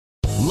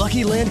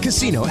Lucky Land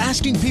Casino,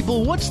 asking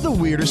people, what's the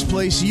weirdest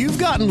place you've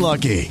gotten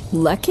lucky?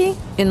 Lucky?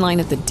 In line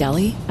at the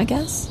deli, I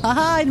guess?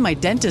 Aha, in my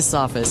dentist's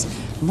office.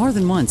 More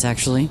than once,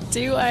 actually.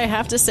 Do I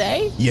have to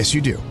say? Yes,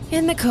 you do.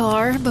 In the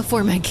car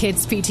before my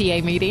kids'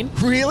 PTA meeting.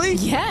 Really?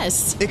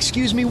 Yes.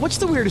 Excuse me, what's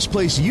the weirdest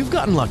place you've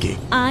gotten lucky?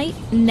 I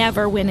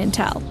never win and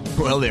tell.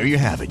 Well, there you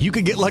have it. You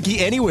can get lucky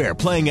anywhere,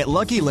 playing at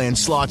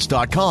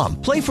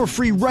LuckyLandSlots.com. Play for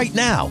free right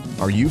now.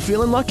 Are you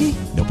feeling lucky?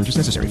 No purchase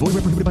necessary. Void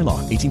where prohibited by law.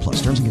 18+.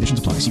 Terms and conditions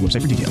apply. See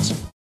website for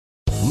details.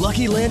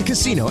 Lucky Land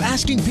Casino,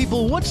 asking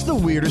people, what's the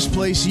weirdest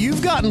place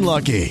you've gotten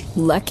lucky?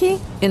 Lucky?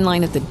 In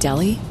line at the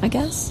deli, I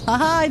guess?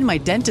 Aha, in my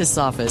dentist's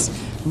office.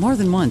 More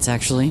than once,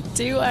 actually.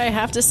 Do I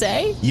have to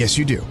say? Yes,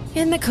 you do.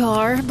 In the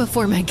car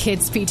before my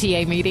kids'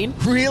 PTA meeting.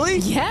 Really?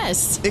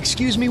 Yes.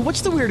 Excuse me,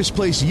 what's the weirdest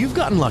place you've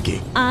gotten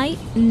lucky? I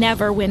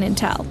never win and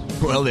tell.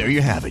 Well, there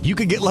you have it. You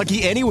can get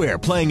lucky anywhere,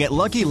 playing at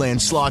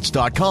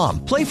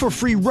LuckyLandSlots.com. Play for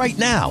free right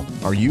now.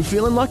 Are you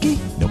feeling lucky?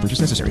 No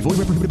purchase necessary. Void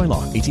where prohibited by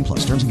law.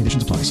 18+. Terms and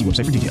conditions apply. See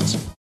website for details.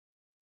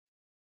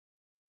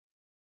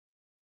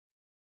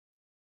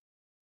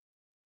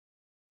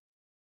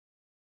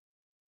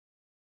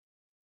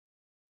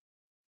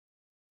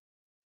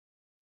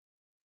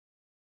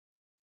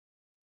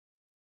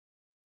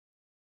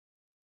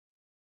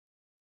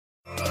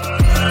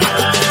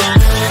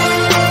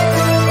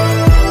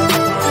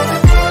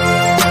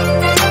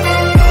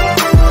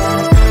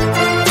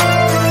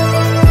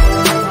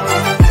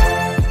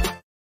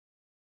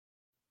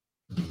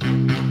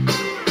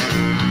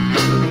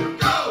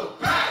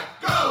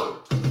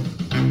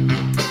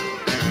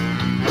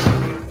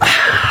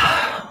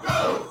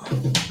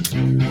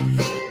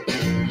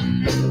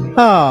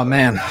 Oh,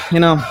 man.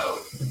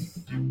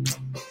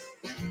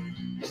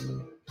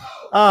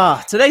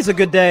 Today's a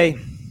good day.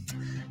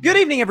 Good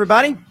evening,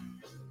 everybody.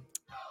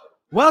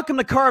 Welcome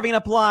to Carving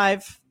Up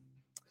Live,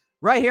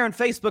 right here on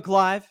Facebook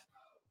Live,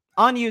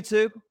 on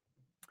YouTube,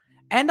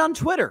 and on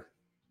Twitter.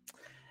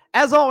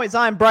 As always,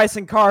 I'm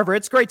Bryson Carver.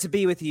 It's great to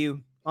be with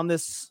you on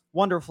this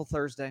wonderful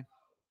Thursday.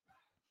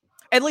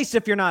 At least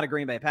if you're not a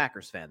Green Bay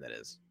Packers fan, that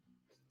is.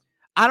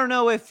 I don't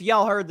know if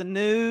y'all heard the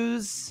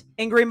news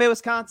in Green Bay,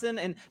 Wisconsin.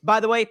 And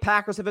by the way,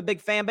 Packers have a big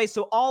fan base,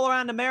 so all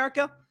around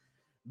America.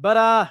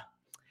 But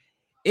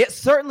it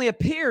certainly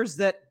appears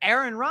that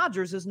Aaron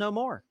Rodgers is no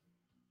more,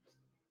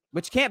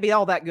 which can't be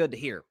all that good to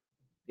hear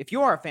if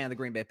you are a fan of the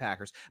Green Bay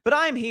Packers. But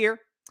I'm here,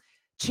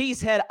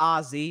 Cheesehead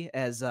Ozzy,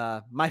 as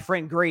my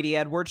friend Grady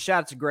Edwards,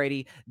 shout out to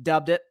Grady,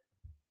 dubbed it.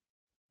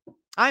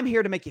 I'm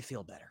here to make you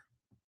feel better.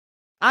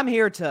 I'm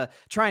here to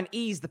try and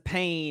ease the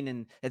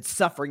pain and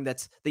suffering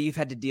that you've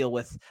had to deal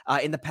with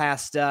in the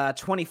past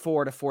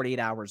 24 to 48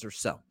 hours or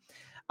so.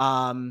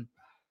 I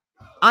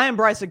am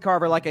Bryson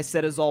Carver, like I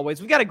said, as always.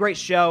 We've got a great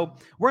show.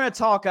 We're going to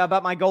talk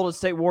about my Golden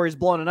State Warriors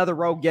blowing another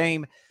road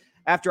game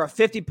after a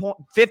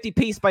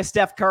 50-piece by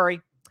Steph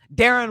Curry.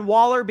 Darren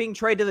Waller being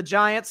traded to the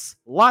Giants.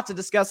 Lots to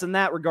discuss in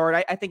that regard.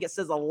 I think it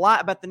says a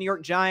lot about the New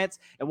York Giants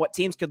and what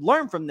teams could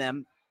learn from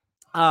them.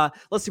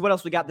 Let's see what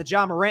else we got. The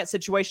John Morant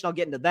situation, I'll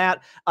get into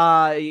that.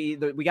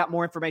 We got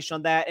more information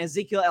on that. And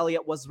Ezekiel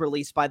Elliott was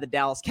released by the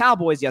Dallas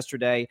Cowboys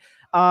yesterday.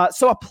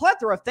 So a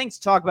plethora of ththings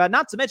to talk about,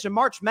 not to mention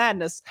March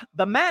Madness.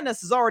 The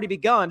madness has already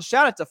begun.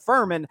 Shout out to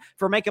Furman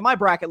for making my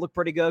bracket look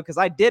pretty good because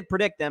I did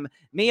predict them.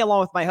 Me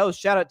along with my host.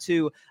 Shout out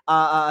to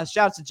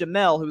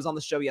Jamel, who was on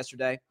the show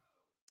yesterday.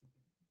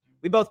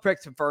 We both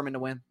predicted Furman to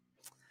win.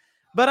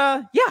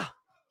 But yeah.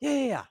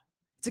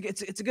 It's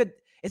a good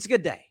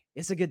day.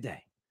 It's a good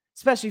day.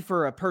 Especially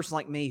for a person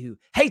like me who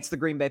hates the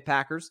Green Bay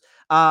Packers.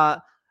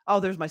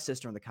 There's my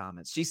sister in the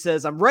comments. She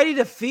says, I'm ready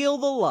to feel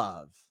the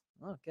love.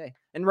 Okay.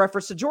 In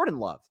reference to Jordan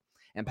Love.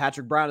 And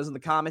Patrick Brown is in the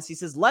comments. He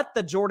says, let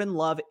the Jordan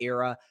Love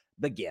era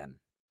begin.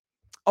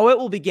 Oh, it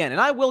will begin.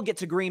 And I will get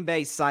to Green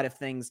Bay's side of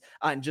things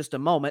in just a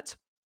moment.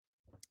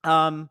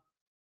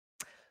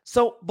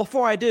 So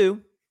before I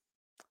do,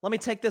 let me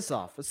take this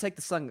off. Let's take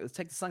the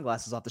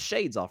sunglasses off, the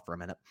shades off for a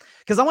minute,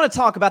 because I want to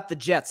talk about the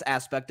Jets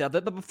aspect of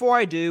it. But before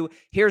I do,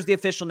 here's the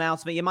official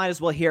announcement. You might as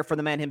well hear from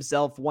the man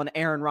himself, one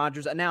Aaron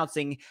Rodgers,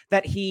 announcing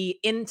that he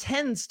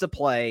intends to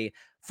play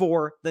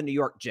for the New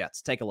York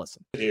Jets. Take a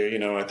listen.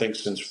 Here, I think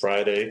since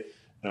Friday,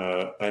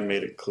 I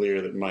made it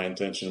clear that my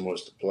intention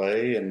was to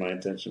play, and my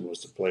intention was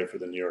to play for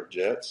the New York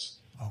Jets.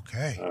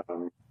 Okay.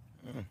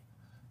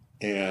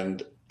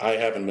 And I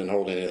haven't been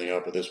holding anything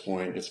up at this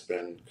point. It's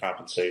been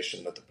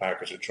compensation that the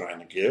Packers are trying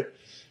to give.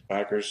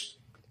 Packers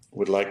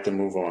would like to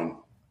move on.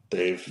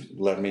 They've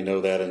let me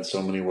know that in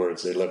so many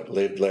words. They've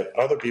let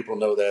other people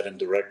know that in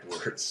direct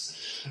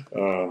words.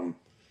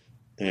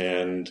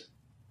 And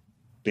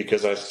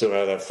because I still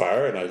have that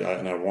fire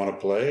and I want to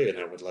play and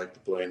I would like to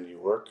play in New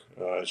York,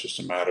 it's just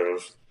a matter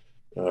of,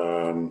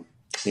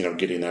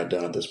 getting that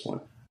done at this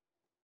point.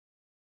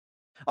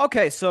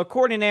 Okay, so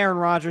according to Aaron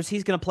Rodgers,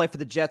 he's going to play for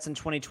the Jets in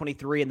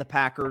 2023, and the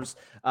Packers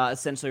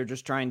essentially are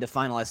just trying to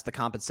finalize the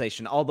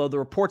compensation. Although the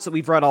reports that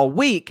we've read all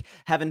week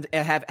have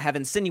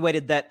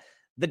insinuated that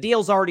The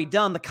deal's already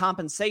done. The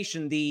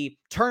compensation, the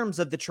terms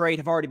of the trade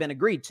have already been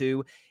agreed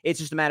to. It's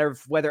just a matter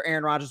of whether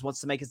Aaron Rodgers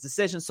wants to make his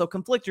decision. So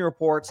conflicting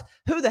reports.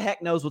 Who the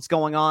heck knows what's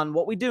going on?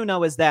 What we do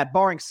know is that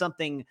barring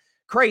something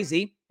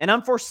crazy and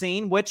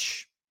unforeseen,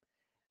 which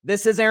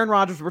this is Aaron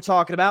Rodgers we're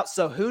talking about,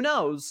 so who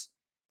knows,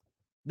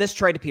 this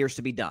trade appears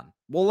to be done.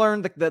 We'll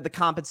learn the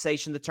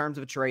compensation, the terms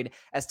of a trade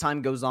as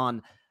time goes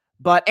on.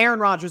 But Aaron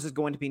Rodgers is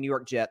going to be New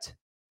York Jet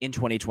in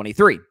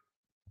 2023.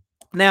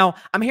 Now,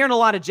 I'm hearing a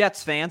lot of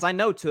Jets fans. I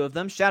know two of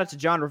them. Shout out to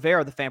John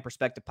Rivera, the Fan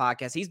Perspective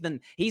podcast.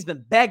 He's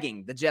been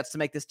begging the Jets to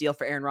make this deal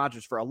for Aaron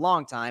Rodgers for a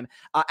long time.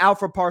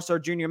 Alfred Parsar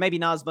Jr., maybe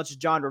not as much as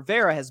John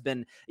Rivera has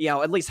been,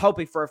 at least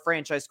hoping for a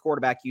franchise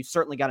quarterback. You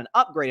certainly got an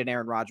upgraded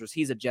Aaron Rodgers.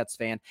 He's a Jets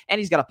fan, and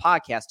he's got a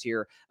podcast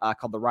here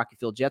called the Rocky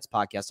Field Jets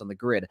Podcast on the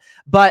Grid.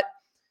 But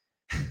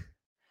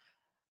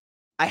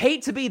I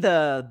hate to be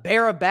the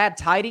bearer of bad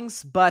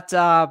tidings, but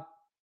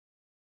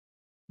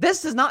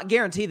this does not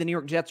guarantee the New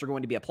York Jets are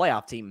going to be a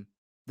playoff team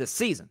this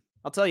season.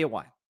 I'll tell you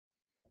why.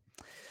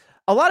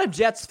 A lot of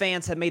Jets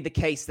fans have made the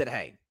case that,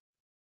 hey,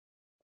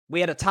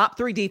 we had a top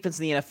 3 defense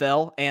in the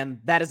NFL, and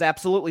that is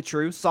absolutely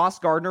true. Sauce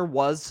Gardner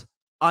was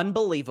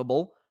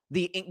unbelievable.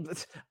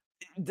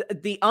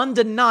 The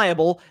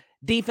undeniable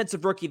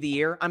defensive rookie of the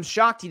year. I'm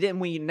shocked he didn't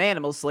win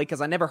unanimously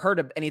because I never heard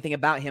of anything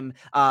about him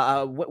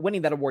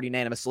winning that award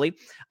unanimously.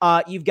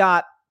 You've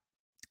got,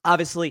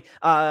 obviously,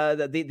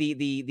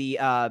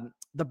 the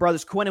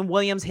brothers Quinn and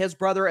Williams, his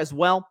brother as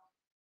well,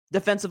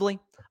 defensively.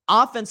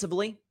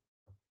 Offensively,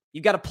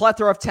 you've got a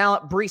plethora of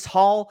talent. Breece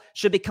Hall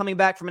should be coming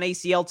back from an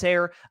ACL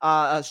tear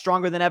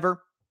stronger than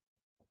ever.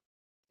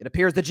 It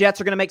appears the Jets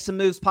are going to make some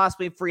moves,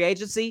 possibly in free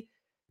agency,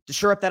 to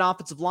shore up that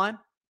offensive line.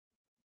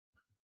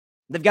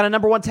 They've got a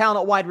number 1 talent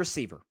at wide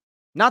receiver.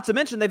 Not to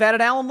mention they've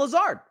added Allen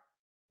Lazard,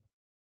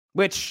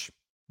 which,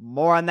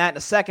 more on that in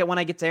a second when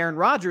I get to Aaron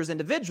Rodgers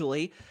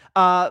individually.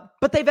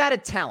 But they've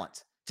added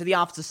talent to the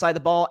offensive side of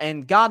the ball,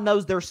 and God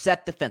knows they're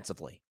set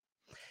defensively.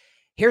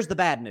 Here's the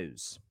bad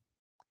news.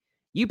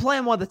 You play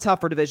in one of the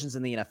tougher divisions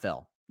in the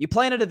NFL. You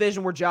play in a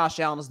division where Josh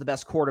Allen is the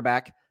best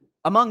quarterback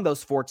among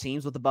those 4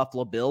 teams with the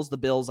Buffalo Bills. The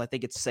Bills, I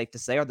think it's safe to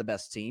say, are the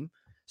best team.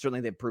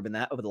 Certainly they've proven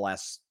that over the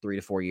last 3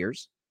 to 4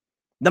 years.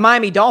 The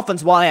Miami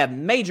Dolphins, while I have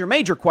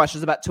major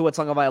questions about Tua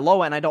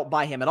Tagovailoa, and I don't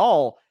buy him at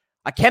all,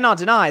 I cannot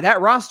deny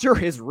that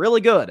roster is really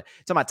good.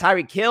 So my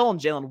Tyreek Hill and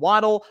Jalen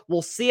Waddle.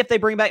 We'll see if they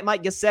bring back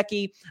Mike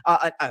Gesicki.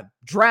 A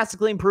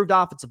drastically improved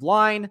offensive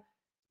line.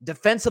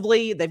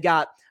 Defensively, they've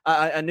got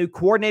a new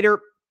coordinator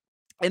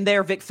in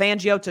there, Vic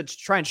Fangio, to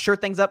try and shore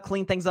things up,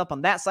 clean things up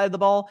on that side of the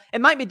ball.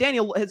 And Mike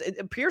McDaniel it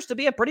appears to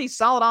be a pretty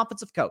solid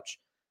offensive coach.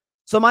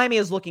 So Miami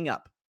is looking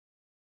up.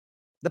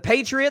 The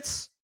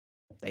Patriots,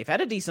 they've had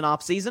a decent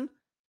offseason.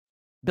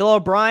 Bill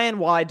O'Brien,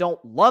 while I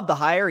don't love the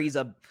hire, he's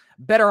a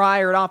better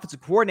hired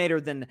offensive coordinator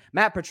than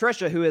Matt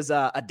Patricia, who is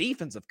a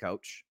defensive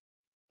coach.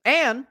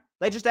 And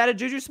they just added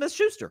Juju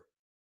Smith-Schuster.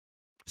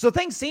 So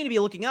things seem to be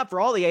looking up for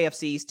all the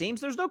AFC East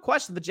teams. There's no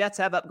question the Jets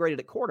have upgraded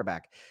at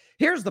quarterback.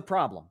 Here's the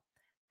problem.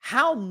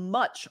 How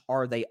much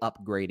are they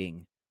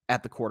upgrading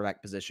at the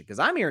quarterback position? Because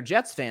I'm hearing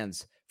Jets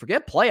fans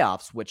forget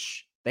playoffs,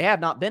 which they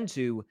have not been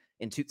to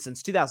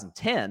since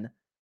 2010.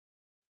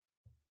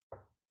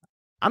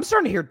 I'm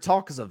starting to hear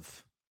talks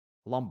of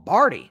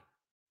Lombardi,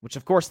 which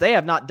of course they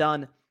have not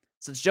done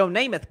since Joe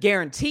Namath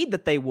guaranteed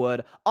that they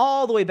would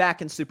all the way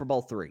back in Super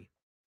Bowl III.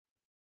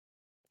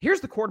 Here's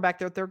the quarterback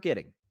that they're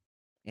getting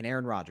in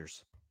Aaron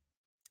Rodgers.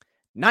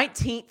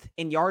 19th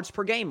in yards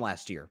per game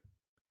last year.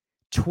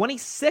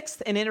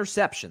 26th in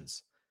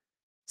interceptions.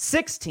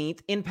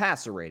 16th in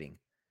passer rating.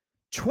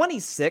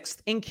 26th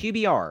in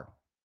QBR.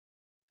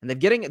 And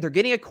they're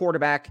getting a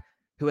quarterback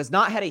who has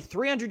not had a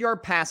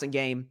 300-yard passing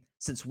game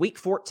since week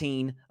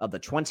 14 of the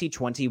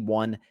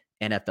 2021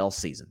 NFL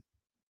season.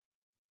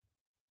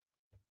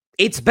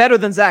 It's better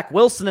than Zach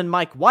Wilson and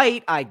Mike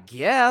White, I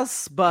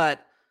guess,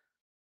 but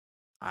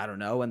I don't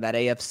know. In that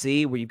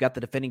AFC where you've got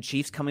the defending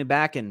Chiefs coming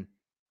back and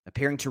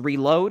appearing to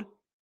reload,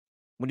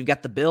 when you've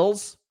got the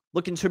Bills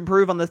looking to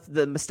improve on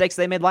the mistakes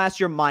they made last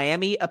year,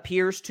 Miami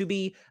appears to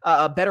be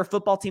a better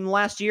football team than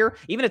last year.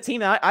 Even a team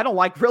that I don't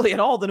like really at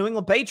all, the New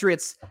England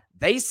Patriots,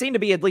 they seem to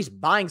be at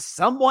least buying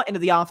somewhat into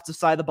the offensive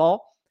side of the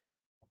ball.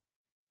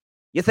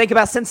 You think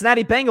about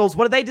Cincinnati Bengals,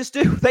 what did they just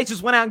do? They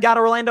just went out and got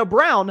Orlando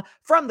Brown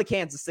from the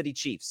Kansas City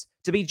Chiefs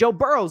to be Joe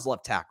Burrow's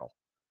left tackle.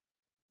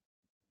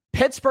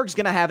 Pittsburgh's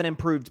going to have an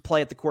improved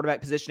play at the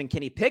quarterback position in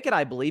Kenny Pickett,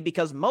 I believe,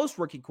 because most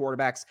rookie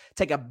quarterbacks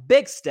take a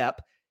big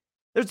step.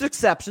 There's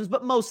exceptions,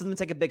 but most of them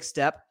take a big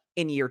step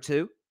in year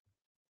 2.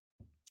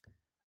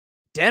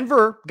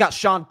 Denver got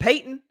Sean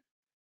Payton.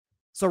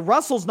 So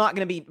Russell's not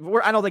going to be,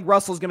 I don't think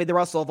Russell's going to be the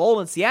Russell of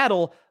old in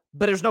Seattle,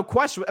 but there's no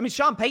question. I mean,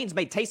 Sean Payton's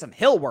made Taysom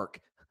Hill work.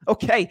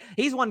 Okay,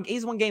 he's won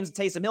games at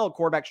Taysom Hill at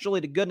quarterback.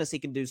 Surely to goodness he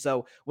can do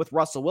so with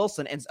Russell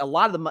Wilson. And a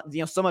lot of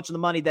the, so much of the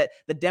money that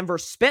the Denver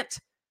spent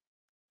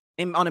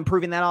on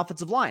improving that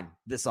offensive line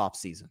this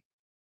offseason.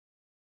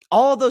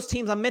 All of those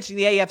teams I'm mentioning,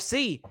 the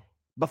AFC,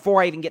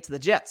 before I even get to the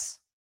Jets,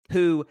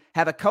 who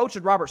have a coach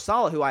in Robert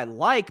Saleh, who I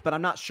like, but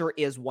I'm not sure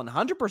is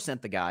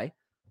 100% the guy.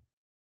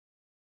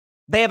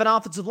 They have an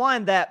offensive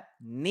line that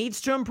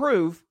needs to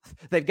improve.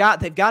 They've got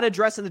to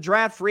address in the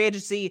draft, free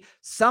agency,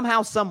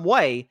 somehow, some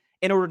way,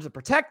 in order to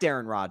protect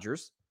Aaron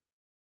Rodgers.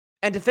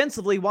 And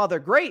defensively, while they're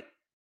great,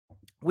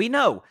 we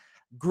know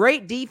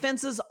great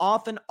defenses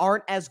often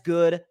aren't as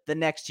good the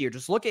next year.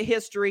 Just look at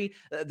history.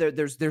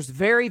 There's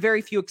very,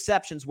 very few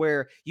exceptions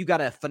where you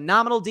got a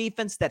phenomenal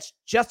defense that's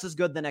just as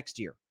good the next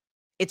year.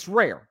 It's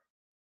rare.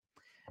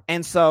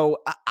 And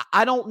so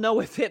I don't know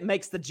if it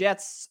makes the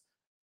Jets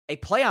a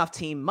playoff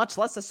team, much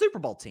less a Super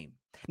Bowl team.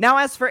 Now,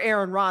 as for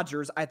Aaron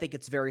Rodgers, I think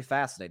it's very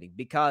fascinating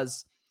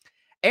because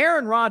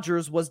Aaron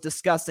Rodgers was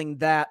discussing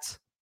that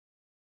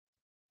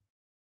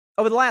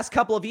over the last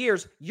couple of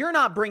years, you're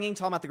not talking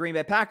about the Green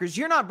Bay Packers,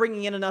 you're not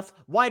bringing in enough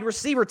wide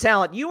receiver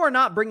talent. You are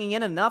not bringing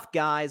in enough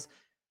guys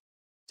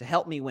to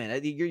help me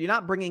win. You're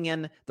not bringing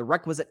in the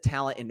requisite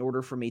talent in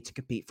order for me to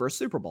compete for a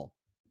Super Bowl.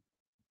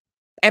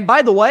 And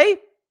by the way,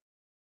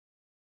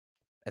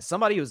 as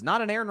somebody who's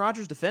not an Aaron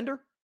Rodgers defender,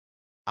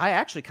 I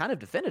actually kind of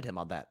defended him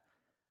on that.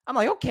 I'm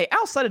like, okay,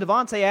 outside of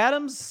Devontae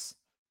Adams,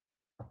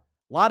 a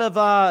lot of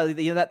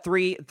that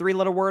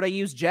three-letter word I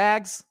use,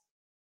 Jags,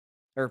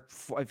 or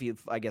if you,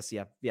 I guess,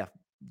 yeah,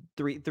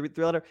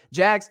 three-letter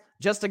Jags,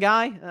 just a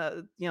guy,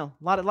 a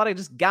lot of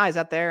just guys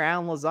out there.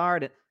 Alan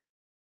Lazard.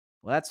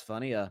 Well, that's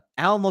funny.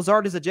 Alan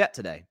Lazard is a Jet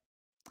today.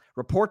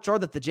 Reports are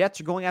that the Jets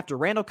are going after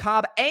Randall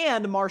Cobb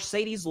and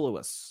Mercedes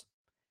Lewis,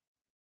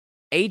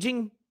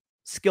 aging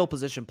skill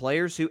position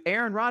players who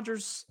Aaron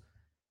Rodgers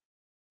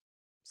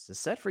has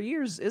said for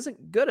years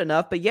isn't good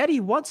enough, but yet he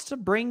wants to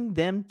bring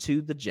them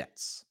to the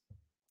Jets.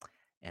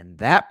 And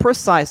that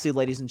precisely,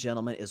 ladies and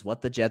gentlemen, is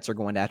what the Jets are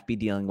going to have to be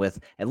dealing with,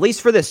 at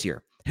least for this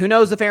year. Who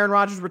knows if Aaron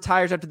Rodgers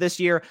retires after this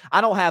year?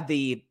 I don't have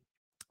the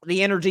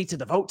energy to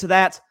devote to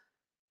that.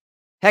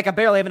 Heck, I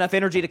barely have enough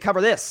energy to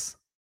cover this.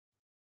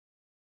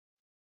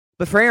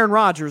 But for Aaron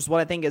Rodgers,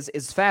 what I think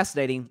is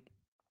fascinating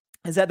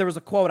is that there was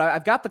a quote.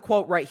 I've got the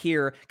quote right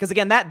here, because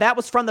again, that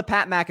was from the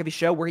Pat McAfee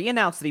show where he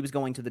announced that he was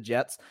going to the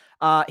Jets.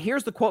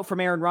 Here's the quote from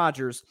Aaron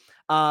Rodgers,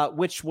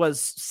 which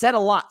said a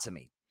lot to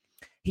me.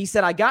 He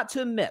said, I got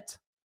to admit,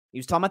 he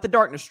was talking about the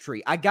darkness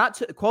tree. I've got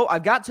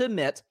to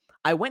admit,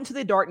 I went to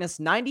the darkness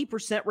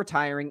 90%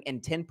 retiring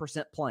and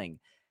 10% playing.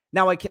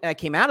 Now I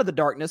came out of the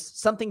darkness,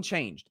 something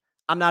changed.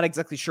 I'm not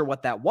exactly sure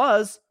what that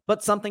was,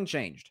 but something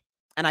changed.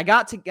 And I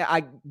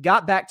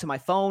got back to my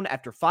phone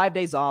after 5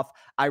 days off.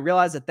 I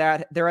realized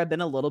that there had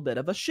been a little bit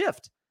of a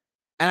shift.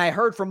 And I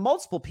heard from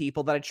multiple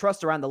people that I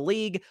trust around the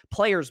league,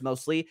 players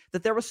mostly,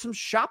 that there was some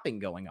shopping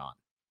going on.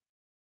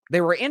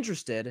 They were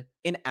interested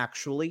in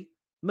actually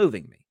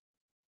moving me.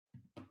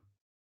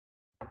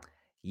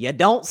 You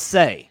don't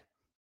say.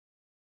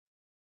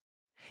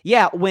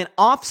 Yeah, when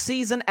off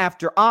season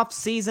after off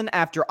season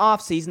after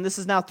off season, this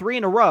is now 3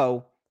 in a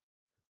row,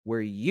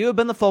 where you have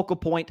been the focal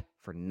point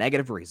for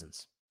negative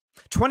reasons.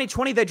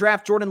 2020, they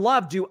draft Jordan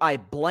Love. Do I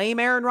blame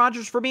Aaron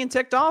Rodgers for being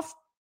ticked off?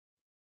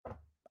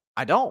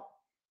 I don't.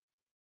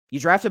 You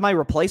drafted my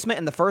replacement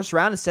in the first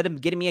round instead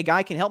of getting me a guy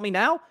who can help me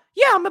now?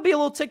 Yeah, I'm going to be a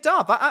little ticked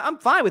off. I'm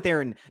fine with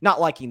Aaron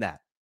not liking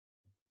that.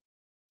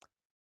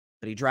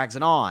 But he drags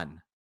it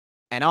on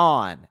and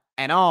on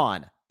and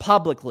on,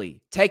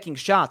 publicly taking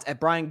shots at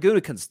Brian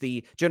Gutekunst,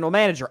 the general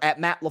manager, at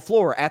Matt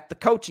LaFleur, at the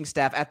coaching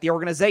staff, at the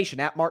organization,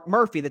 at Mark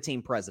Murphy, the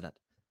team president.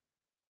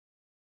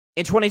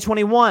 In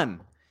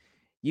 2021,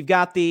 you've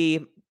got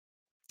it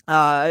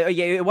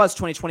was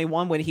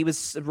 2021 when he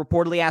was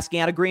reportedly asking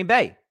out of Green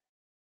Bay.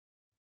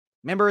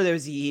 Remember, there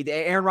was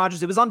Aaron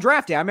Rodgers. It was on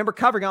draft day. I remember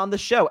covering it on the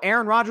show.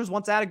 Aaron Rodgers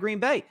wants out of Green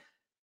Bay.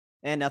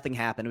 And nothing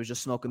happened. It was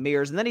just smoke and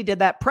mirrors. And then he did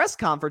that press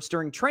conference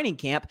during training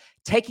camp,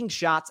 taking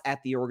shots at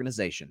the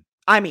organization.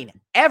 I mean,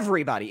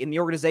 everybody in the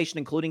organization,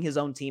 including his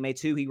own teammates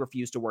who he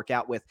refused to work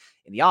out with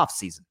in the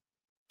offseason.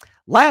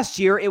 Last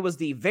year, it was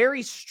the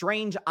very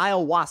strange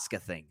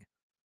ayahuasca thing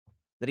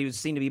that he was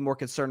seen to be more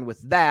concerned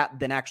with that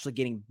than actually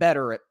getting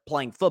better at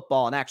playing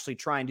football and actually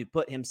trying to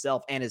put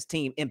himself and his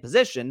team in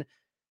position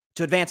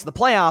to advance the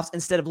playoffs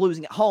instead of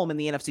losing at home in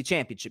the NFC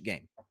Championship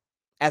game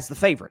as the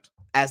favorite,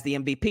 as the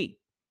MVP.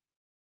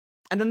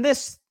 And then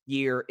this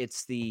year,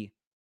 it's the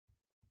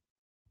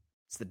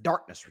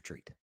darkness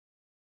retreat.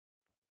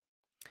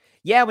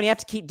 Yeah, when you have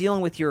to keep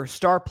dealing with your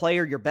star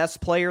player, your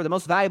best player, the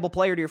most valuable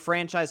player to your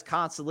franchise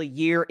constantly,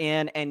 year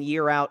in and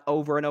year out,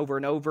 over and over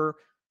and over,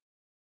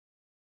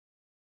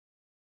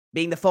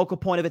 being the focal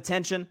point of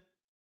attention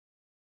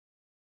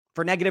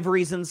for negative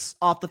reasons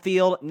off the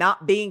field,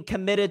 not being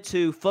committed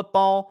to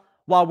football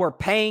while we're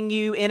paying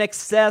you in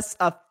excess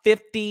of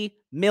 $50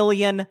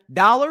 million.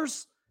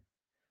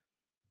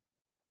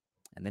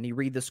 And then you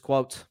read this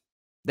quote.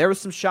 There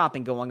was some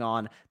shopping going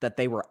on that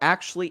they were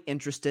actually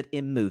interested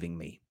in moving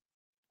me.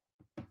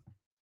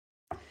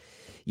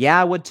 Yeah,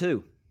 I would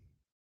too.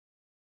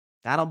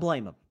 I don't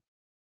blame him.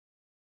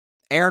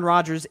 Aaron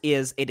Rodgers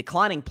is a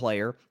declining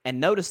player, and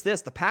notice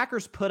this: the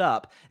Packers put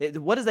up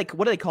what do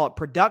they call it?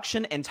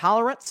 Production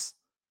intolerance.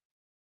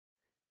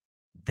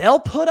 They'll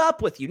put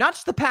up with you, not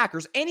just the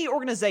Packers. Any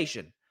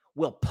organization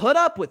will put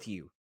up with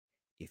you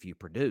if you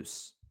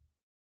produce.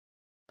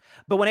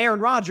 But when Aaron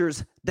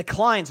Rodgers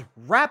declines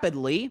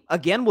rapidly,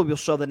 again, we will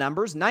show the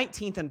numbers,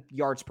 19th in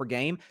yards per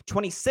game,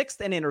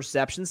 26th in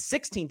interceptions,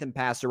 16th in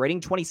passer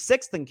rating,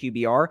 26th in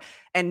QBR,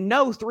 and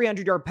no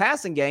 300-yard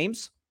passing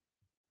games,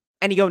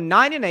 and you go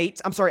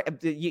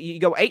 9-8, you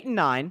go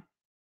 8-9,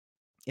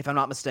 if I'm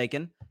not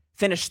mistaken,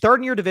 finish third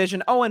in your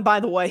division. Oh, and by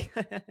the way,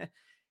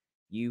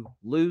 you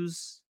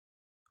lose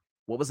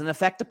what was in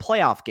effect a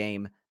playoff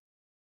game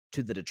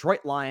to the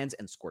Detroit Lions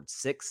and scored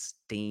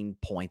 16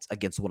 points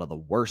against one of the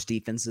worst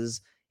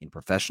defenses in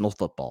professional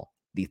football.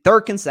 The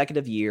third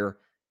consecutive year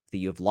that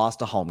you have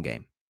lost a home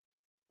game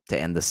to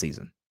end the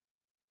season.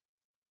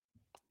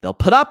 They'll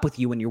put up with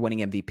you when you're winning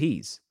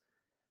MVPs.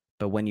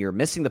 But when you're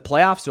missing the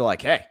playoffs, they're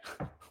like, hey,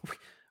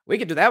 we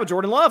can do that with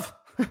Jordan Love.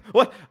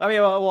 What? I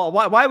mean,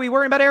 why are we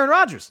worrying about Aaron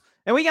Rodgers?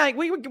 And we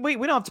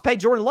don't have to pay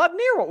Jordan Love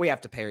near what we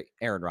have to pay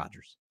Aaron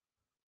Rodgers.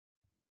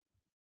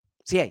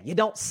 So yeah, you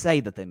don't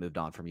say that they moved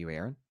on from you,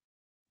 Aaron.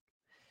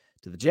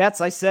 To the Jets,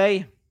 I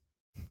say,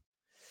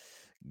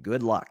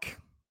 good luck.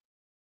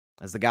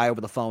 As the guy over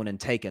the phone in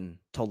Taken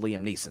told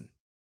Liam Neeson.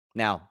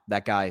 Now,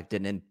 that guy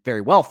didn't end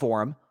very well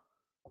for him,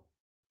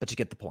 but you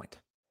get the point.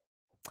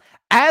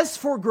 As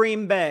for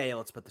Green Bay,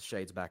 let's put the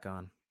shades back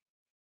on.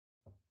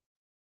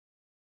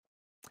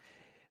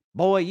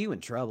 Boy, you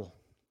in trouble.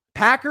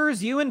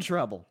 Packers, you in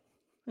trouble.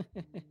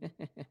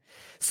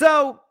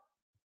 So,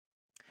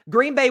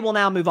 Green Bay will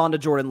now move on to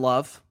Jordan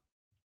Love,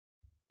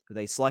 who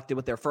they selected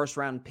with their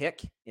first-round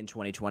pick in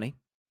 2020.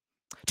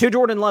 To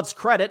Jordan Love's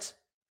credit,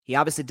 he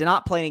obviously did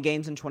not play any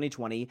games in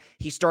 2020.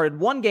 He started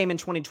one game in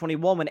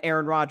 2021 when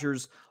Aaron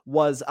Rodgers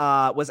was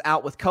out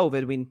with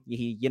COVID.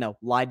 He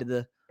lied to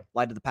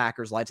the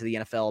Packers, lied to the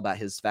NFL about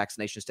his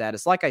vaccination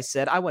status. Like I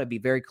said, I want to be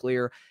very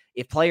clear.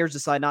 If players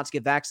decide not to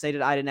get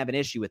vaccinated, I didn't have an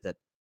issue with it.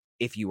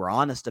 If you were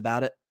honest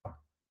about it,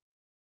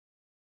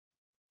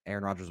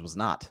 Aaron Rodgers was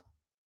not.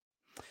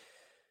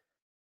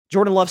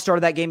 Jordan Love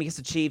started that game against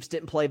the Chiefs,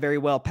 didn't play very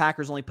well.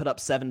 Packers only put up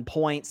 7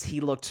 points. He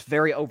looked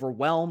very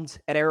overwhelmed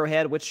at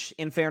Arrowhead, which,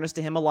 in fairness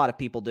to him, a lot of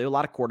people do. A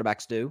lot of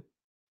quarterbacks do.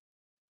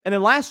 And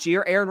then last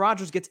year, Aaron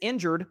Rodgers gets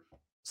injured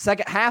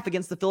second half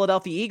against the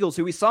Philadelphia Eagles,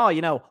 who we saw,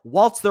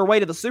 waltz their way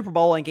to the Super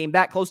Bowl and came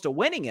back close to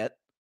winning it.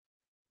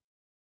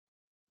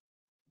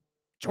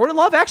 Jordan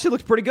Love actually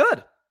looked pretty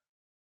good.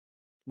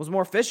 Was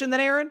more efficient than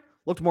Aaron,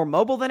 looked more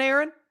mobile than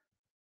Aaron.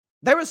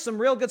 There was some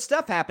real good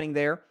stuff happening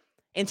there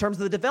in terms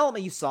of the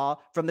development you saw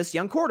from this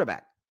young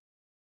quarterback.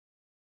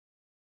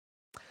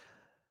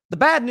 The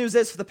bad news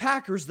is for the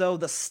Packers, though,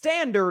 the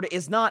standard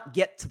is not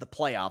get to the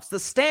playoffs. The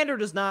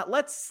standard is not,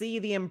 let's see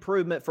the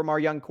improvement from our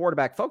young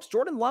quarterback. Folks,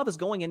 Jordan Love is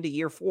going into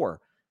year 4.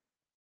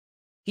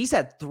 He's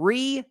had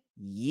 3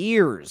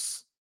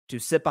 years to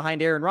sit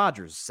behind Aaron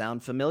Rodgers.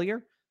 Sound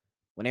familiar?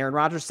 When Aaron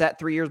Rodgers sat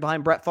 3 years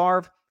behind Brett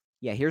Favre?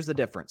 Yeah, here's the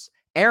difference.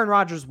 Aaron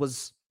Rodgers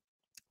was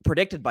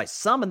predicted by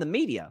some in the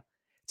media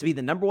to be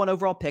the number 1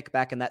 overall pick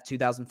back in that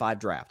 2005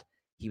 draft.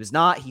 He was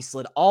not. He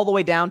slid all the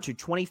way down to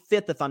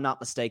 25th, if I'm not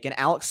mistaken.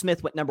 Alex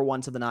Smith went number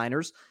 1 to the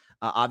Niners.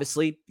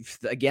 Obviously,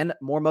 again,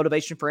 more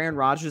motivation for Aaron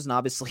Rodgers, and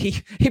obviously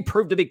he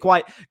proved to be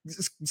quite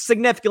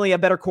significantly a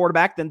better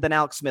quarterback than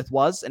Alex Smith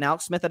was, and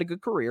Alex Smith had a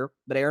good career,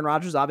 but Aaron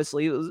Rodgers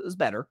obviously is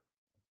better.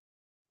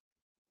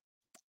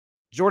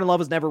 Jordan Love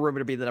was never rumored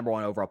to be the number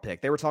 1 overall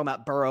pick. They were talking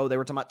about Burrow. They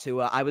were talking about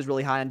Tua. I was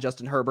really high on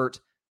Justin Herbert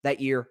that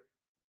year.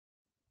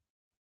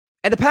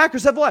 And the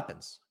Packers have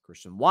weapons.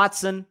 Christian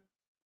Watson,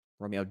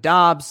 Romeo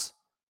Doubs.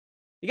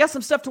 You got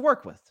some stuff to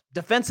work with.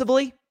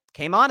 Defensively,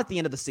 came on at the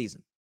end of the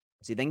season.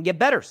 See if they can get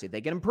better. See if they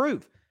can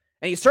improve.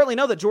 And you certainly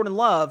know that Jordan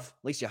Love,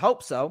 at least you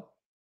hope so,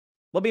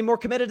 will be more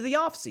committed to the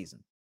offseason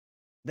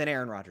than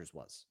Aaron Rodgers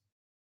was.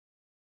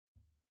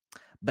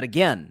 But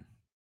again,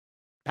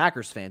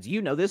 Packers fans,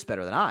 you know this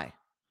better than I.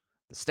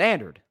 The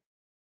standard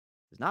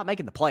is not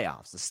making the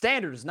playoffs. The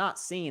standard is not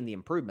seeing the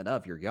improvement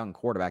of your young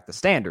quarterback. The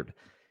standard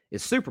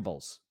is Super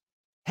Bowls.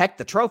 Heck,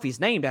 the trophy's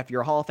named after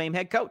your Hall of Fame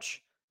head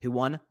coach who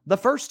won the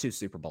first 2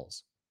 Super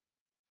Bowls.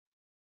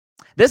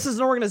 This is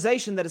an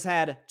organization that has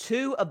had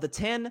 2 of the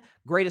 10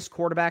 greatest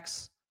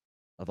quarterbacks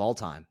of all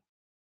time.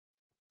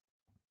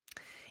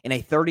 In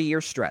a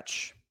 30-year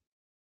stretch,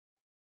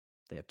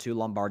 they have 2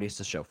 Lombardis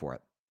to show for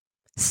it.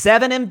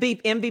 7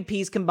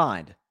 MVPs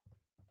combined.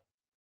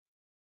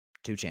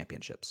 2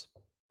 championships.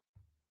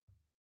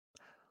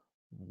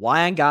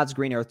 Why on God's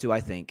green earth do I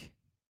think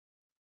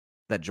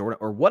that Jordan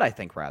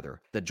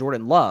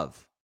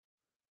Love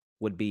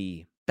would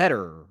be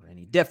better and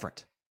any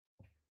different?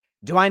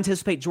 Do I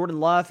anticipate Jordan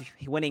Love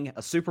winning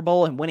a Super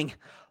Bowl and winning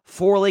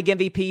 4 league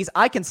MVPs?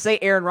 I can say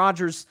Aaron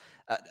Rodgers,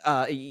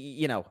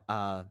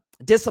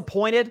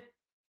 disappointed,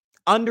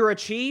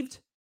 underachieved.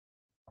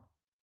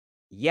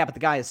 Yeah, but the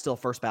guy is still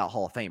first ballot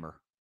Hall of Famer.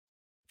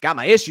 Got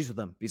my issues with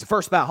him. He's a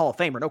first ballot Hall of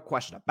Famer, no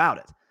question about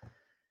it.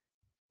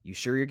 You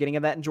sure you're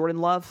getting that in Jordan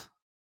Love?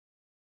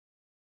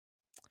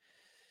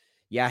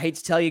 Yeah, I hate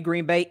to tell you,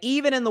 Green Bay,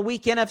 even in the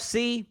weak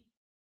NFC,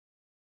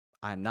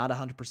 I'm not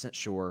 100%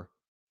 sure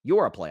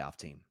you're a playoff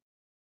team.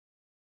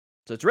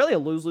 So it's really a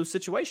lose-lose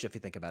situation if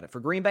you think about it for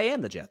Green Bay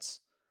and the Jets.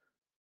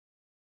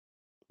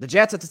 The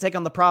Jets have to take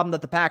on the problem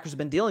that the Packers have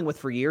been dealing with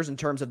for years in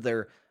terms of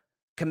their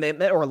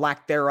commitment or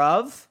lack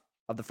thereof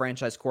of the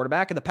franchise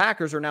quarterback. And the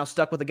Packers are now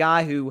stuck with a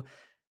guy who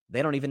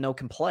they don't even know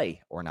can play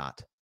or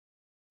not.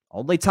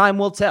 Only time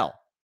will tell.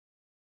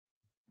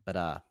 But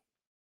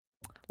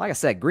like I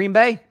said, Green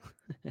Bay,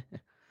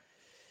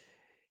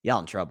 y'all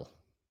in trouble.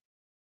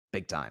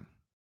 Big time.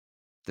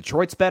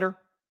 Detroit's better.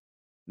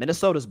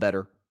 Minnesota's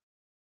better.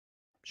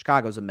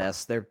 Chicago's a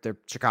mess. They're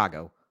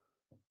Chicago.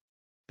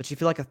 But you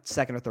feel like a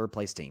second or third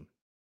place team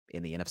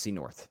in the NFC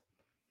North.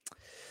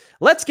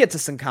 Let's get to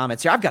some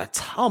comments here. I've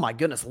got oh my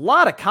goodness, a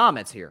lot of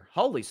comments here.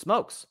 Holy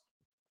smokes.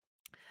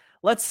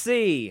 Let's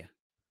see.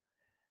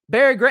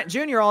 Barry Grant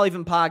Jr. All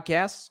Even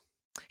Podcasts.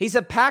 He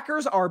said,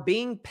 Packers are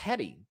being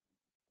petty.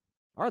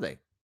 Are they?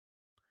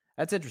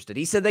 That's interesting.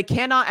 He said they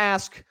cannot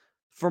ask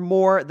for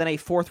more than a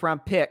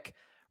 4th-round pick.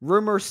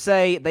 Rumors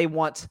say they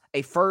want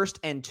a 1st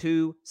and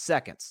 2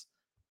 seconds.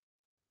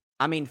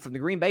 I mean, from the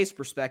Green Bay's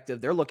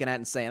perspective, they're looking at it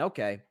and saying,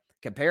 okay,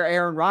 compare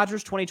Aaron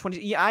Rodgers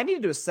 2020. Yeah, I need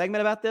to do a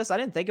segment about this. I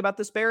didn't think about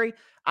this, Barry.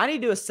 I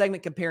need to do a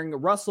segment comparing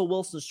Russell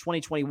Wilson's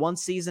 2021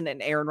 season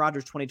and Aaron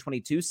Rodgers'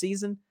 2022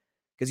 season.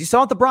 Because you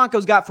saw what the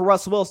Broncos got for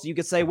Russell Wilson. You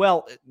could say,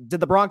 well, did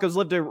the Broncos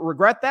live to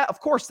regret that?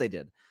 Of course they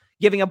did.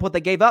 Giving up what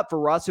they gave up for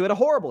Russ, who had a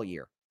horrible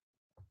year.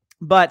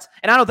 But,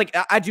 and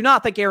I do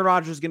not think Aaron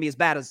Rodgers is going to be as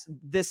bad as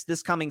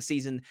this coming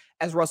season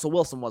as Russell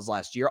Wilson was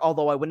last year,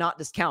 although I would not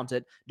discount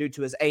it due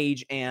to his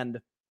age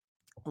and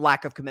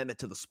lack of commitment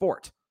to the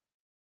sport.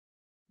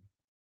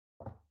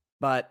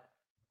 But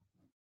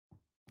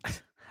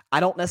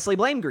I don't necessarily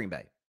blame Green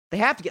Bay. They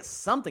have to get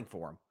something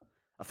for him.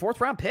 A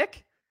 4th-round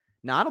pick?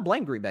 No, I don't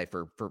blame Green Bay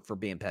for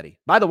being petty.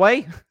 By the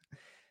way,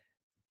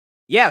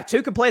 yeah,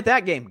 2 can play at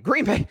that game.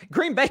 Green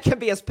Bay can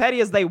be as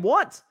petty as they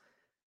want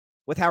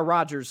with how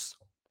Rodgers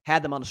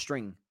had them on a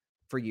string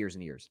for years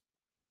and years.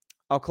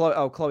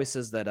 Chloe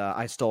says that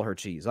I stole her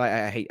cheese.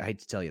 I hate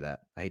to tell you that.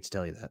 I hate to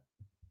tell you that.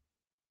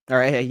 All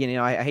right,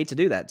 I hate to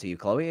do that to you,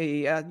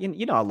 Chloe.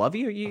 You know I love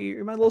you.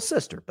 You're my little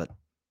sister, but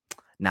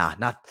I'm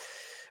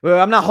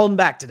not holding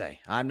back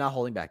today. I'm not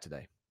holding back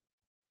today.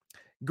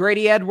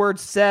 Grady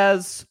Edwards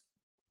says,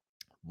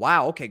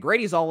 wow, okay,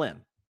 Grady's all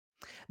in.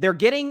 They're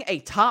getting a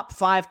top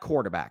 5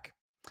 quarterback.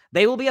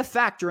 They will be a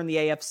factor in the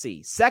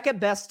AFC. Second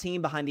best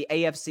team behind the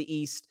AFC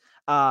East.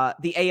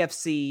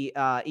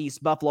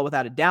 East, Buffalo,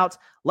 without a doubt.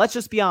 Let's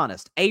just be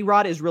honest.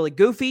 A-Rod is really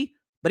goofy,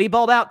 but he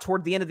balled out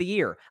toward the end of the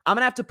year. I'm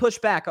going to have to push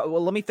back.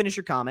 Well, let me finish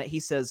your comment. He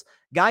says,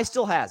 guy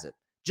still has it.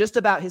 Just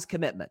about his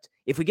commitment.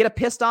 If we get a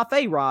pissed off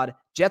A-Rod,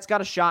 Jets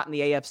got a shot in the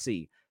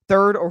AFC.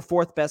 3rd or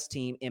 4th best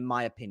team, in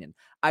my opinion.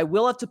 I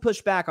will have to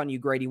push back on you,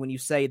 Grady, when you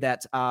say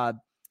that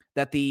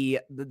the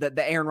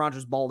Aaron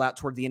Rodgers balled out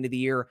toward the end of the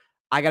year.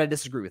 I got to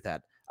disagree with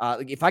that.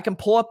 If I can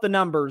pull up the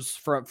numbers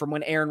from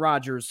when Aaron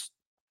Rodgers,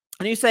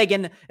 and you say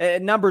again,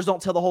 numbers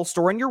don't tell the whole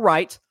story, and you're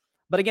right.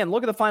 But again,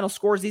 look at the final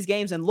scores of these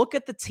games and look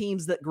at the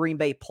teams that Green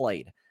Bay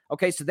played.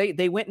 Okay, so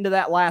they went into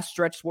that last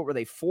stretch. What were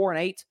they,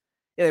 4-8?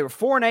 Yeah, they were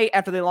 4-8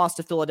 after they lost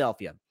to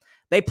Philadelphia.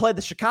 They played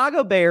the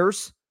Chicago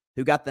Bears,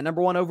 who got the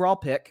number 1 overall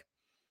pick,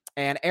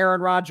 and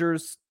Aaron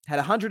Rodgers had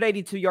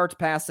 182 yards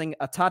passing,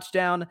 a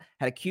touchdown,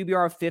 had a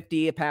QBR of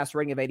 50, a pass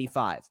rating of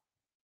 85.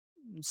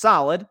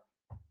 Solid.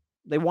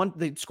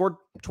 They scored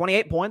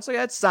 28 points, so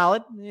yeah, it's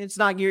solid. It's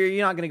not, you're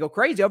not going to go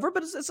crazy over it,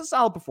 but it's a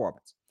solid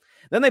performance.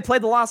 Then they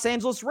played the Los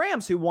Angeles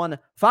Rams, who won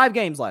 5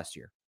 games last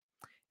year.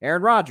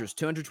 Aaron Rodgers,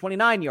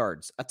 229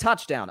 yards, a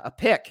touchdown, a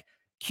pick,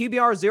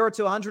 QBR 0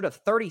 to 100 of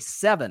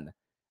 37,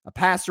 a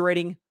passer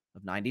rating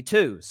of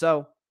 92.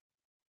 So,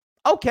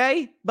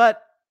 okay,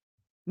 but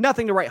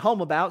nothing to write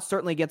home about,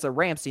 certainly against a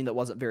Rams team that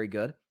wasn't very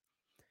good.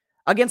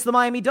 Against the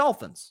Miami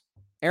Dolphins,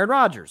 Aaron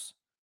Rodgers,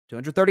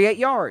 238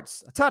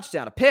 yards, a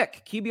touchdown, a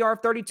pick, QBR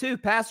of 32,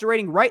 passer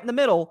rating right in the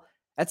middle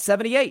at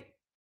 78.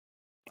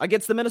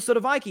 Against the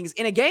Minnesota Vikings,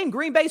 in a game,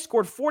 Green Bay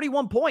scored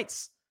 41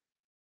 points.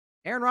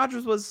 Aaron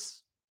Rodgers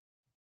was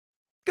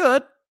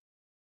good.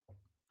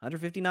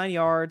 159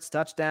 yards,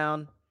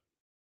 touchdown,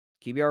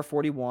 QBR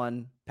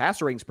 41,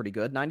 passer rating's pretty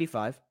good,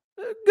 95.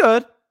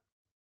 Good.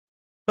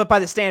 But by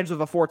the standards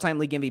of a 4-time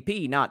league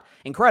MVP, not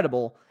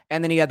incredible.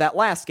 And then he had that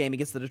last game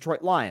against the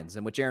Detroit Lions,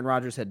 in which Aaron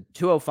Rodgers had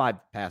 205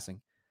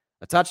 passing,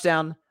 a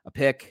touchdown, a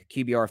pick,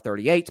 QBR of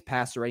 38,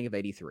 passer rating of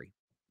 83.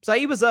 So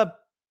he was a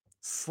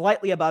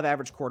slightly above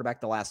average quarterback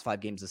the last 5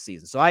 games this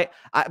season. So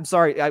I'm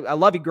sorry, I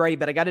love you, Grady,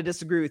 but I got to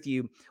disagree with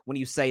you when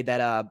you say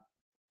that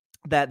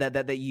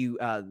when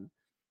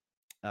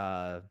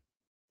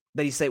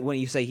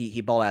you say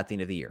he balled out at the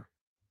end of the year.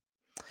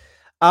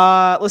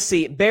 Let's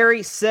see.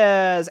 Barry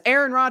says,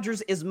 Aaron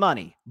Rodgers is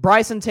money.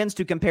 Bryson tends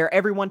to compare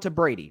everyone to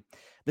Brady.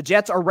 The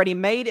Jets are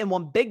ready-made and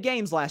won big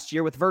games last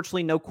year with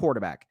virtually no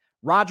quarterback.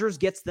 Rodgers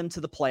gets them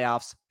to the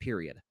playoffs,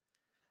 period.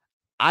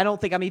 I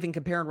don't think I'm even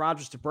comparing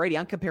Rodgers to Brady.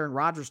 I'm comparing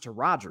Rodgers to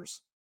Rodgers.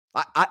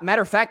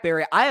 Matter of fact,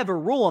 Barry, I have a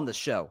rule on this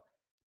show.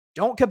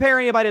 Don't compare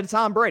anybody to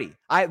Tom Brady.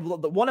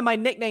 One of my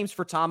nicknames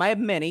for Tom, I have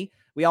many.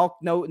 We all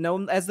know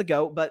him as the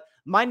GOAT, but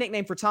my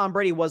nickname for Tom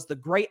Brady was the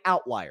great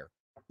outlier.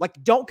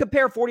 Like, don't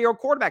compare 40-year-old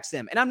quarterbacks to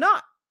him. And I'm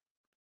not.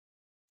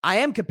 I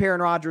am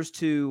comparing Rodgers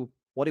to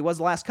what he was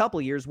the last couple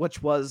of years,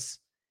 which was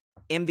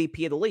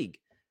MVP of the league.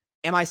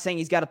 Am I saying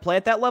he's got to play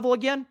at that level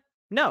again?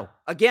 No.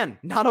 Again,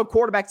 not all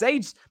quarterbacks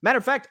age. Matter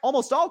of fact,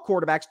 almost all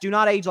quarterbacks do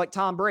not age like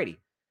Tom Brady.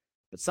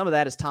 But some of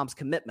that is Tom's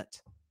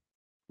commitment,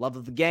 love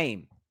of the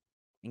game,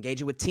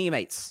 engaging with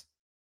teammates,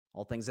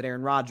 all things that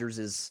Aaron Rodgers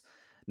is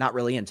not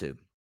really into.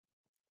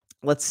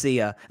 Let's see.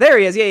 There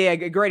he is. Yeah.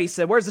 Grady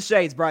said, "Where's the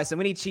shades, Bryson?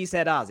 We need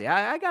Cheesehead Ozzy."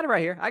 I got it right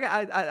here.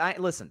 I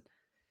listen.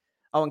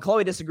 Oh, and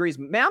Chloe disagrees.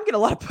 Man, I'm getting a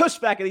lot of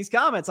pushback in these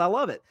comments. I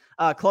love it.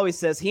 Chloe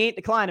says, "He ain't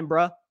declining,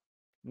 bruh."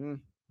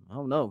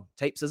 Oh, no.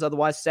 Tape says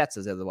otherwise. Stat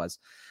says otherwise.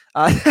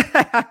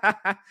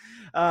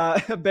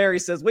 Barry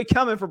says, "We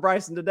coming for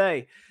Bryson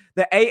today."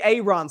 The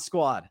Aaron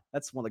Squad.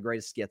 That's one of the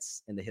greatest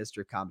skits in the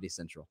history of Comedy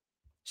Central.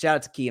 Shout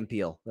out to Key and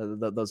Peele.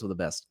 Those were the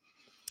best.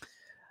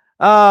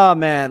 Oh,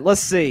 man.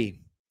 Let's see.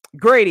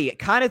 Grady,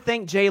 kind of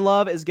think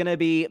J-Love is going to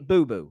be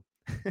boo-boo.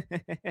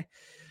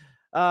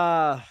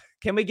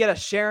 Can we get a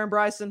Sharon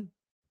Bryson?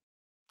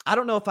 I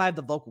don't know if I have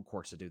the vocal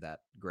cords to do that,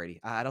 Grady.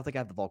 I don't think I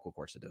have the vocal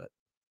cords to do it.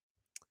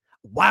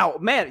 Wow,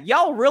 man,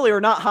 y'all really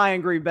are not high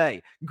in Green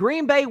Bay.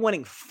 Green Bay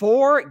winning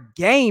 4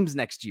 games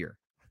next year.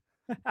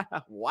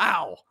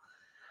 Wow.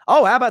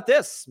 Oh, how about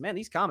this? Man,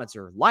 these comments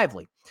are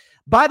lively.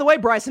 By the way,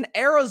 Bryson,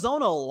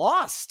 Arizona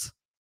lost.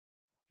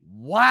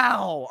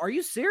 Wow. Are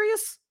you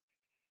serious?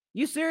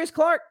 You serious,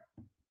 Clark?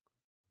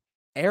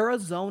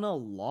 Arizona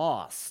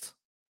lost.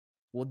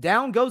 Well,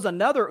 down goes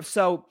another.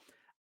 So,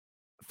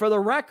 for the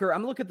record,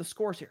 I'm looking at the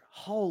scores here.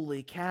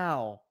 Holy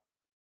cow.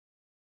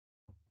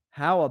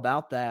 How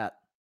about that?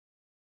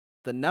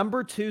 The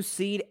number 2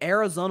 seed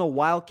Arizona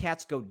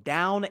Wildcats go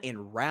down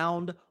in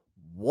round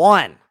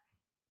 1.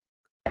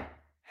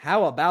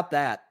 How about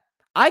that?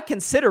 I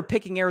consider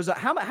picking Arizona.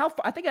 How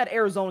I think I had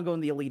Arizona going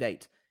in the Elite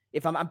 8.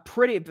 If I'm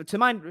pretty to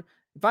mind,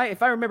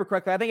 if I remember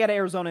correctly, I think I had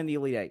Arizona in the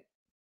Elite 8.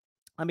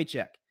 Let me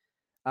check.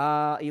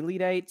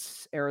 Elite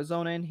 8,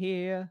 Arizona in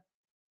here.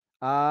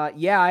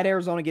 Yeah, I had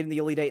Arizona getting the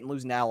Elite 8 and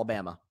losing to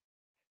Alabama.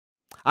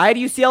 I had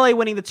UCLA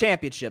winning the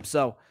championship,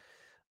 so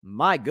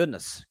my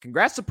goodness.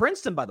 Congrats to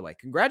Princeton, by the way.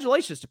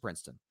 Congratulations to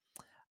Princeton.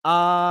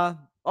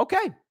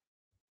 Okay.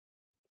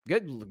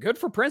 Good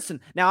for Princeton.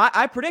 Now,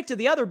 I predicted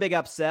the other big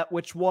upset,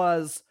 which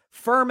was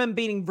Furman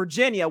beating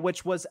Virginia,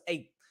 which was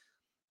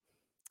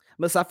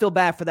Listen, I feel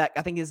bad for that.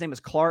 I think his name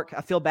is Clark.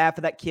 I feel bad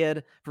for that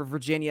kid for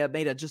Virginia.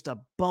 Made just a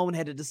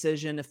boneheaded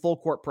decision, a full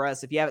court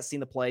press. If you haven't seen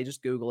the play,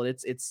 just Google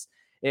it.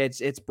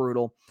 It's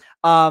brutal.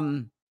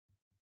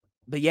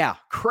 But yeah,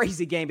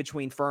 crazy game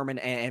between Furman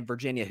and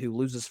Virginia, who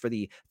loses for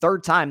the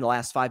 3rd time in the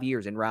last 5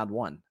 years in round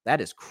 1.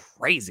 That is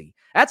crazy.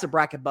 That's a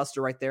bracket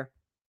buster right there.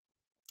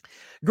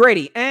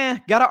 Grady,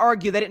 gotta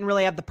argue they didn't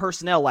really have the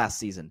personnel last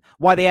season.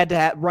 Why they had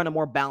to run a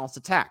more balanced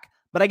attack.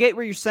 But I get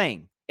what you're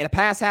saying. In a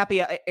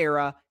pass-happy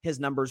era, his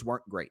numbers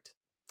weren't great.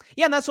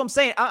 Yeah, and that's what I'm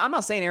saying. I'm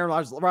not saying Aaron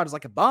Rodgers is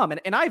like a bum,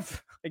 and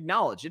I've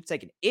acknowledged it'd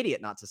take an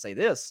idiot not to say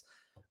this.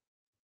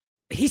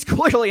 He's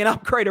clearly an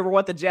upgrade over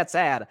what the Jets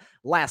had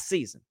last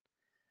season.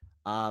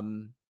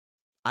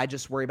 I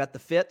just worry about the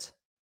fit,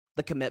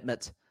 the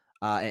commitment,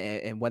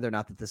 and whether or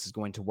not that this is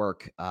going to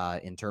work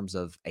in terms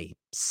of a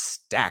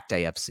stacked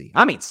AFC.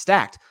 I mean,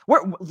 stacked.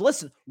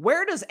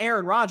 Where does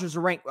Aaron Rodgers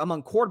rank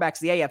among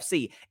quarterbacks in the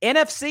AFC?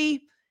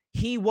 NFC,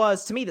 he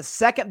was, to me, the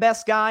second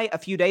best guy a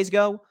few days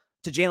ago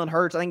to Jalen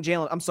Hurts. I think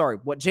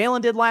what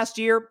Jalen did last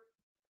year,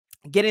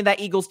 getting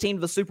that Eagles team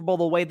to the Super Bowl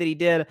the way that he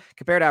did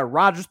compared to how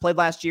Rodgers played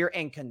last year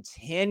and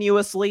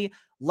continuously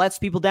lets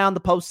people down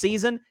the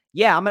postseason.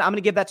 Yeah, I'm going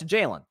to give that to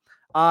Jalen.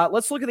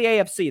 Let's look at the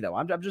AFC, though.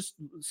 I'm just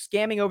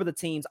scamming over the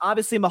teams.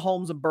 Obviously,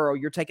 Mahomes and Burrow,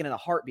 you're taking in a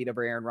heartbeat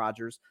over Aaron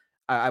Rodgers.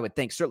 I would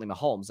think certainly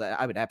Mahomes.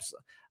 I would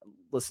absolutely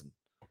listen.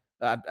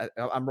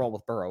 I'm rolling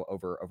with Burrow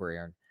over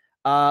Aaron.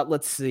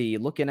 Let's see.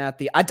 Looking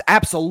at I'd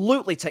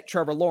absolutely take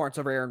Trevor Lawrence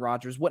over Aaron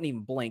Rodgers. Wouldn't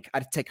even blink.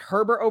 I'd take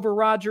Herbert over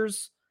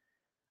Rodgers.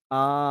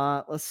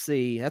 Let's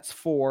see. That's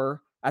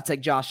 4. I'd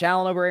take Josh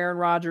Allen over Aaron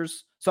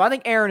Rodgers. So I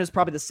think Aaron is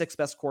probably the 6th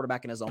best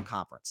quarterback in his own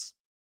conference.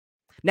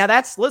 Now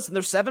there's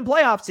 7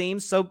 playoff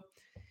teams. So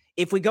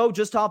if we go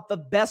just off the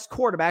best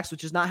quarterbacks,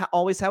 which is not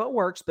always how it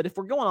works, but if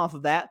we're going off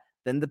of that,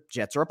 then the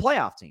Jets are a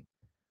playoff team.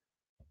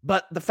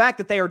 But the fact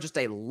that they are just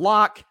a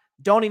lock,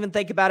 don't even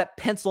think about it,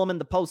 pencil them in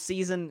the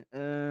postseason,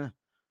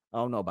 I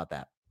don't know about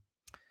that.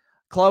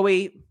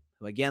 Chloe,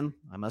 who again,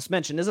 I must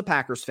mention, is a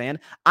Packers fan.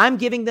 I'm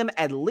giving them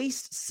at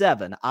least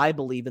 7. I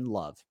believe in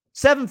love.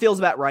 7 feels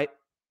about right.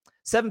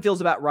 7 feels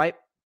about right.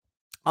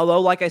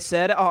 Although, like I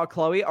said,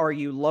 Chloe, are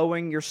you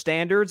lowering your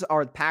standards?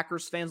 Are the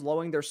Packers fans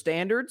lowering their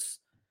standards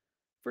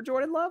for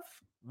Jordan Love?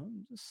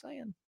 I'm just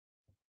saying.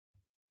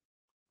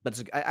 But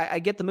I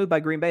get the move by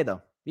Green Bay,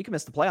 though. You can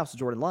miss the playoffs with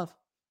Jordan Love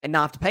and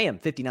not have to pay him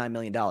 $59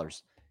 million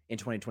in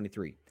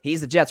 2023.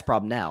 He's the Jets'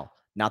 problem now,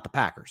 not the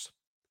Packers.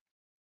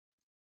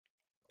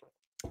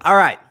 All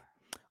right.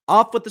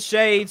 Off with the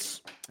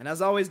shades. And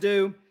as I always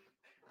do,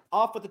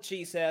 off with the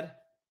cheesehead.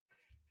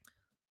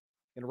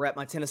 Going to rep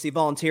my Tennessee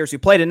Volunteers who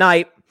play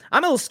tonight.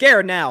 I'm a little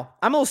scared now.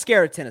 I'm a little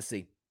scared of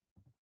Tennessee.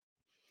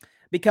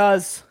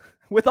 Because,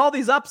 with all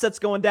these upsets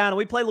going down, and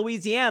we play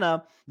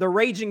Louisiana, the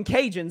Raging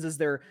Cajuns, as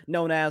they're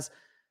known as.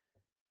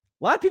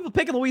 A lot of people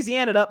picking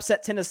Louisiana to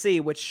upset Tennessee,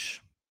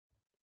 which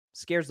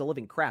scares the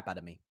living crap out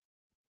of me.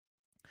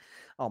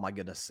 Oh my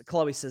goodness.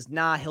 Chloe says,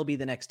 nah, he'll be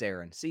the next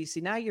Aaron. See,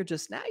 now you're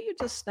just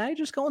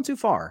going too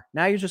far.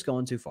 Now you're just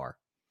going too far.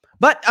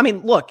 But I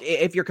mean, look,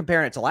 if you're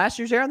comparing it to last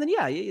year's Aaron, then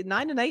yeah,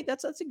 9-8,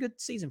 that's a good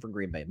season for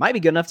Green Bay. Might be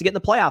good enough to get in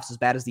the playoffs as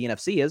bad as the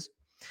NFC is.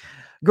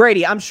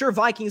 Grady, I'm sure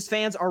Vikings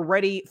fans are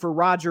ready for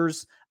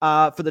Rodgers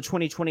for the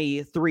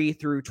 2023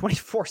 through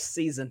 24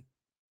 season.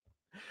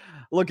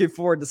 Looking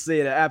forward to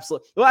seeing it.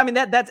 Absolutely. Well, I mean,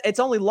 that's it's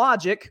only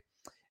logic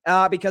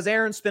because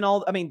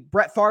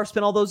Brett Favre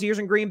spent all those years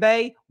in Green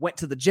Bay, went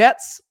to the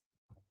Jets,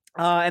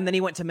 and then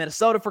he went to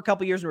Minnesota for a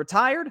couple years and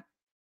retired.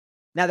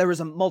 Now, there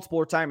was multiple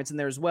retirements in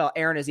there as well.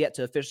 Aaron has yet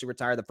to officially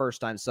retire the first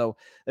time, so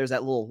there's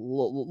that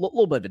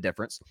little bit of a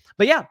difference.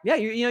 But yeah,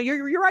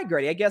 you're right,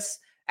 Grady. I guess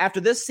after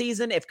this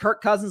season, if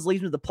Kirk Cousins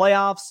leads into the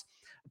playoffs,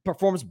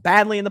 performs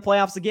badly in the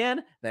playoffs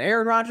again, then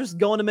Aaron Rodgers is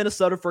going to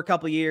Minnesota for a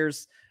couple of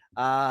years.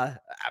 I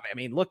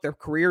mean, look, their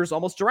careers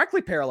almost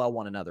directly parallel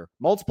one another.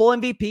 Multiple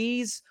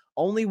MVPs,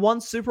 only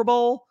one Super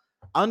Bowl,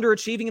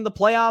 underachieving in the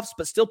playoffs,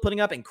 but still putting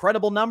up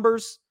incredible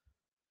numbers.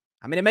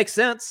 I mean, it makes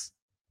sense.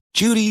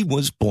 Judy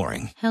was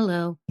boring.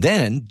 Hello.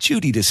 Then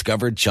Judy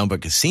discovered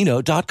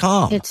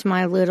ChumbaCasino.com. It's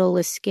my little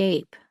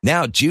escape.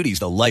 Now Judy's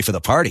the life of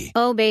the party.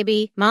 Oh,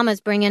 baby,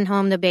 mama's bringing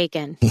home the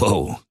bacon.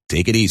 Whoa,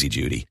 take it easy,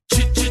 Judy.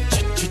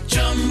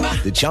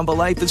 The Chumba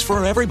life is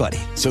for everybody.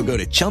 So go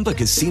to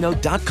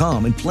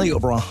ChumbaCasino.com and play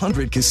over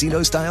 100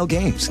 casino-style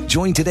games.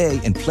 Join today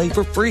and play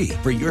for free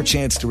for your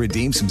chance to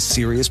redeem some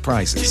serious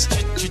prizes.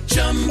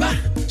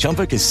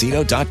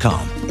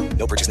 ChumbaCasino.com.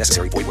 No purchase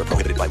necessary. Void where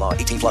prohibited by law.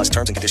 18+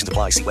 terms and conditions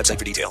apply. See website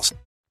for details.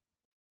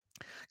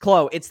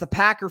 Chloe, it's the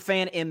Packer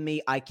fan in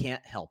me. I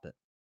can't help it.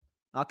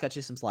 I'll cut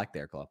you some slack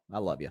there, Chloe. I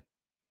love you.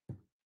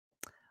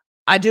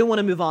 I do want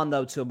to move on,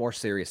 though, to a more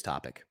serious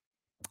topic.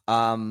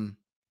 So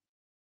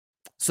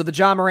the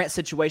John Morant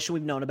situation,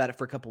 we've known about it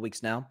for a couple of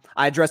weeks now.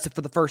 I addressed it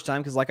for the first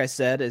time because, like I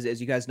said,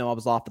 as you guys know, I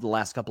was off for the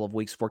last couple of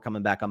weeks before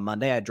coming back on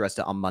Monday. I addressed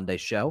it on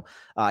Monday's show.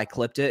 I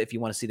clipped it. If you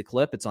want to see the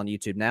clip, it's on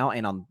YouTube now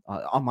and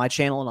on my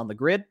channel and on the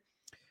grid.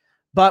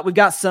 But we've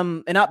got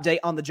an update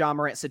on the John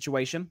Morant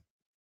situation.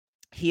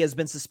 He has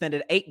been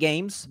suspended 8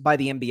 games by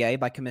the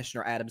NBA, by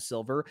Commissioner Adam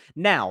Silver.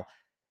 Now,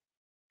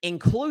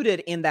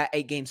 included in that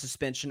 8-game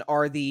suspension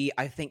are the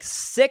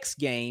 6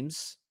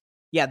 games.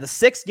 Yeah, the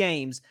 6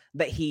 games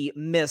that he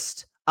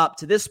missed up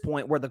to this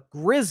point where the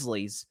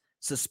Grizzlies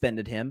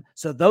suspended him.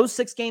 So those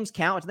 6 games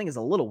count, which I think is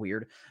a little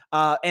weird.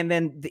 And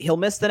then he'll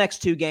miss the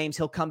next 2 games.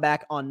 He'll come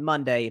back on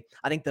Monday.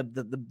 I think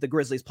the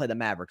Grizzlies play the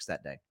Mavericks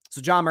that day.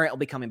 So John Morant will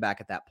be coming back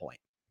at that point.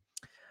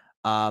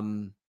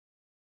 A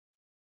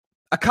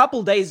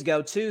couple days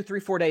ago, 2, 3,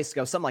 4 days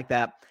ago, something like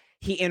that,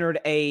 he entered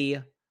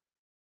I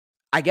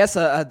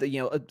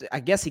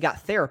guess he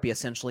got therapy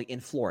essentially in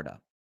Florida.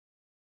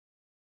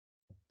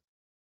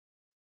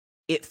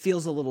 It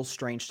feels a little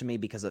strange to me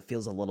because it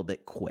feels a little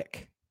bit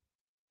quick.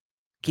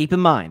 Keep in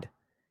mind,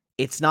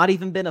 it's not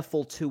even been a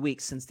full 2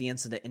 weeks since the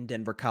incident in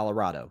Denver,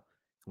 Colorado,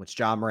 in which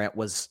John Morant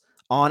was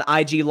on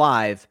IG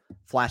Live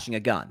flashing a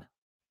gun.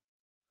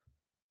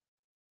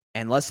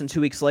 And less than 2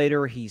 weeks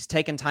later, he's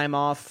taken time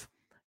off.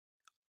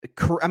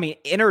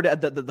 Entered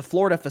the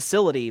Florida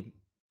facility.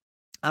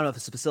 I don't know if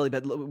it's a facility,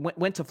 but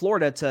went to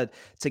Florida to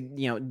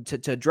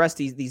address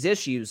these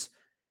issues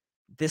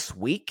this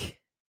week.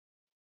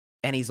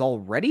 And he's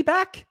already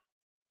back?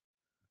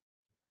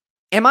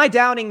 Am I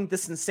doubting the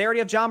sincerity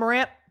of John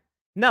Morant?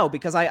 No,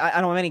 because I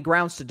don't have any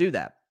grounds to do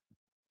that.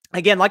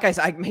 Again, like I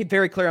said, I made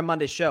very clear on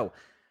Monday's show.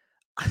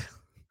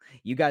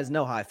 You guys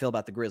know how I feel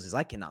about the Grizzlies.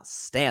 I cannot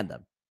stand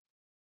them.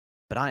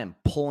 But I am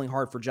pulling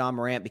hard for John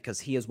Morant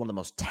because he is one of the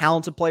most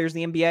talented players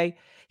in the NBA.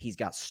 He's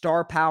got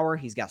star power.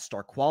 He's got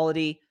star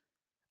quality.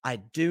 I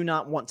do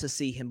not want to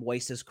see him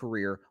waste his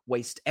career,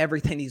 waste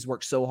everything he's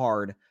worked so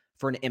hard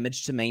for an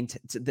image to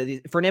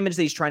maintain, for an image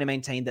that he's trying to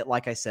maintain that,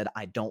 like I said,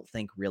 I don't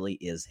think really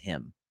is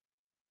him.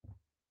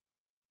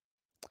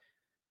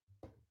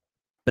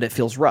 But it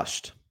feels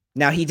rushed.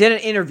 Now, he did an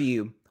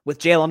interview with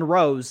Jalen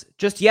Rose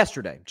just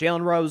yesterday.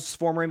 Jalen Rose,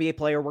 former NBA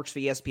player, works for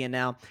ESPN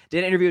now. Did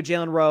an interview with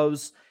Jalen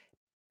Rose.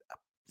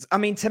 I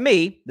mean, to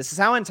me, this is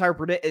how I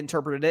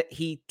interpreted it.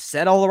 He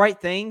said all the right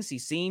things. He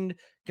seemed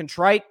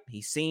contrite.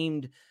 He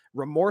seemed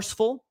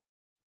remorseful.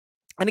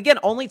 And again,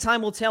 only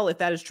time will tell if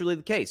that is truly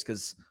the case,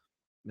 because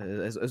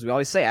as we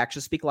always say,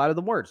 actions speak louder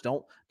than words.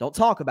 Don't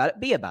talk about it,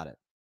 be about it.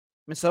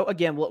 And so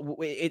again,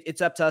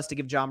 it's up to us to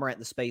give John Morant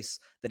the space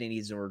that he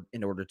needs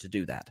in order to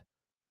do that.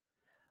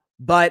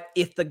 But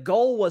if the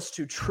goal was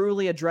to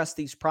truly address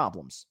these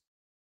problems,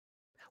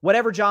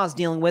 whatever Ja's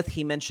dealing with,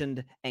 he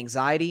mentioned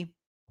anxiety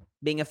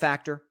being a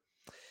factor.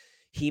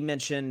 He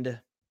mentioned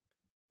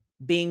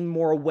being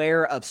more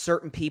aware of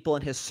certain people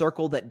in his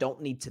circle that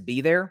don't need to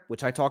be there,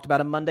 which I talked about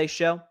on Monday's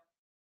show.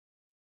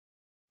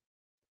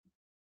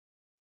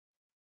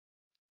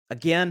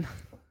 Again,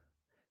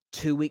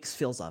 2 weeks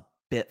feels a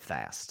bit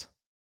fast.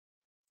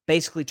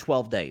 Basically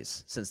 12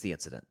 days since the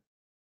incident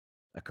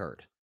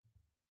occurred.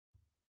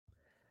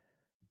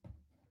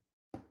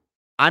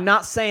 I'm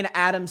not saying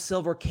Adam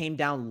Silver came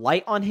down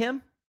light on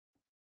him.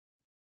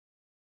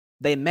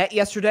 They met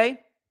yesterday.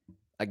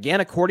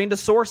 Again, according to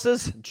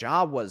sources,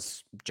 Ja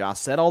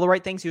said all the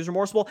right things. He was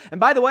remorseful. And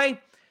by the way,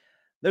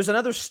 there's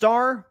another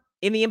star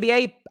in the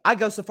NBA. I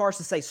go so far as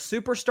to say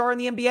superstar in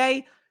the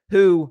NBA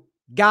who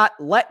got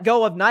let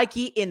go of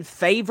Nike in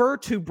favor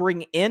to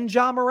bring in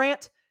Ja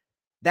Morant.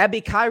 That'd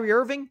be Kyrie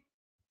Irving.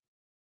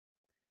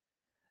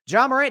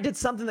 Ja Morant did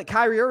something that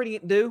Kyrie Irving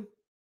didn't do.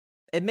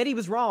 Admit he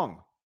was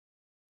wrong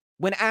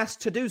when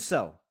asked to do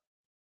so.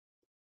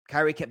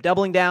 Kyrie kept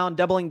doubling down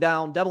until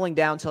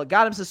it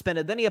got him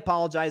suspended. Then he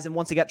apologized, and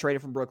once he got traded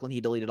from Brooklyn,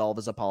 he deleted all of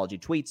his apology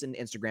tweets and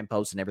Instagram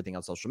posts and everything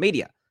on social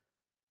media.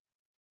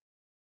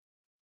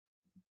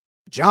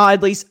 Ja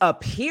at least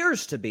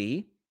appears to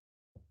be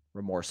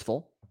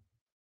remorseful,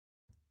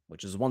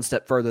 which is one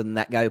step further than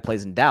that guy who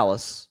plays in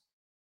Dallas.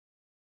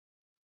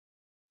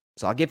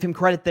 So I'll give him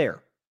credit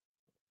there.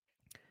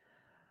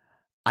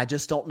 I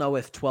just don't know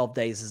if 12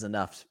 days is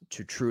enough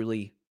to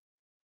truly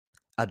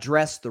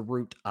address the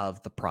root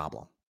of the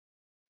problem,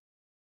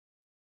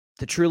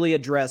 to truly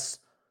address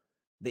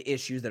the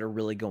issues that are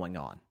really going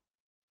on.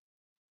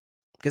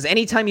 Because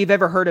anytime you've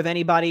ever heard of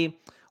anybody,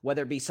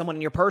 whether it be someone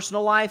in your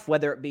personal life,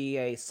 whether it be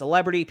a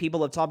celebrity,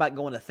 people have talked about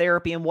going to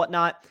therapy and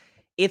whatnot,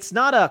 it's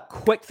not a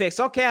quick fix.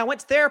 Okay, I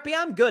went to therapy,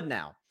 I'm good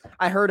now.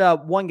 I heard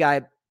one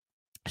guy,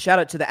 shout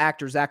out to the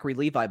actor Zachary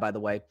Levi, by the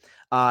way.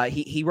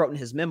 He wrote in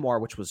his memoir,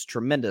 which was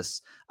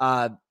tremendous.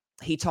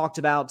 He talked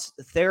about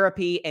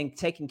therapy and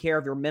taking care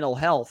of your mental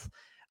health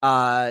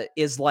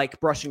is like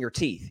brushing your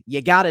teeth.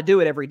 You got to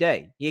do it every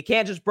day. You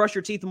can't just brush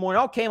your teeth in the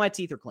morning. Okay, my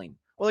teeth are clean.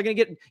 Well, they're going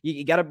to get,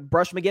 you got to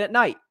brush them again at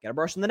night. Got to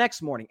brush them the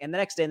next morning and the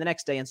next day and the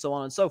next day and so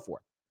on and so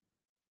forth.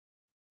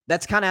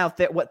 That's kind of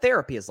what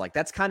therapy is like.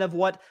 That's kind of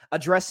what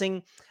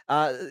addressing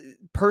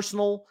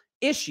personal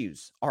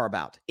issues are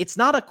about. It's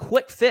not a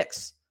quick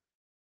fix.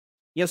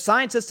 You know,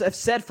 scientists have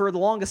said for the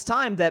longest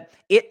time that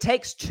it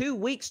takes 2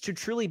 weeks to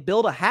truly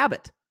build a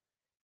habit.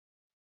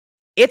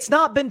 It's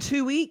not been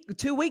 2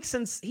 weeks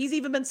since he's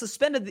even been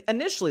suspended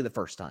initially the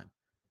first time.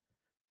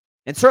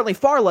 And certainly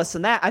far less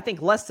than that. I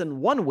think less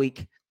than 1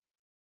 week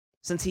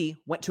since he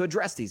went to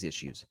address these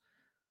issues.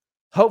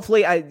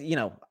 Hopefully, I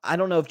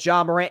don't know if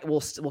Ja Morant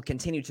will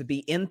continue to be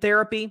in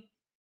therapy.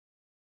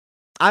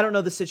 I don't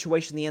know the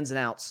situation, the ins and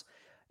outs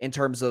in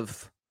terms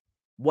of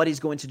what he's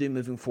going to do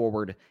moving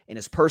forward in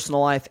his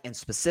personal life and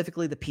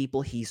specifically the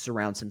people he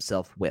surrounds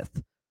himself with.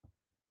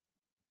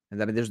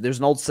 And I mean, there's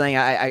an old saying,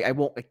 I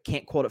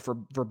can't quote it for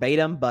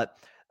verbatim, but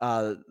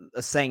a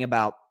saying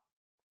about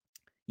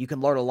you can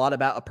learn a lot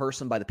about a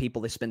person by the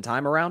people they spend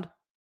time around.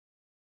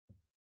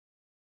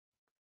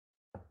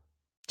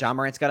 Ja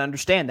Morant's got to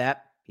understand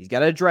that. He's got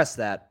to address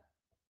that.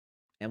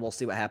 And we'll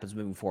see what happens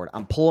moving forward.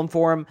 I'm pulling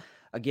for him.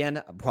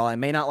 Again, while I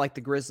may not like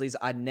the Grizzlies,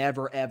 I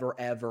never, ever,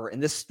 ever,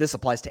 and this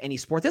applies to any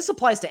sport. This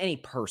applies to any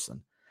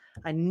person.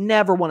 I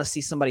never want to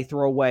see somebody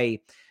throw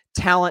away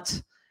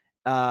talent,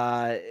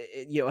 a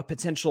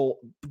potential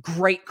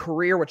great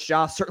career, which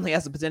Ja certainly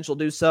has the potential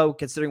to do so,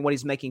 considering what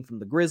he's making from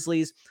the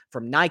Grizzlies,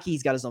 from Nike.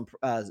 He's got his own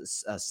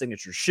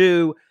signature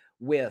shoe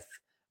with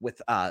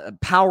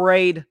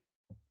Powerade.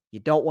 You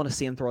don't want to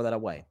see him throw that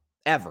away,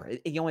 ever.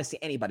 You don't want to see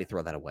anybody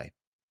throw that away.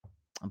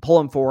 I'm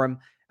pulling for him,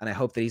 and I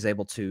hope that he's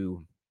able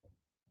to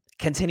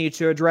continue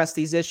to address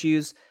these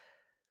issues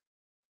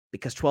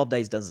because 12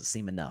 days doesn't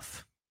seem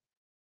enough.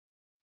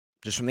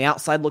 Just from the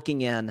outside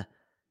looking in,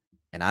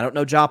 and I don't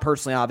know Ja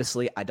personally,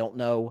 obviously. I don't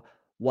know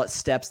what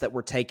steps that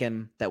were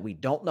taken that we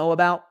don't know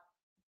about.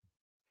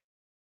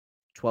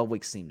 12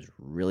 weeks seems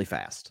really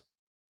fast.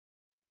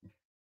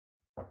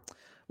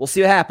 We'll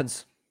see what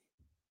happens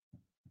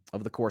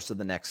over the course of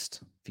the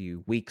next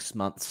few weeks,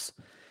 months,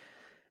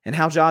 and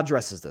how Ja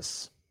addresses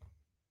this.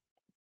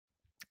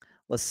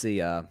 Let's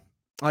see.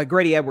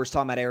 Grady Edwards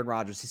talking about Aaron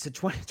Rodgers. He said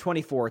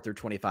 24 through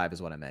 25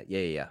 is what I meant.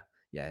 Yeah.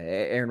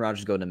 Aaron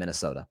Rodgers going to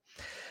Minnesota.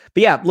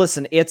 But yeah,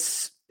 listen,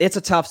 it's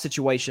a tough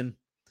situation.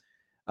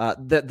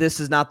 This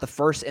is not the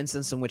first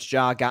instance in which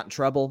Ja got in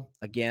trouble.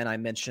 Again, I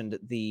mentioned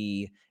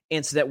the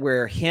incident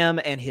where him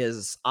and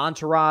his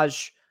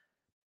entourage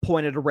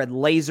pointed a red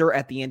laser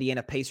at the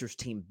Indiana Pacers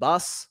team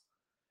bus.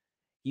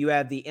 You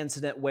have the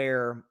incident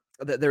where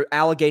there are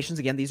allegations.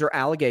 Again, these are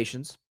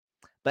allegations.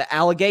 But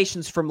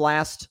allegations from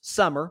last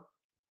summer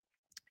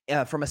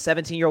from a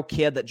 17-year-old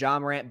kid that Ja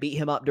Morant beat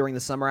him up during the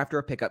summer after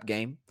a pickup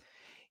game.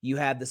 You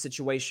have the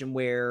situation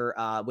where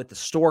with the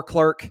store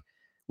clerk,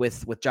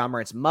 with Ja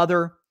Morant's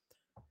mother.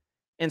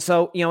 And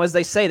so, as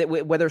they say, that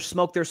where there's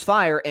smoke, there's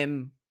fire.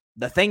 And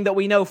the thing that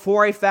we know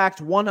for a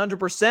fact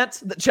 100%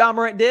 that Ja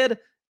Morant did,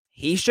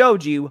 he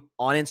showed you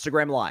on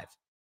Instagram Live.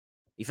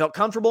 He felt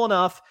comfortable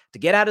enough to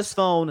get out his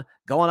phone,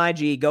 go on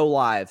IG, go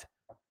live,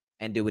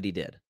 and do what he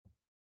did.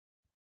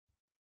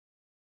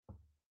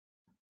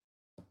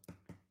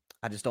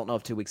 I just don't know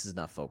if 2 weeks is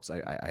enough, folks.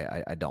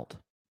 I don't.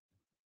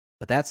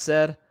 But that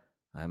said,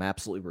 I'm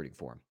absolutely rooting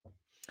for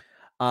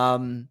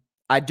him.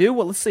 I do.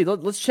 Well, let's see.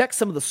 Let's check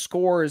some of the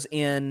scores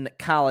in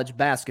college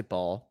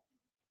basketball.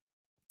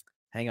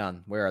 Hang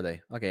on. Where are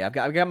they? Okay,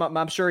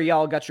 I'm sure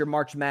y'all got your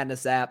March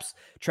Madness apps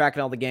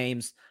tracking all the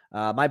games.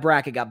 My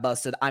bracket got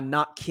busted. I'm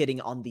not kidding.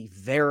 On the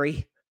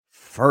very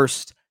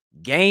first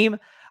game,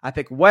 I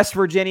picked West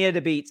Virginia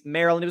to beat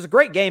Maryland. It was a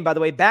great game, by the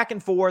way, back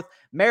and forth.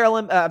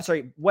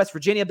 West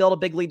Virginia built a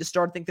big lead to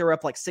start. I think they were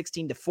up like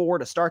 16-4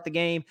 to start the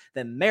game.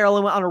 Then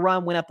Maryland went on a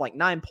run, went up like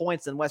 9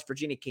 points, and West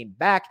Virginia came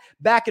back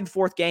and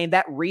forth game.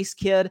 That Reese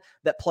kid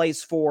that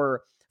plays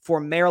for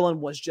Maryland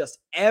was just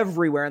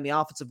everywhere in the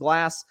offensive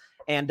glass.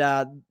 And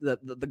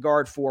the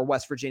guard for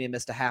West Virginia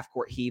missed a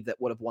half-court heave that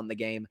would have won the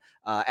game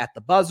at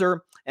the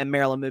buzzer, and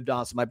Maryland moved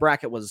on. So my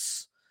bracket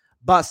was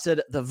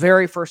busted the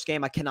very first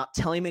game. I cannot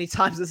tell you how many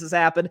times this has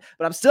happened,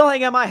 but I'm still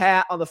hanging my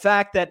hat on the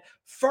fact that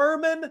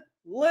Furman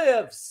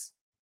lives,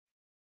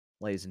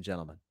 ladies and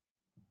gentlemen,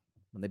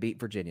 when they beat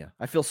Virginia.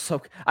 I feel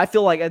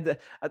like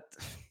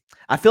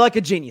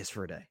a genius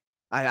for a day.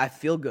 I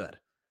feel good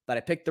that I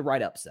picked the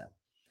right upset.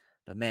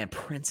 But man,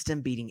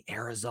 Princeton beating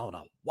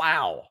Arizona.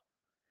 Wow.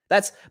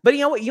 But you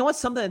know what's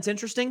something that's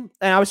interesting?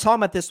 And I was talking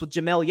about this with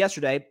Jamel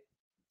yesterday.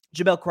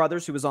 Jamel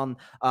Crothers, who was on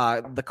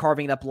the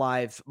Carving It Up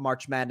Live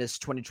March Madness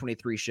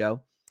 2023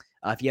 show.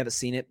 If you haven't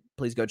seen it,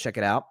 please go check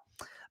it out.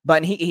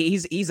 But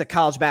he's a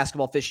college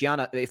basketball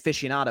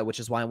aficionado, which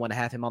is why I want to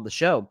have him on the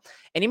show.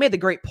 And he made the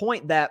great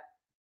point that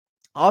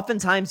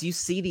oftentimes you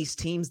see these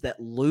teams that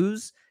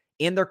lose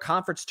in their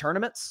conference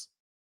tournaments.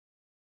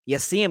 You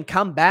see them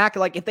come back.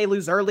 Like if they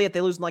lose early, if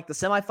they lose in like the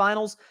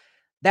semifinals,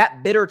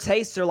 that bitter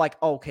taste, they're like,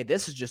 oh, okay,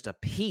 this is just a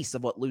piece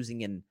of what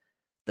losing in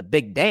the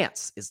big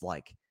dance is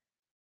like.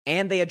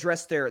 And they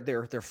address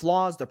their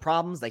flaws, their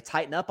problems. They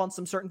tighten up on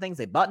some certain things.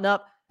 They button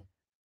up.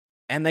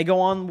 And they go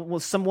on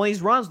with some of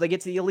these runs. They get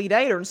to the Elite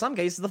Eight or in some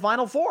cases the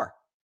Final Four.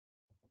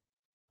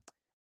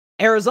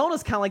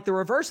 Arizona's kind of like the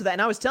reverse of that.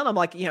 And I was telling them,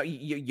 like,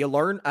 you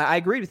learn. I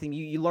agreed with him.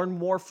 You learn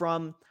more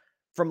from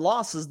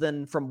losses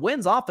than from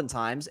wins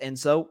oftentimes. And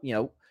so,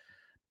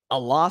 a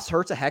loss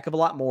hurts a heck of a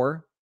lot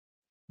more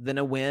than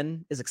a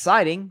win is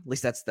exciting. At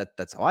least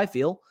that's how I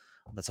feel.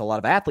 That's how a lot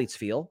of athletes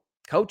feel.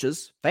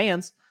 Coaches,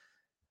 fans.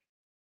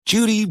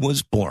 Judy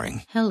was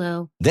boring.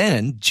 Hello.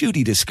 Then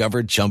Judy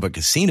discovered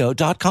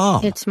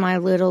ChumbaCasino.com. It's my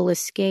little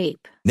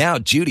escape. Now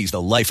Judy's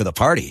the life of the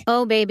party.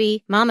 Oh,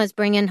 baby, mama's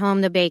bringing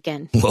home the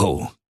bacon.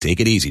 Whoa, take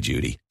it easy,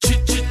 Judy.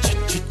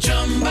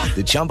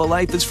 The Chumba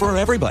life is for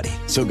everybody.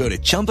 So go to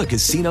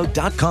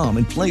ChumbaCasino.com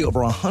and play over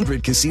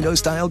 100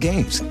 casino-style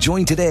games.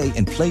 Join today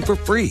and play for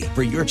free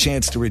for your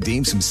chance to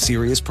redeem some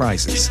serious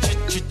prizes.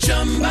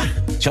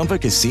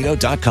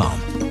 ChumbaCasino.com.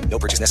 No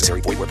purchase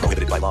necessary. Void where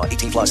prohibited by law.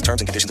 18 plus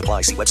terms and conditions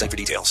apply. See website for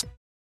details.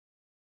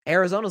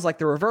 Arizona's like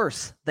the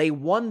reverse. They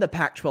won the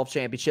Pac-12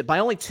 championship by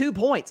only 2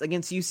 points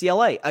against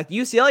UCLA. A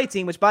UCLA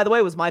team, which, by the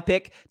way, was my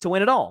pick to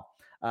win it all.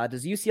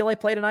 Does UCLA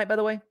play tonight, by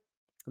the way?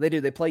 They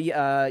do. They play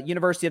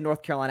University of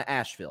North Carolina,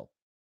 Asheville.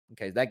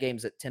 Okay, that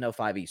game's at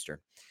 10:05 Eastern.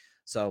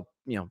 So,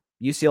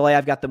 UCLA,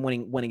 I've got them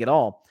winning it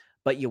all.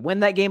 But you win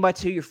that game by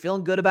 2, you're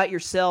feeling good about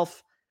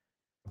yourself,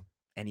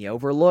 and you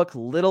overlook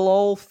little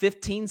old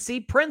 15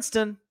 seed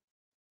Princeton,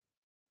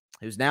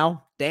 who's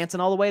now dancing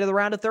all the way to the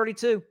round of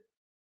 32.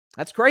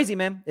 That's crazy,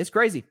 man. It's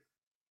crazy.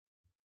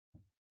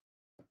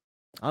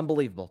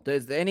 Unbelievable.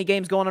 There's any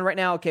games going on right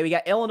now? Okay, we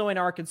got Illinois and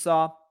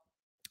Arkansas.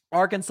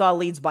 Arkansas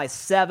leads by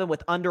 7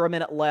 with under a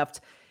minute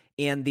left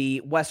in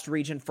the West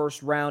Region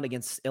first round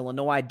against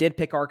Illinois. I did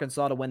pick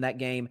Arkansas to win that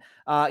game.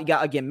 You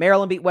got, again,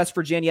 Maryland beat West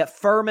Virginia.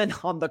 Furman,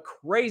 on the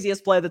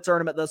craziest play of the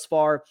tournament thus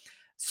far,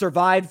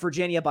 survived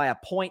Virginia by a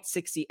point,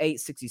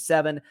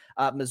 68-67.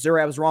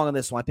 Missouri, I was wrong on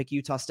this one. I picked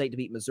Utah State to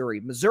beat Missouri.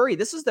 Missouri,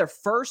 this is their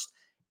first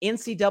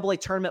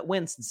NCAA tournament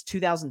win since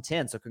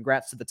 2010. So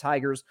congrats to the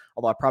Tigers,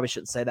 although I probably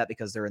shouldn't say that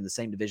because they're in the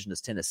same division as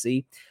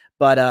Tennessee.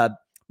 But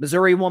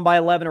Missouri won by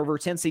 11 over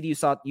 10 seed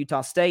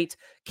Utah State.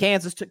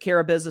 Kansas took care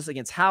of business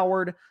against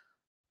Howard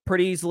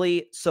pretty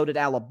easily. So did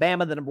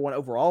Alabama, the number 1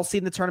 overall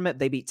seed in the tournament.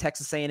 They beat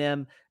Texas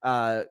A&M,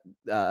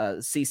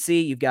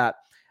 CC. You've got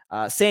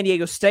San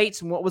Diego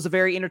State, what was a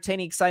very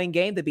entertaining, exciting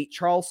game. They beat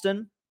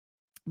Charleston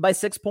by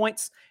 6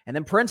 points. And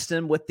then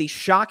Princeton with the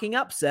shocking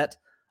upset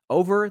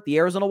over the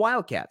Arizona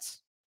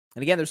Wildcats.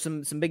 And again, there's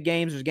some big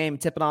games. There's a game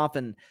tipping off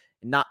in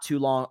not too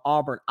long.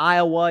 Auburn,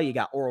 Iowa. You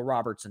got Oral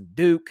Roberts and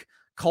Duke.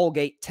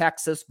 Colgate,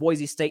 Texas.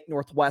 Boise State,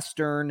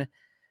 Northwestern.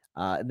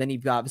 And then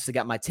you've obviously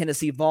got my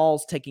Tennessee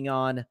Vols taking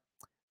on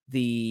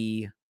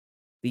the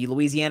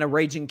Louisiana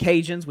Raging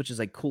Cajuns, which is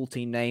a cool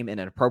team name and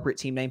an appropriate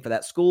team name for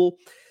that school.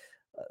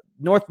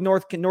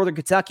 Northern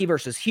Kentucky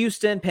versus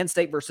Houston. Penn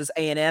State versus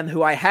A&M,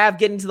 who I have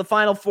getting to the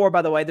Final Four,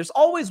 by the way. There's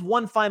always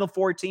one Final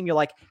Four team you're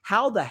like,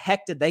 how the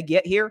heck did they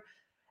get here?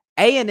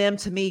 A&M,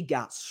 to me,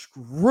 got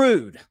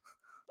screwed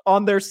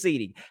on their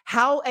seeding.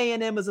 How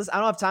A&M was this? I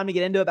don't have time to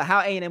get into it, but how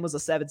A&M was a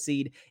 7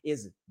 seed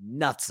is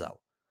nutso.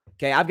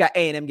 Okay, I've got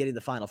A&M getting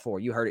the Final Four.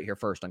 You heard it here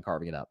first on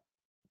Carving It Up.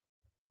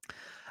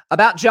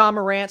 About John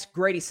Morant,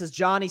 Grady says,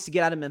 John needs to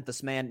get out of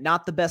Memphis, man.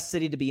 Not the best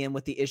city to be in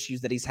with the issues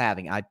that he's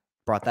having. I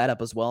brought that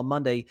up as well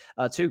Monday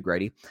too,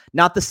 Grady.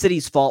 Not the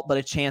city's fault, but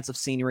a chance of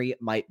scenery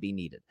might be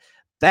needed.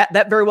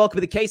 That very well could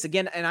be the case.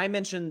 Again, and I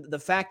mentioned the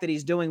fact that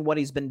he's doing what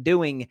he's been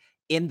doing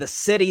in the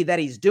city that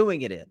he's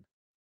doing it in.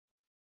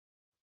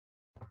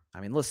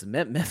 I mean, listen,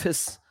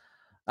 Memphis,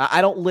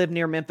 I don't live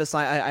near Memphis.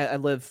 I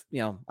live,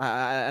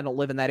 I don't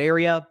live in that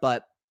area,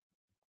 but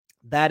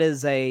that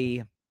is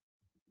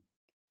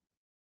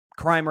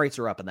crime rates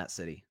are up in that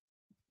city.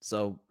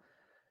 So,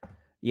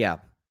 yeah,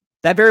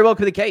 that very well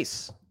could be the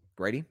case,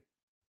 Grady.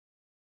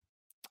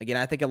 Again,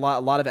 I think a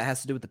lot of it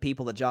has to do with the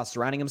people that Josh's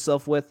surrounding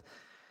himself with.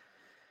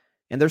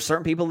 And there's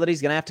certain people that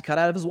he's going to have to cut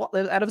out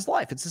of his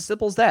life. It's as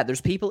simple as that. There's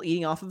people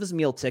eating off of his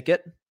meal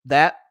ticket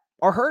that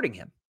are hurting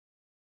him.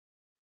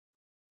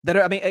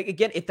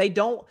 Again, if they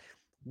don't,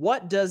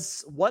 what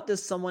does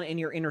someone in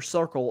your inner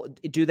circle,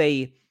 do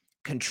they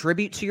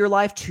contribute to your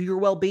life, to your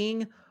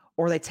well-being,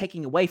 or are they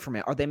taking away from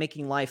it? Are they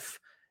making life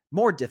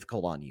more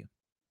difficult on you?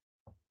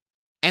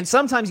 And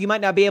sometimes you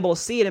might not be able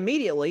to see it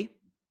immediately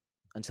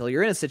until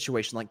you're in a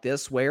situation like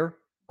this where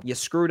you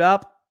screwed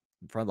up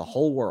in front of the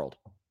whole world.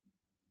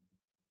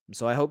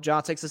 So I hope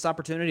Ja takes this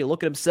opportunity to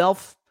look at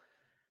himself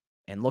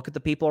and look at the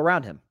people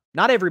around him.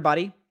 Not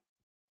everybody.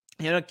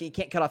 You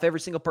can't cut off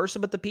every single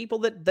person, but the people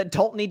that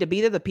don't need to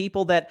be there, the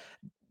people that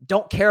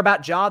don't care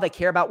about Ja, they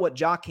care about what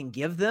Ja can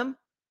give them.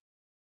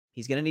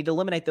 He's going to need to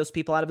eliminate those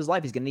people out of his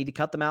life. He's going to need to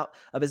cut them out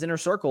of his inner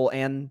circle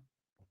and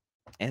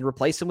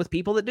replace them with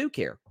people that do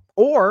care.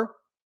 Or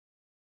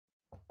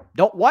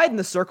don't widen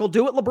the circle.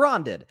 Do what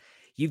LeBron did.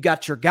 You've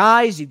got your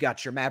guys. You've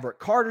got your Maverick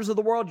Carters of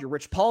the world, your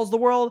Rich Pauls of the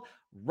world.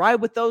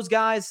 Ride with those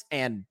guys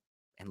and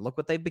look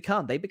what they've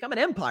become. They've become an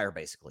empire,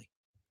 basically.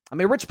 I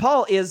mean, Rich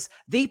Paul is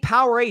the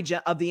power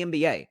agent of the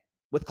NBA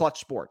with Clutch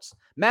Sports.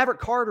 Maverick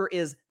Carter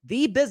is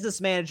the business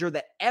manager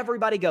that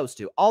everybody goes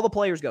to, all the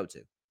players go to.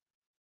 It's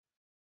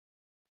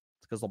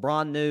because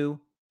LeBron knew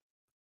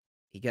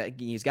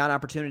he's got an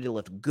opportunity to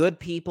lift good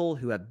people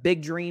who have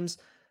big dreams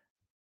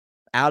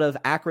out of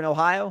Akron,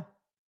 Ohio,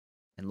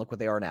 and look what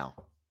they are now.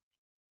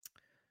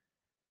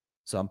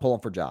 So I'm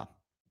pulling for Ja.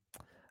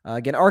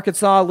 Again,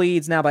 Arkansas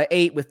leads now by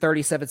 8 with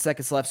 37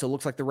 seconds left, so it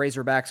looks like the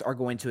Razorbacks are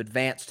going to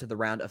advance to the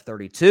round of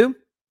 32.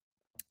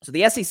 So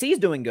the SEC is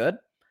doing good.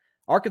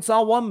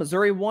 Arkansas won,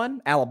 Missouri won,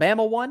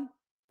 Alabama won.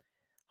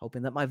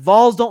 Hoping that my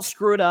Vols don't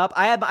screw it up.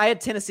 I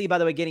had Tennessee, by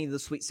the way, getting to the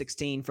Sweet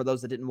 16 for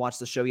those that didn't watch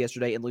the show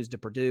yesterday and lose to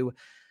Purdue.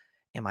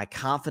 Am I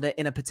confident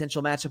in a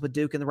potential matchup with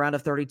Duke in the round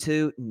of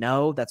 32?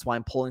 No, that's why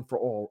I'm pulling for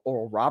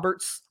Oral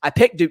Roberts. I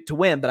picked Duke to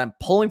win, but I'm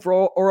pulling for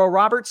Oral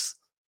Roberts.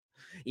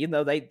 Even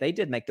though they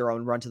did make their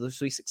own run to the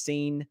Sweet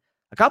 16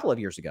 a couple of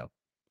years ago.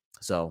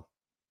 So,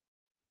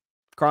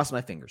 cross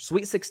my fingers.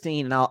 Sweet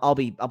 16, and I'll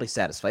be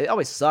satisfied. It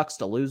always sucks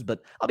to lose,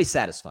 but I'll be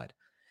satisfied.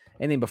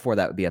 Anything before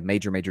that would be a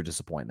major, major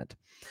disappointment.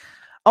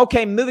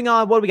 Okay, moving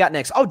on. What do we got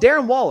next? Oh,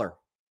 Darren Waller.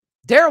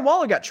 Darren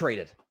Waller got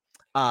traded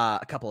a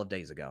couple of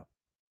days ago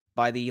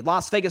by the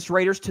Las Vegas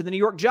Raiders to the New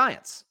York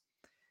Giants.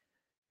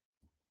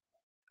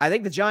 I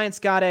think the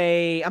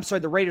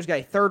Raiders got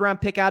a third-round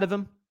pick out of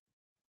him.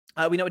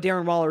 We know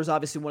Darren Waller is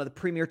obviously one of the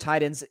premier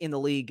tight ends in the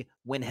league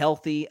when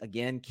healthy.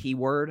 Again,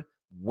 keyword,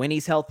 when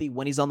he's healthy,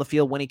 when he's on the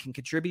field, when he can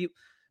contribute.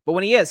 But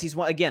when he is, he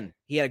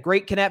had a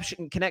great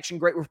connection,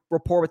 great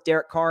rapport with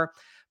Derek Carr.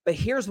 But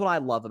here's what I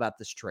love about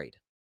this trade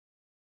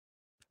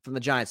from the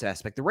Giants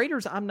aspect. The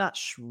Raiders, I'm not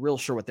real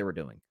sure what they were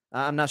doing.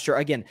 I'm not sure.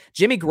 Again,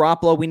 Jimmy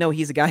Garoppolo, we know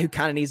he's a guy who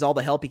kind of needs all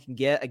the help he can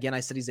get. Again, I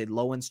said he's a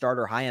low-end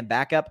starter, high-end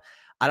backup.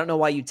 I don't know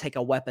why you take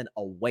a weapon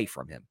away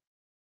from him.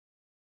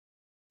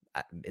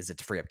 Is it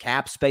to free up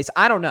cap space?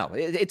 I don't know.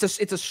 It's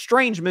a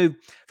strange move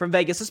from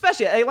Vegas,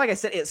 especially, like I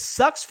said, it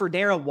sucks for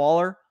Darren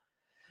Waller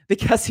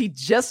because he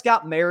just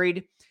got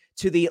married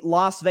to the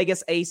Las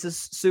Vegas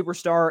Aces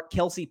superstar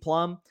Kelsey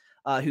Plum,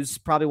 who's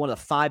probably one of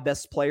the 5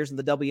 best players in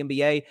the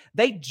WNBA.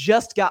 They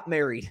just got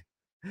married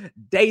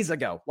days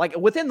ago, like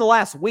within the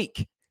last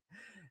week,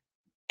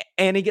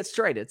 and he gets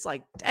traded. It's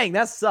like, dang,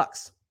 that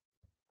sucks.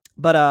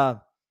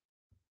 But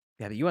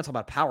but you want to talk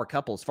about power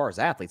couple as far as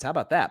athletes? How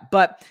about that?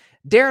 But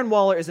Darren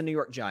Waller is a New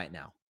York Giant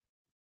now.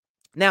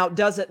 Now,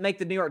 does it make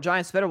the New York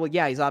Giants better? Well,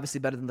 yeah, he's obviously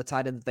better than the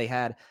tight end that they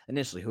had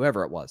initially,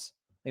 whoever it was.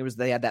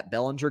 They had that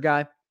Bellinger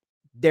guy.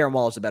 Darren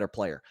Waller's a better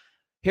player.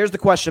 Here's the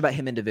question about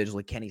him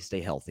individually. Can he stay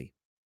healthy?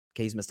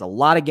 Okay, he's missed a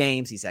lot of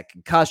games. He's had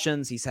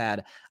concussions. He's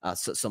had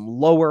some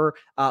lower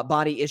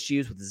body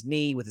issues with his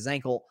knee, with his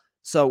ankle.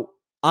 So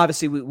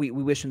obviously we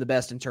wish him the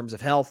best in terms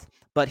of health,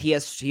 but he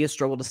has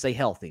struggled to stay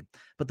healthy.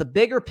 But the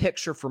bigger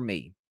picture for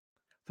me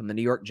from the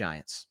New York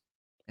Giants,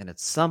 and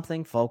it's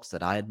something, folks,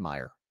 that I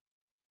admire.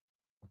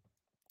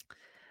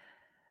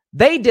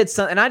 They did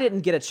something, and I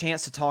didn't get a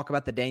chance to talk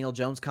about the Daniel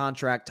Jones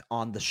contract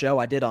on the show.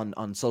 I did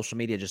on social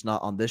media, just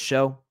not on this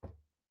show.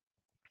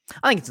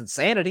 I think it's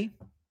insanity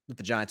that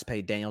the Giants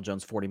paid Daniel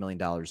Jones $40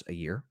 million a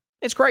year.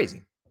 It's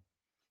crazy.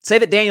 Say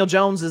that Daniel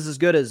Jones is as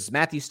good as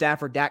Matthew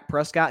Stafford, Dak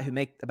Prescott, who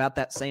make about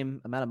that same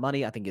amount of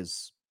money, I think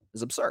is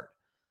absurd.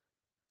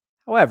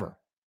 However,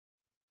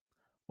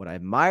 what I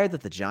admire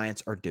that the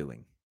Giants are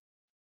doing,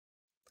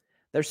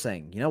 they're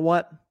saying, you know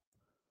what?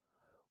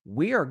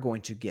 We are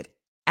going to get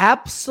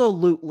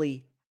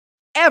absolutely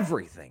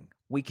everything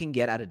we can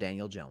get out of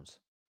Daniel Jones.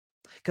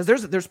 Because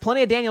there's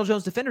plenty of Daniel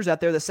Jones defenders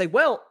out there that say,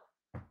 well,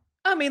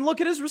 I mean,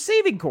 look at his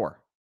receiving core.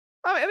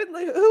 I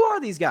mean, who are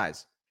these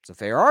guys? It's a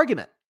fair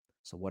argument.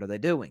 So what are they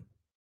doing?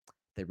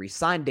 They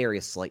re-signed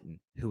Darius Slayton,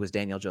 who was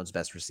Daniel Jones'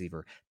 best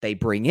receiver. They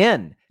bring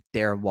in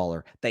Darren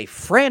Waller. They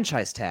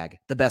franchise tag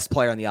the best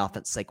player on the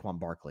offense, Saquon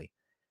Barkley.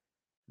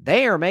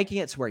 They are making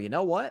it to where, you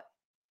know what?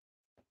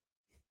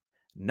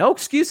 No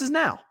excuses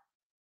now.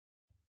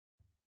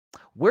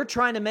 We're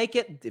trying to make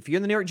it, if you're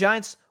in the New York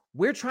Giants,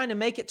 we're trying to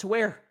make it to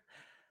where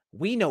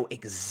we know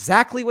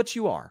exactly what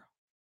you are.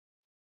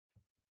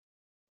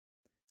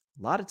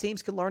 A lot of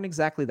teams can learn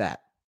exactly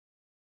that.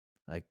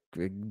 I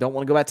don't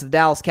want to go back to the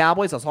Dallas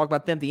Cowboys. I'll talk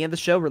about them at the end of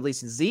the show,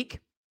 releasing Zeke.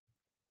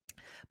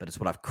 But it's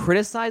what I've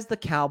criticized the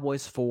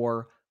Cowboys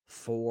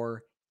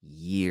for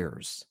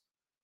years.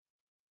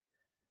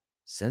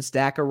 Since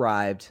Dak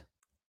arrived,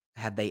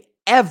 have they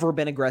ever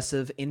been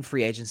aggressive in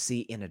free agency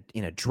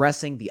in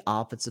addressing the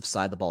offensive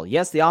side of the ball?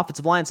 Yes, the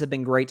offensive lines have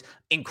been great,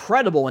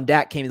 incredible when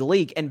Dak came to the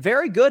league, and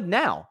very good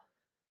now.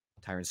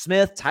 Tyron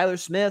Smith, Tyler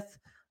Smith,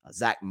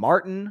 Zach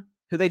Martin,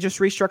 who they just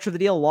restructured the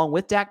deal along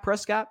with Dak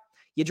Prescott.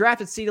 You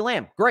drafted CeeDee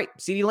Lamb. Great.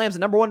 CeeDee Lamb's the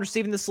number one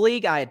receiver in this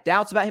league. I had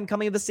doubts about him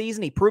coming into the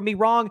season. He proved me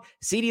wrong.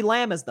 CeeDee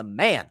Lamb is the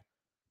man.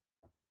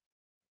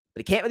 But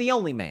he can't be the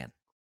only man.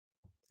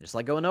 Just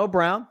like going Noah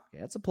Brown.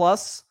 Yeah, it's a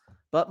plus.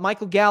 But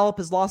Michael Gallup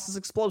has lost his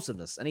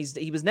explosiveness. And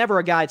he was never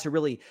a guy to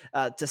really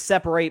to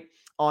separate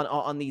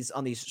on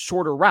these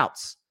shorter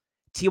routes.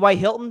 T.Y.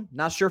 Hilton,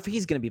 not sure if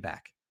he's going to be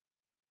back.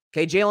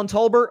 Okay, Jalen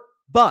Tolbert,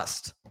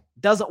 bust.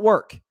 Doesn't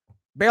work.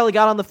 Barely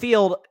got on the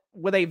field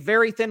with a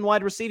very thin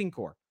wide receiving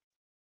core.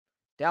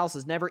 Dallas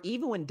has never,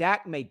 even when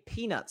Dak made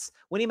peanuts,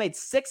 when he made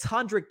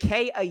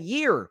 $600K a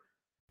year.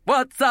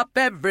 What's up,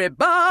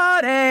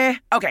 everybody?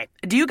 Okay,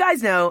 do you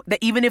guys know that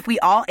even if we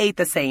all ate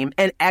the same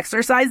and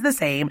exercised the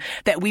same,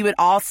 that we would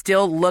all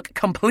still look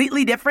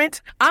completely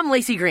different? I'm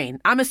Lacey Green.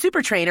 I'm a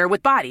super trainer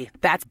with Body.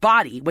 That's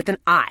Body with an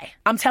I.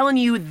 I'm telling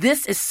you,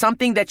 this is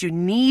something that you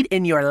need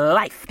in your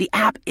life. The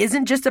app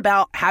isn't just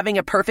about having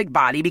a perfect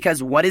body,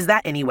 because what is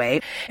that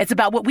anyway? It's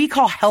about what we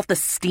call health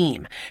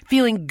esteem.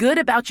 Feeling good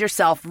about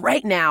yourself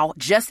right now,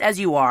 just as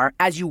you are,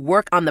 as you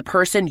work on the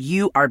person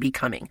you are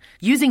becoming.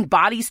 Using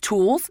Body's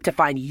tools to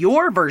find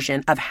your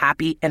version of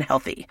happy and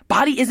healthy.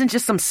 Body isn't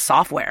just some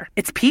software.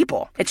 It's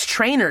people. It's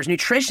trainers,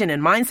 nutrition,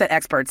 and mindset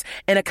experts,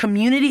 and a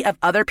community of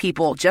other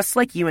people just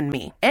like you and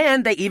me.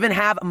 And they even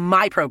have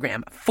my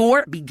program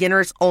for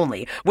beginners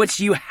only, which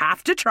you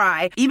have to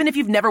try even if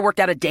you've never worked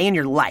out a day in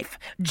your life.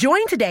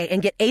 Join today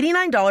and get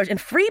 $89 in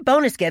free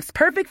bonus gifts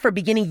perfect for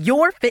beginning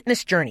your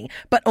fitness journey,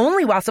 but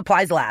only while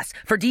supplies last.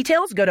 For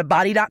details, go to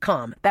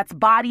body.com. That's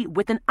body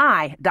with an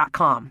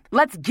I.com.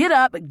 Let's get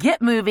up,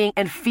 get moving,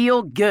 and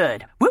feel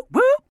good. Woo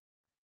woo!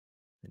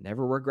 They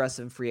never were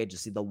aggressive in free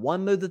agency. The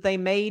one move that they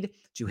made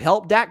to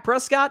help Dak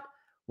Prescott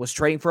was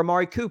trading for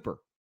Amari Cooper,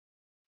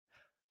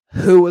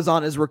 who was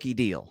on his rookie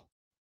deal.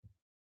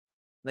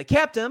 They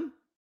kept him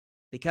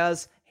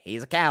because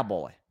he's a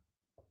Cowboy.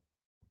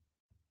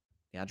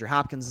 DeAndre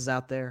Hopkins is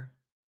out there.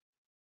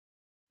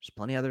 There's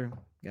plenty of other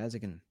guys that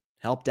can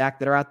help Dak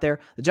that are out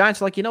there. The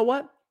Giants are like, you know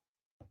what?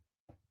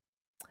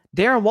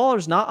 Darren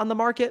Waller's not on the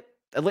market.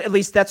 At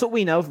least that's what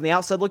we know from the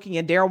outside looking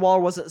in. Darren Waller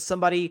wasn't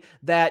somebody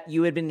that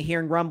you had been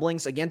hearing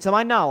rumblings, again, to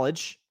my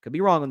knowledge, could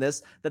be wrong on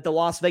this, that the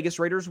Las Vegas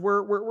Raiders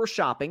were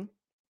shopping.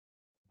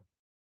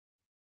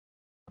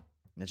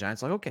 And the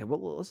Giants are like, okay,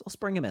 well, let's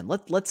bring him in.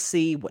 Let's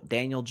see what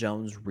Daniel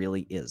Jones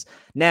really is.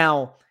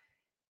 Now,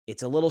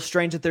 it's a little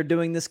strange that they're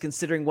doing this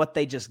considering what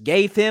they just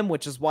gave him,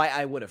 which is why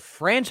I would have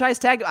franchise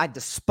tagged. I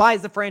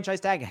despise the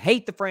franchise tag. I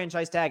hate the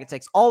franchise tag. It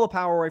takes all the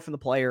power away from the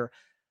player.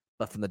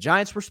 But from the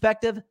Giants'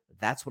 perspective,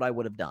 that's what I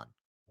would have done.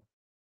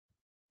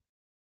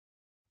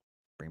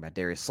 Bring back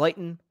Darius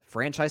Slayton,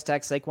 franchise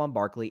tag Saquon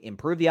Barkley,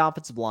 improve the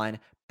offensive line,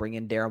 bring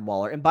in Darren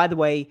Waller. And by the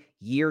way,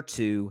 year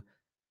 2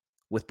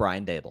 with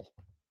Brian Dable.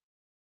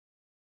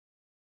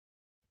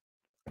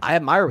 I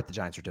admire what the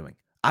Giants are doing.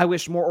 I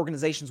wish more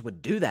organizations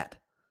would do that.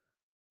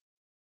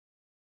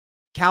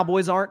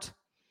 Cowboys aren't.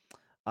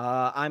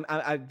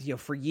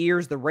 For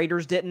years the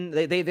Raiders didn't.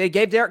 They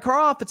gave Derek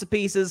Carr offensive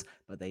pieces,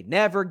 but they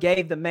never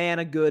gave the man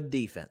a good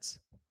defense.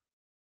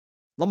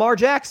 Lamar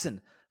Jackson.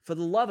 For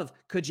the love of,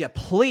 could you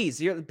please,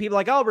 people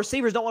like, oh,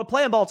 receivers don't want to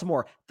play in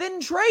Baltimore. Then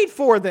trade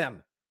for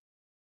them.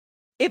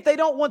 If they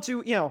don't want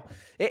to,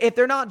 if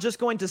they're not just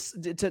going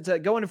to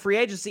go into free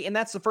agency and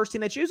that's the first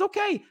team they choose,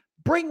 okay,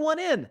 bring one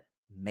in.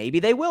 Maybe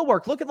they will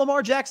work. Look at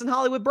Lamar Jackson,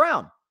 Hollywood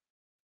Brown.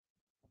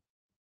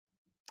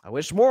 I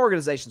wish more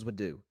organizations would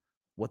do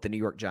what the New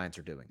York Giants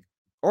are doing.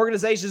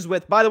 Organizations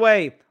with, by the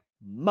way,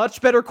 much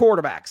better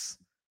quarterbacks,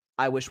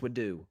 I wish would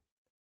do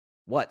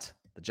what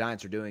the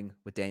Giants are doing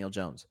with Daniel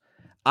Jones.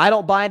 I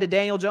don't buy into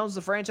Daniel Jones as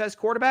a franchise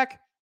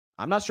quarterback.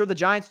 I'm not sure the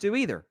Giants do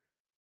either.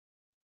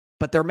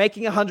 But they're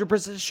making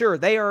 100% sure.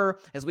 They are,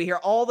 as we hear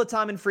all the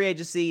time in free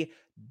agency,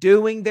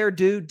 doing their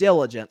due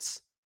diligence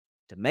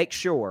to make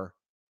sure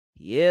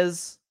he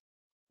is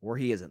or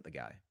he isn't the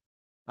guy.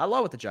 I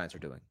love what the Giants are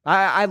doing.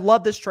 I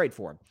love this trade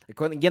for him.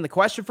 Again, the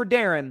question for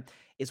Darren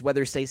is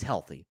whether he stays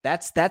healthy.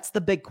 That's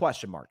the big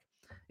question mark.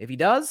 If he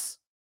does,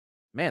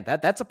 Man,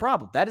 that's a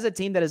problem. That is a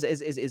team that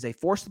is a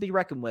force to be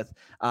reckoned with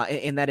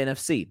in that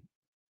NFC.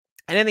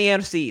 And in the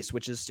NFC East,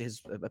 which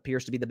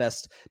appears to be the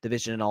best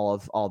division in all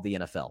of the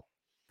NFL.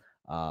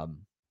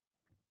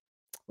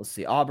 Let's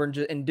see. Auburn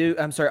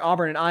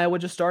and Iowa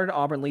just started.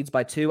 Auburn leads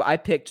by 2. I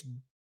picked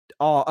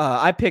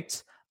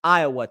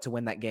Iowa to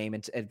win that game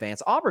and to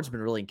advance. Auburn's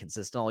been really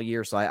inconsistent all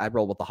year, so I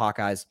rolled with the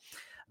Hawkeyes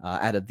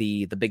out of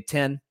the Big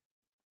Ten.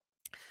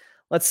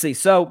 Let's see.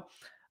 So,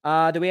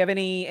 do we have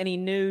any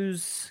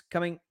news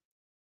coming?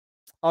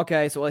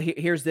 Okay, so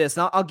here's this.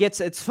 And I'll get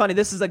to, it's funny.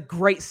 This is a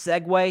great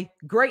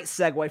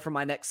segue for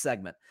my next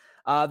segment.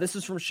 This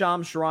is from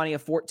Shams Sharania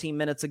 14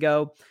 minutes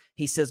ago.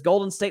 He says,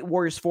 Golden State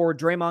Warriors forward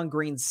Draymond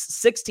Green's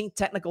 16th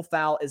technical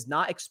foul is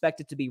not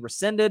expected to be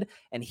rescinded,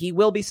 and he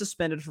will be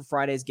suspended for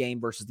Friday's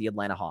game versus the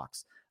Atlanta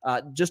Hawks.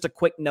 Just a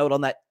quick note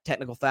on that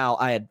technical foul.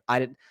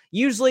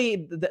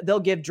 Usually they'll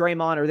give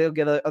Draymond or they'll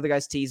give other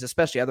guys tease,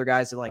 especially other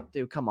guys. They're like,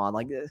 dude, come on,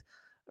 like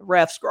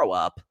refs, grow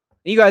up.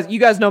 You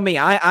guys know me.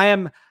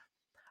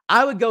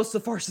 I would go so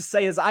far as to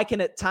say as I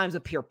can at times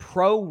appear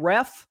pro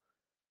ref,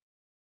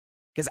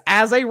 because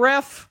as a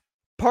ref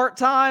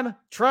part-time,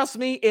 trust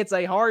me, it's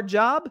a hard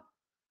job.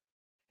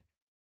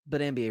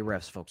 But NBA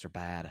refs, folks, are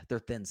bad. They're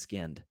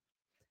thin-skinned.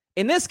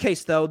 In this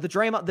case, though,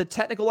 the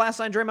technical last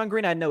line, Draymond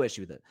Green, I had no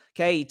issue with it.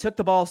 Okay, he took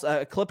the ball,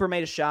 Clipper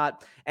made a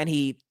shot, and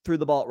he threw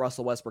the ball at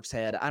Russell Westbrook's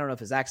head. I don't know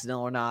if it's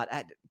accidental or not.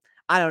 I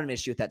don't have an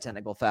issue with that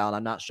technical foul, and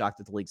I'm not shocked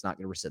that the league's not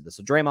going to rescind this.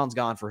 So Draymond's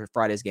gone for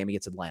Friday's game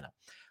against Atlanta.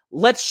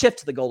 Let's shift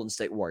to the Golden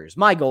State Warriors.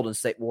 My Golden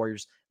State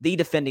Warriors, the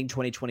defending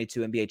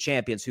 2022 NBA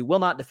champions who will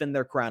not defend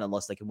their crown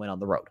unless they can win on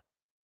the road.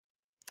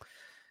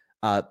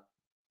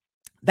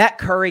 That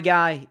Curry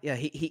guy, yeah,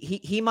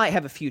 he might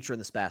have a future in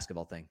this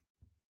basketball thing.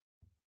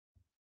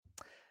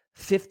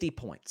 50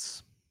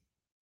 points.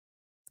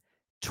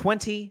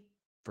 20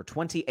 for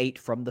 28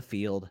 from the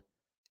field.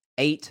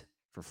 8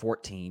 for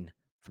 14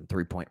 from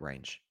three-point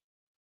range.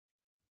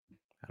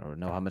 I don't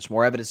know how much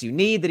more evidence you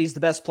need that he's the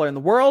best player in the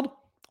world.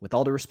 With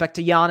all due respect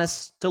to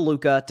Giannis, to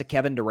Luka, to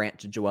Kevin Durant,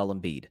 to Joel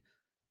Embiid.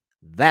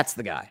 That's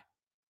the guy.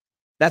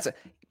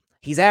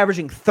 He's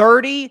averaging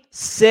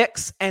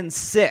 36 and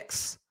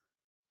 6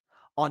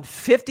 on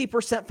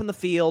 50% from the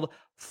field,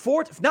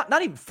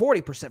 not even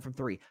 40% from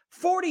 3,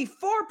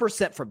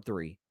 44% from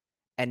 3,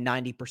 and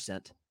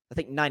 90%, I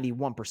think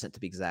 91% to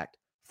be exact,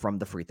 from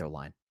the free throw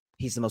line.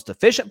 He's the most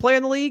efficient player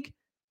in the league.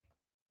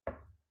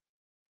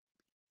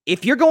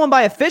 If you're going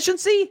by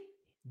efficiency,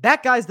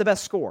 that guy's the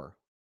best scorer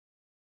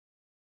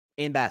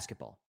in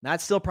basketball. Now,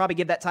 I'd still probably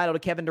give that title to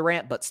Kevin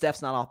Durant, but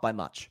Steph's not off by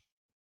much.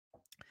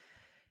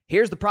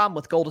 Here's the problem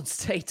with Golden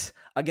State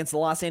against the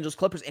Los Angeles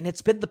Clippers, and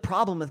it's been the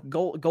problem with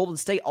Golden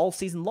State all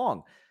season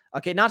long.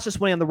 Okay, not just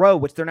winning on the road,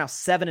 which they're now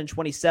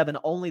 7-27.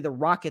 Only the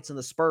Rockets and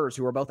the Spurs,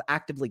 who are both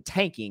actively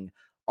tanking,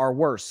 are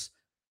worse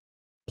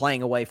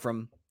playing away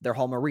from their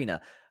home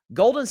arena.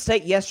 Golden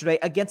State yesterday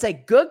against a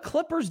good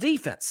Clippers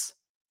defense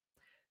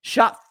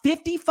shot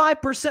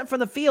 55% from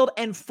the field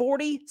and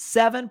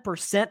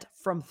 47%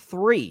 from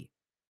 3.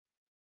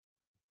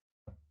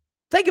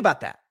 Think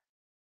about that.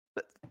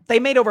 They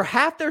made over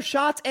half their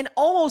shots and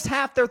almost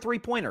half their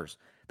three-pointers.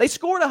 They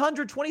scored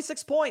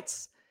 126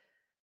 points,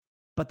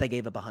 but they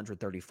gave up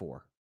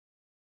 134.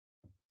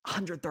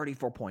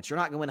 134 points. You're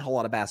not going to win a whole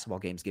lot of basketball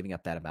games giving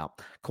up that amount.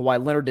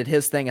 Kawhi Leonard did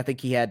his thing. I think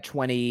he had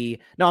 20.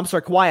 No, I'm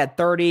sorry. Kawhi had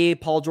 30.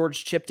 Paul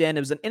George chipped in.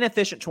 It was an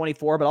inefficient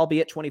 24, but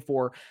albeit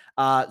 24.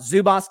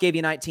 Zubas gave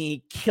you 19.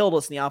 He killed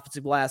us in the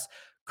offensive glass.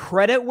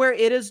 Credit where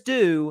it is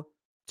due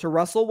to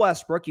Russell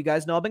Westbrook. You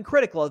guys know I've been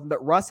critical of him,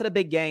 but Russ had a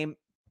big game.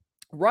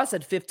 Russ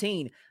had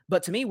 15,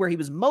 but to me, where he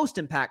was most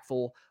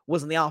impactful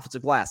was in the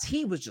offensive glass.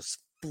 He was just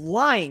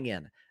flying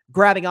in,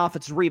 grabbing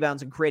offensive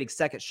rebounds and creating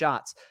second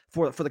shots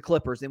for the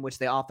Clippers, in which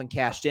they often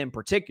cashed in,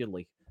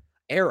 particularly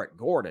Eric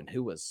Gordon,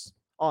 who was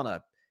on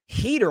a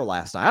heater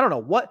last night. I don't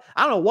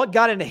know what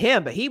got into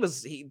him, but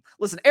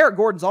listen, Eric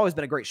Gordon's always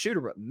been a great shooter,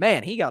 but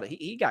man, he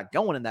got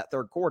going in that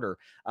third quarter.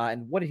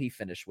 And what did he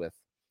finish with?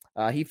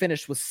 He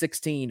finished with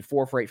 16,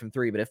 4 for 8 from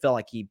 3, but it felt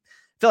like he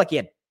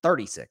had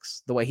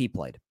 36 the way he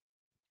played.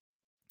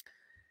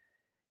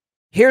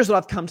 Here's what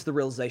I've come to the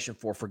realization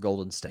for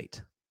Golden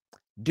State.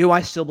 Do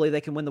I still believe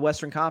they can win the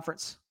Western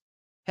Conference?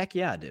 Heck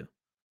yeah, I do.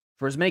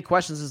 For as many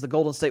questions as the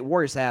Golden State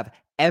Warriors have,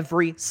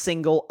 every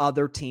single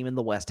other team in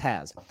the West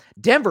has.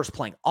 Denver's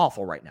playing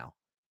awful right now.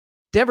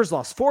 Denver's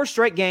lost 4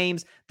 straight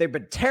games. They've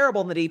been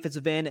terrible in the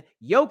defensive end.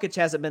 Jokic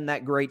hasn't been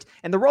that great,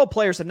 and the role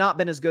players have not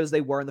been as good as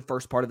they were in the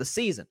first part of the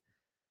season.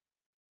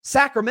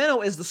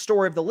 Sacramento is the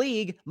story of the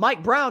league.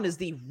 Mike Brown is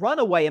the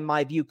runaway, in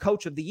my view,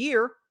 coach of the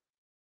year.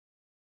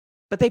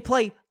 But they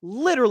play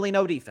literally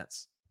no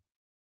defense.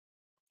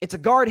 It's a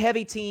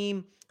guard-heavy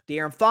team.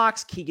 De'Aaron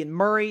Fox, Keegan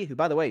Murray, who,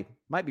 by the way,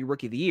 might be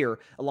Rookie of the Year,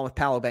 along with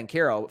Paolo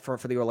Banchero for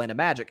the Orlando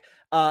Magic.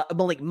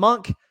 Malik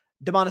Monk,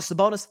 Domantas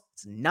Sabonis.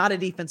 It's not a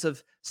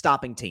defensive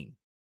stopping team.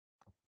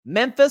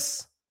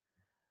 Memphis,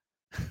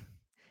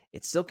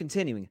 it's still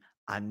continuing.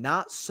 I'm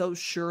not so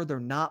sure they're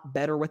not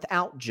better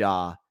without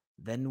Ja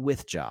than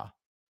with Ja.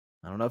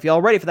 I don't know if y'all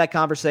are ready for that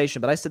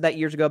conversation, but I said that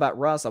years ago about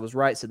Russ. I was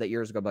right. Said that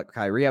years ago about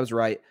Kyrie. I was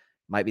right.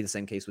 Might be the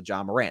same case with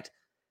John Morant.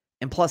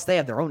 And plus, they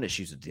have their own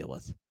issues to deal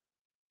with.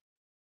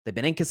 They've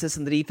been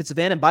inconsistent in the defensive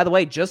end. And by the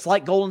way, just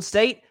like Golden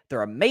State,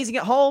 they're amazing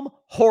at home,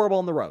 horrible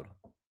on the road.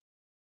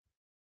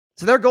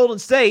 So they're Golden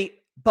State,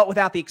 but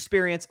without the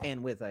experience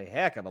and with a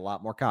heck of a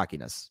lot more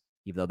cockiness,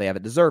 even though they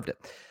haven't deserved it,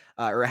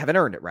 or haven't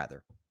earned it,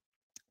 rather.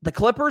 The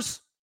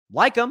Clippers,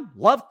 like him,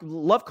 love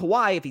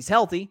Kawhi if he's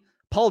healthy.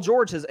 Paul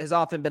George has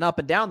often been up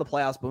and down the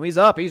playoffs, but when he's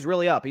up, he's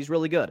really up. He's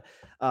really good.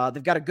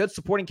 They've got a good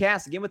supporting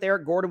cast, again, with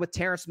Eric Gordon, with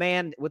Terrence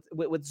Mann, with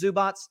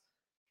Zubats.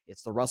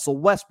 It's the Russell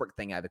Westbrook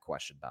thing I have a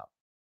question about.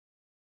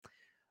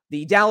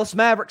 The Dallas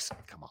Mavericks,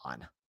 come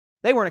on.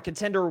 They weren't a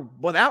contender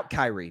without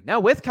Kyrie. Now,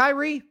 with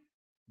Kyrie,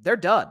 they're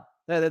done.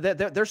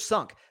 They're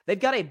sunk. They've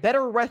got a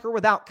better record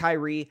without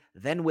Kyrie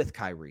than with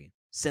Kyrie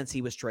since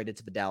he was traded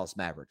to the Dallas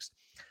Mavericks.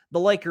 The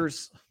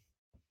Lakers,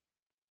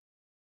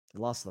 they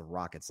lost to the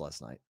Rockets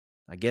last night.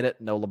 I get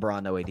it. No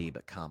LeBron, no AD,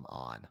 but come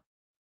on.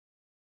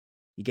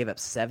 You gave up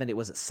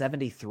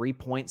 73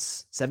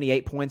 points,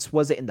 78 points,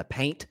 was it, in the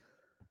paint?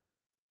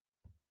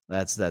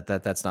 That's not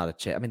a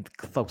chance. I mean,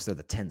 folks, they're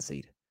the 10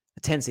 seed.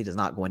 The 10 seed is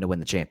not going to win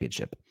the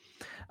championship.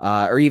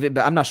 Or even,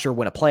 I'm not sure,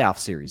 win a playoff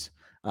series.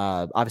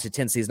 Obviously,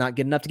 10 seed is not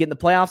good enough to get in the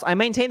playoffs. I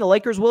maintain the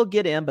Lakers will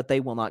get in, but they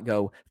will not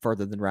go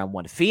further than round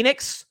one.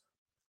 Phoenix,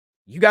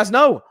 you guys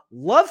know,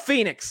 love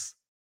Phoenix.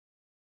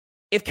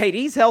 If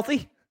KD's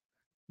healthy,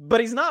 but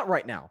he's not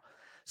right now.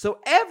 So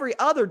every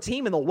other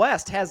team in the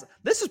West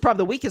this is probably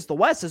the weakest the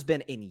West has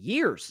been in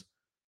years.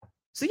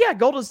 So yeah,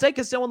 Golden State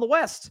is still in the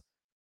West,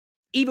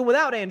 even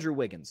without Andrew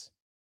Wiggins.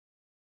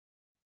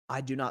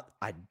 I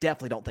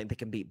definitely don't think they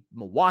can beat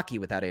Milwaukee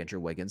without Andrew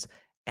Wiggins.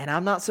 And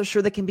I'm not so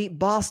sure they can beat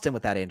Boston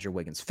without Andrew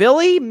Wiggins.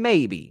 Philly,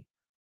 maybe.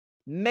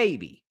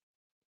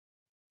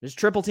 Just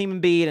triple team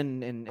Embiid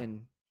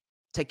and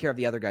take care of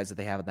the other guys that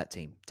they have on that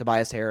team.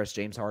 Tobias Harris,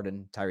 James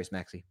Harden, Tyrese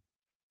Maxey.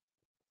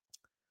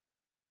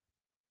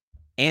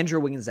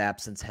 Andrew Wiggins'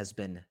 absence has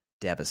been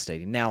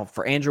devastating. Now,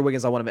 for Andrew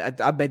Wiggins,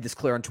 I've made this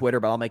clear on Twitter,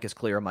 but I'll make this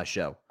clear on my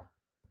show.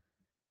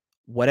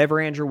 Whatever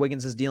Andrew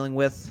Wiggins is dealing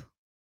with,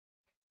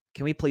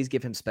 can we please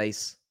give him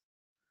space?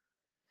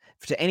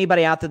 To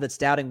anybody out there that's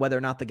doubting whether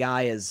or not the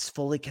guy is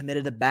fully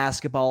committed to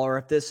basketball or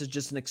if this is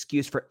just an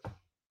excuse for...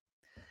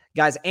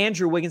 Guys,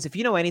 Andrew Wiggins, if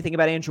you know anything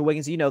about Andrew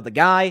Wiggins, you know the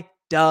guy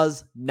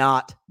does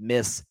not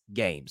miss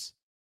games.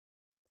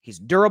 He's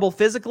durable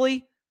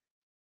physically,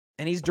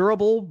 and he's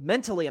durable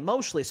mentally,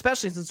 emotionally,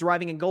 especially since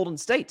arriving in Golden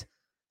State.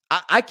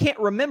 I can't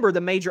remember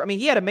the major... I mean,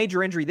 he had a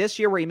major injury this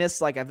year where he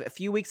missed like a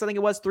few weeks, I think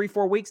it was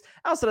 3-4 weeks.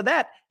 Outside of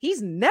that,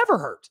 he's never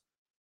hurt.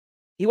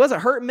 He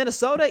wasn't hurt in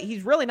Minnesota.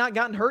 He's really not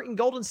gotten hurt in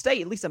Golden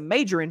State, at least a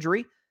major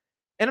injury.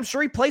 And I'm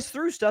sure he plays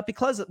through stuff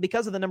because of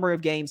the number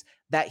of games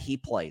that he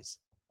plays.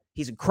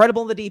 He's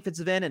incredible in the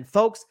defensive end. And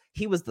folks,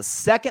 he was the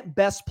second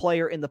best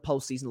player in the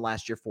postseason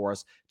last year for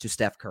us to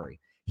Steph Curry.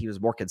 He was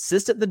more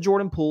consistent than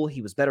Jordan Poole.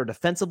 He was better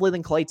defensively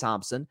than Klay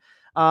Thompson.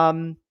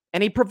 And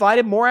he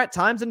provided more at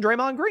times than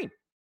Draymond Green.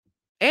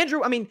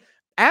 Andrew, I mean,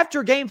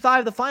 after Game 5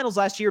 of the finals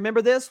last year,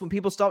 remember this? When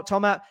people start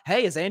talking about,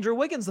 hey, is Andrew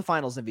Wiggins the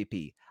finals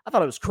MVP? I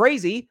thought it was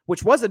crazy,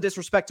 which was a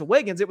disrespect to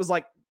Wiggins. It was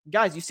like,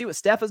 guys, you see what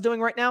Steph is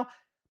doing right now?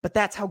 But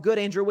that's how good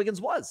Andrew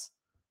Wiggins was.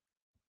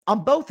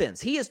 On both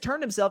ends, he has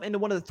turned himself into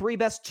one of the three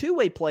best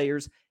two-way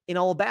players in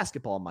all of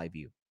basketball, in my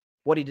view.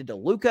 What he did to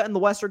Luka in the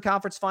Western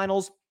Conference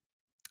Finals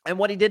and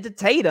what he did to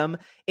Tatum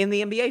in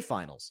the NBA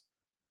Finals.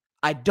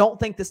 I don't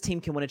think this team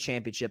can win a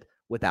championship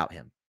without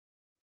him.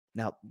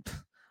 Now,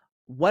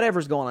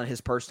 whatever's going on in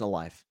his personal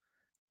life,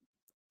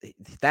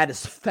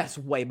 that's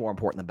way more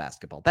important than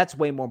basketball. That's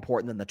way more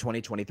important than the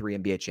 2023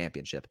 NBA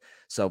championship.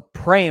 So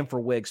praying for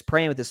Wiggs,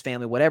 praying with his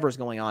family, whatever is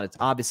going on. It's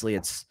obviously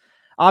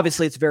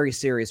very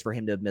serious for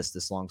him to have missed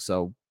this long.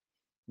 So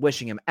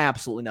wishing him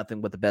absolutely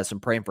nothing but the best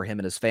and praying for him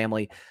and his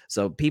family.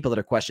 So people that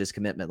are questioning his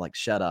commitment, like,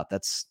 shut up.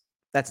 That's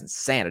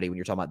insanity when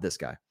you're talking about this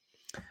guy.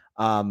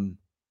 And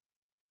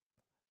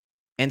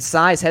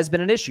size has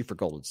been an issue for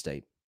Golden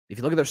State. If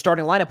you look at their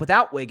starting lineup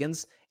without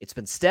Wiggins, it's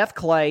been Steph,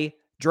 Klay,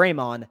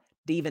 Draymond,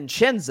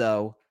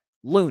 DiVincenzo,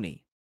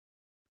 Looney.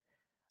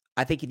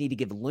 I think you need to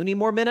give Looney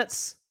more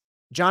minutes.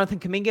 Jonathan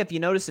Kuminga, if you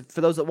notice,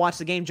 for those that watch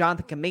the game,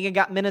 Jonathan Kuminga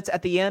got minutes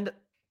at the end.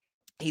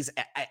 He's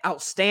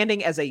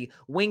outstanding as a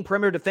wing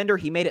perimeter defender.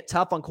 He made it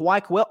tough on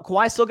Kawhi.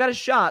 Kawhi still got his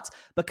shots,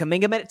 but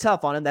Kuminga made it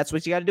tough on him. That's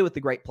what you got to do with the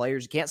great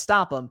players. You can't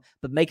stop them,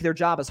 but make their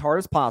job as hard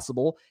as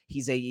possible.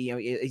 He's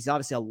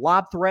obviously a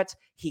lob threat.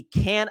 He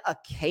can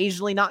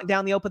occasionally knock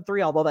down the open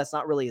three, although that's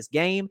not really his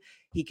game.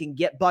 He can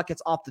get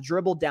buckets off the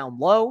dribble down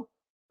low.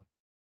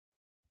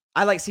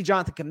 I like to see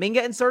Jonathan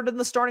Kuminga inserted in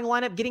the starting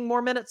lineup, getting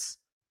more minutes.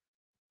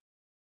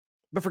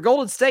 But for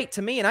Golden State,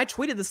 to me, and I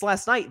tweeted this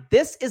last night,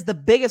 this is the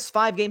biggest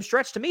 5-game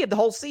stretch to me of the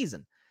whole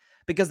season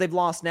because they've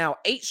lost now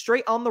 8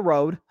 straight on the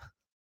road,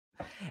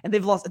 and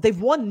they've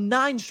won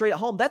 9 straight at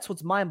home. That's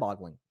what's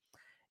mind-boggling.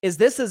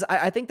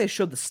 I think they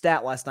showed the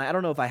stat last night. I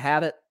don't know if I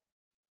have it.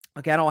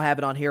 Okay, I don't have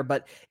it on here,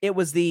 but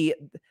they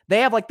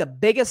have like the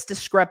biggest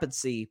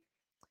discrepancy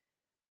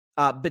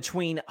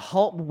between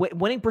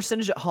winning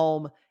percentage at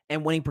home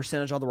and winning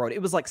percentage on the road.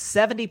 It was like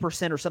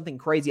 70% or something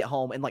crazy at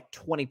home and like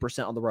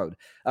 20% on the road.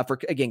 For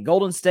again,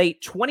 Golden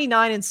State,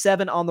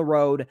 29-7 on the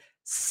road,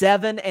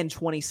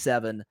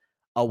 7-27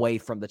 away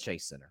from the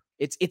Chase Center.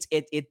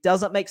 It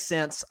doesn't make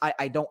sense.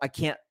 I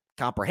can't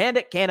comprehend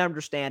it, can't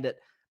understand it,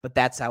 but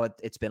that's how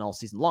it's been all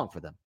season long for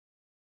them.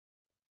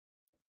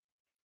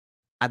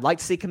 I'd like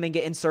to see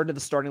Kuminga inserted in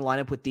the starting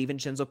lineup with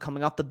DiVincenzo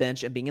coming off the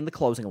bench and being in the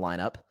closing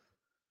lineup,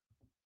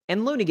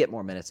 and Looney get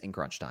more minutes in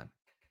crunch time.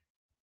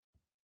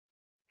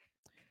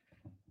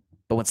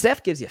 But when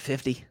Steph gives you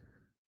 50,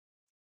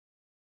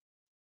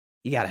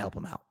 you got to help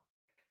him out.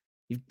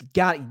 You've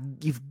got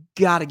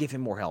to give him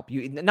more help.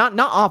 Not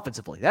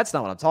offensively. That's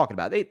not what I'm talking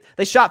about.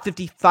 They shot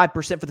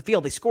 55% for the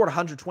field. They scored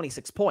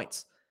 126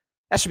 points.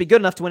 That should be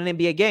good enough to win an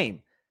NBA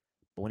game.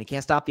 But when he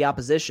can't stop the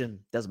opposition,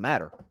 it doesn't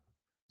matter.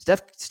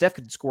 Steph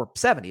could score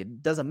 70.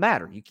 It doesn't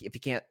matter if you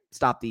can't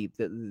stop the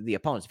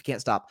opponents, if you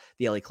can't stop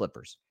the LA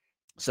Clippers.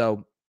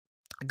 So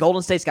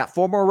Golden State's got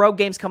 4 more road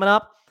games coming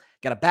up.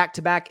 Got a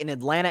back-to-back in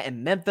Atlanta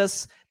and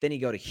Memphis. Then you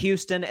go to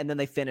Houston, and then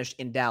they finish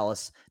in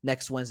Dallas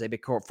next Wednesday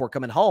before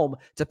coming home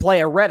to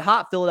play a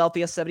red-hot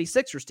Philadelphia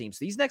 76ers team.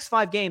 So these next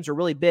 5 games are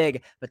really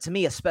big, but to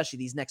me, especially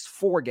these next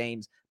 4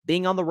 games,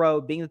 being on the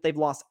road, being that they've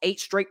lost 8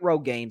 straight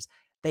road games,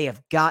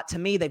 they've got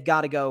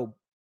to go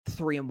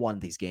 3-1 in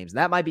these games. And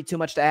that might be too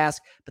much to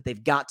ask, but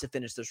they've got to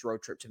finish this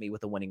road trip to me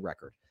with a winning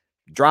record.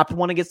 Dropped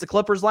one against the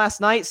Clippers last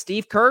night.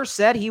 Steve Kerr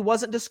said he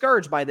wasn't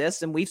discouraged by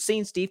this, and we've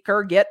seen Steve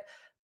Kerr get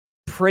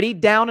pretty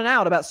down and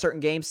out about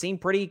certain games,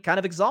 seemed pretty kind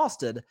of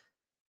exhausted,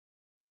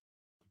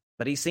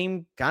 but he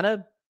seemed kind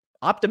of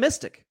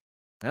optimistic.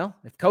 Well,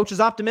 if coach is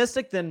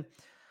optimistic, then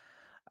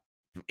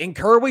in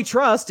Kerr we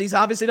trust. He's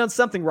obviously done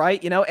something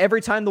right.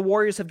 Every time the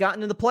Warriors have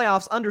gotten in the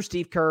playoffs under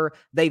Steve Kerr,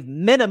 they've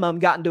minimum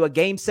gotten to a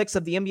game 6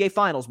 of the NBA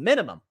Finals,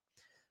 minimum.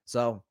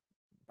 So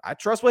I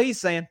trust what he's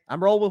saying.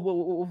 I'm rolling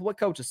with what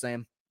coach is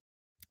saying.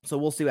 So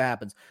we'll see what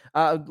happens.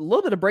 A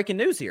little bit of breaking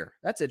news here.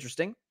 That's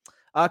interesting.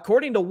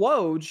 According to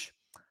Woj,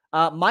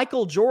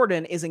 Michael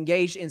Jordan is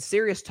engaged in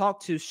serious talk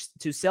to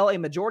sell a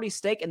majority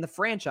stake in the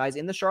franchise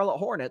in the Charlotte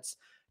Hornets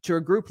to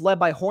a group led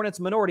by Hornets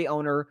minority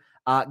owner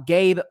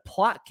Gabe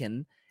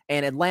Plotkin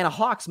and Atlanta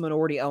Hawks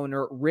minority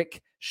owner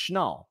Rick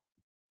Schnall.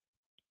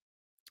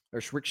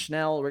 Or Rick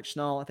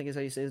Schnall, I think is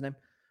how you say his name.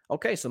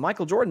 Okay, so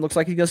Michael Jordan looks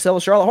like he's going to sell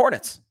the Charlotte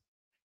Hornets.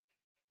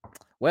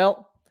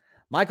 Well,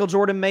 Michael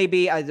Jordan may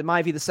be, in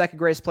my view, the second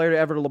greatest player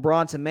ever to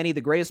LeBron, to many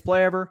the greatest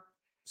player ever.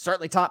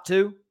 Certainly top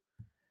 2.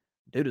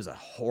 Dude is a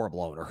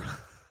horrible owner.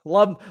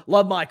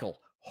 Love Michael.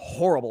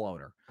 Horrible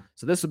owner.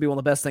 So this would be one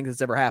of the best things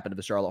that's ever happened to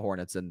the Charlotte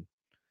Hornets. And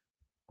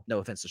no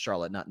offense to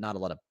Charlotte, not a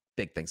lot of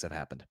big things have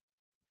happened.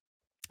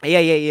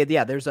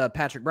 Yeah. There's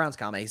Patrick Brown's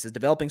comment. He says,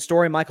 developing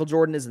story, Michael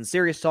Jordan is in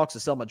serious talks to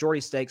sell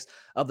majority stakes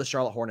of the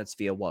Charlotte Hornets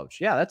via Woj.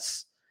 Yeah,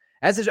 that's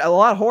a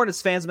lot of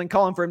Hornets fans have been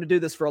calling for him to do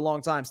this for a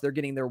long time. So they're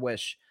getting their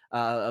wish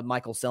of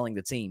Michael selling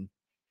the team.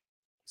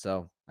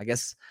 So I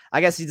guess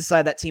he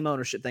decided that team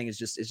ownership thing is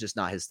just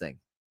not his thing.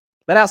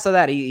 But outside of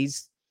that,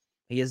 he's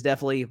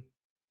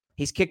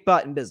kicked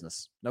butt in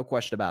business. No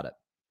question about it.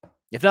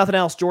 If nothing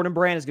else, Jordan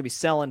Brand is going to be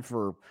selling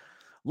for a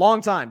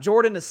long time.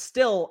 Jordan is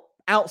still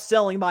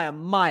outselling by a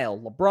mile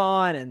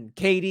LeBron and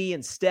KD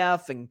and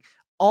Steph and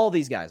all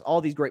these guys,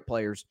 all these great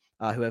players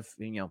who have,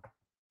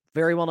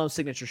 very well-known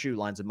signature shoe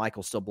lines, and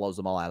Michael still blows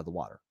them all out of the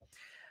water.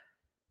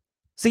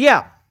 So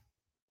yeah,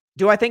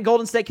 do I think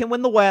Golden State can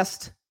win the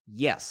West?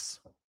 Yes.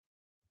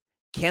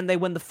 Can they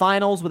win the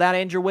finals without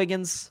Andrew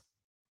Wiggins?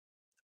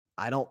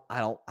 I don't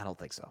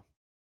think so.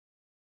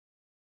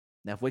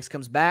 Now, if Wicks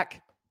comes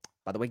back,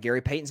 by the way,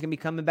 Gary Payton's going to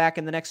be coming back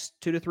in the next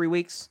 2 to 3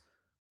 weeks.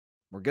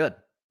 We're good.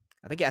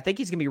 I think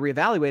he's going to be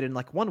reevaluated in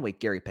like 1 week,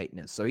 Gary Payton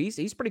is. So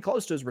he's pretty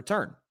close to his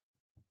return.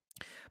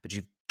 But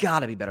you've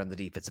got to be better on the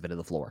defensive end of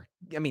the floor.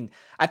 I mean,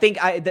 I think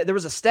there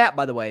was a stat,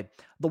 by the way.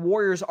 The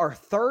Warriors are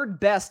 3rd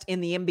best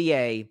in the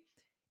NBA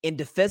in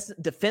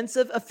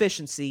defensive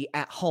efficiency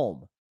at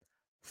home.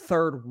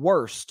 3rd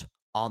worst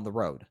on the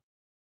road.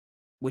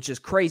 Which is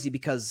crazy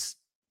because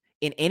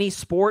in any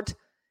sport,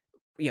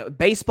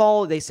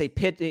 baseball, they say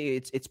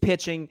it's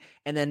pitching,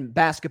 and then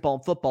basketball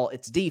and football,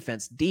 it's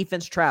defense.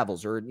 Defense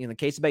travels, or in the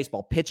case of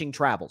baseball, pitching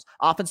travels.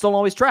 Offense don't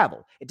always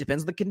travel. It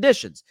depends on the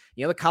conditions.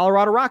 The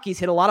Colorado Rockies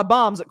hit a lot of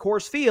bombs at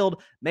Coors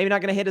Field, maybe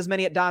not going to hit as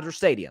many at Dodger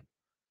Stadium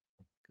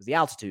because the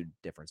altitude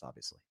difference,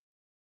 obviously.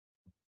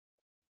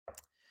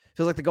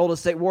 Feels like the Golden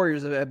State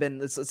Warriors have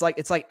been. It's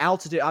like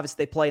altitude. Obviously,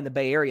 they play in the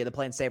Bay Area. They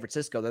play in San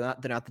Francisco. They're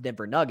not the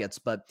Denver Nuggets,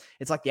 but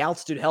it's like the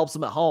altitude helps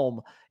them at home.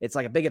 It's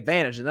like a big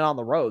advantage, and then on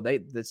the road, they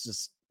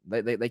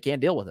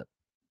can't deal with it.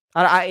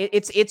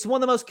 It's one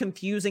of the most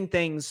confusing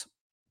things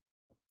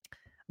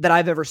that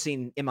I've ever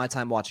seen in my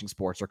time watching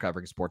sports or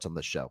covering sports on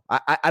this show.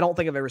 I don't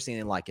think I've ever seen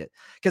anything like it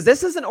because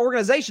this is an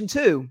organization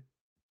too.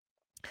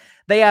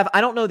 They have,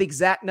 I don't know the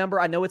exact number.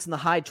 I know it's in the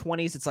high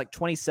 20s. It's like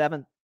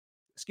 27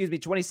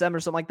 or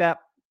something like that.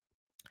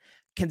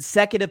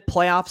 Consecutive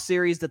playoff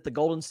series that the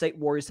Golden State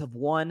Warriors have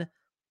won.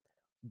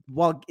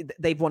 While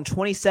they've won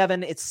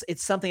 27, it's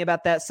something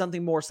about that,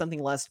 something more,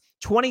 something less.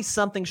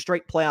 20-something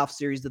straight playoff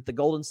series that the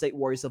Golden State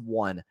Warriors have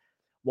won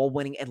while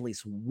winning at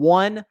least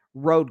one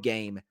road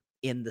game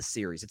in the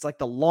series. It's like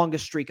the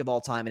longest streak of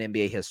all time in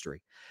NBA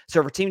history.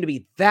 So for a team to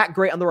be that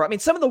great on the road, I mean,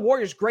 some of the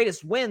Warriors'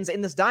 greatest wins in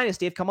this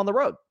dynasty have come on the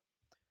road.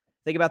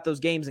 Think about those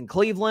games in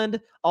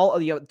Cleveland,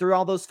 through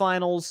all those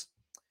finals.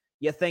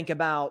 You think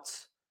about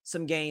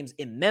some games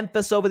in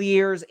Memphis over the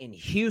years, in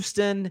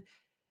Houston,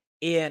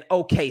 in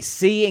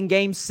OKC in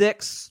Game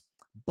 6,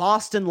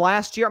 Boston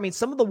last year. I mean,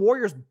 some of the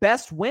Warriors'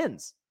 best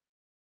wins,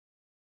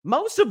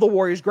 most of the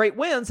Warriors' great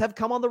wins have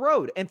come on the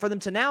road. And for them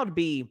to now to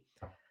be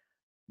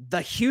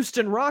the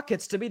Houston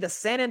Rockets, to be the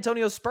San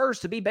Antonio Spurs,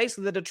 to be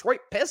basically the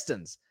Detroit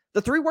Pistons,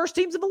 the three worst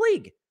teams in the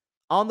league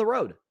on the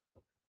road,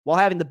 while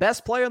having the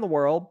best player in the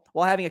world,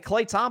 while having a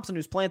Klay Thompson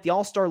who's playing at the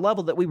all-star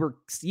level that we were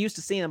used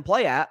to seeing him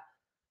play at,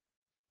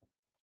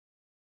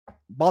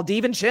 while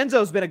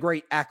DiVincenzo's been a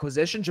great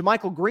acquisition.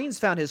 JaMychal Green's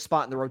found his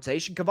spot in the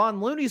rotation.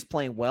 Kevon Looney's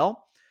playing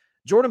well.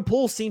 Jordan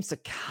Poole seems to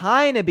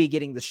kind of be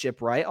getting the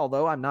ship right,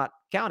 although I'm not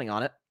counting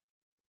on it.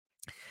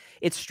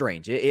 It's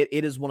strange. It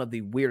is one of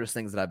the weirdest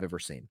things that I've ever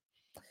seen.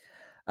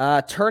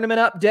 Tournament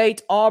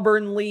update.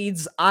 Auburn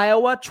leads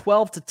Iowa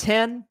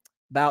 12-10.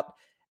 About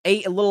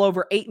a little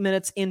over 8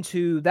 minutes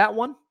into that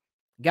one.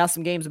 Got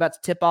some games about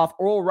to tip off.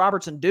 Oral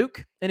Roberts and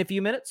Duke in a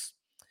few minutes.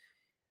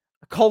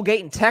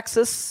 Colgate and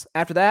Texas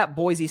after that,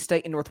 Boise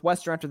State and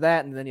Northwestern after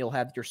that, and then you'll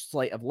have your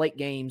slate of late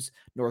games,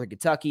 Northern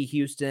Kentucky,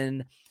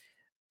 Houston,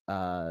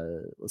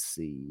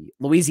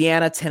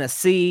 Louisiana,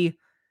 Tennessee,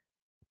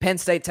 Penn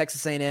State,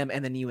 Texas A&M,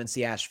 and then UNC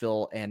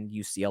Asheville and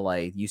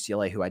UCLA.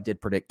 UCLA, who I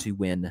did predict to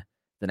win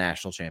the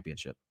national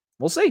championship.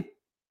 We'll see.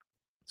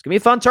 It's going to be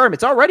a fun tournament.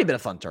 It's already been a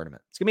fun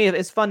tournament.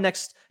 It's fun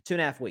next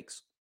 2.5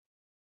 weeks.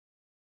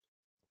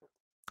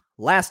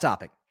 Last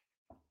topic.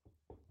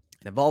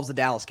 It involves the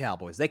Dallas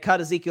Cowboys. They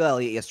cut Ezekiel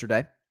Elliott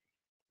yesterday.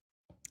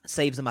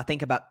 Saves them, I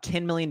think, about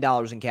 $10 million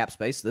in cap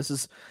space.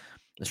 This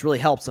really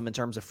helps them in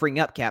terms of freeing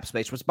up cap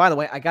space, which, by the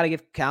way, I got to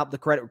give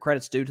the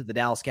credit's due to the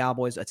Dallas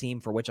Cowboys, a team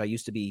for which I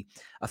used to be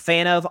a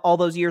fan of all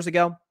those years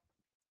ago.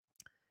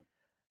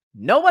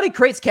 Nobody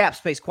creates cap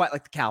space quite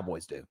like the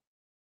Cowboys do.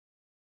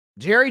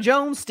 Jerry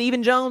Jones,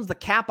 Stephen Jones, the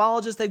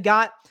capologists they've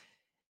got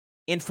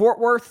in Fort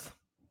Worth,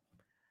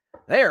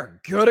 they are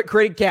good at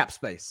creating cap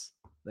space.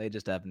 They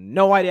just have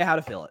no idea how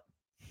to fill it.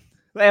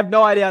 They have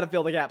no idea how to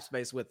fill the cap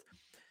space with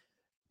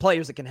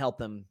players that can help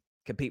them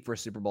compete for a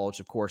Super Bowl, which,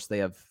 of course, they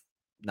have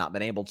not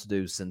been able to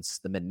do since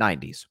the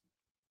mid-90s.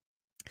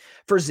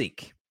 For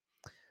Zeke.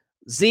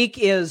 Zeke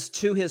is,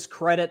 to his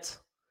credit,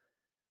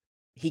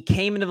 he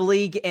came into the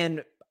league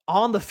and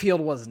on the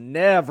field was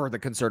never the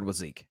concern with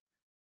Zeke.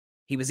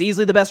 He was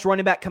easily the best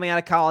running back coming out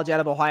of college, out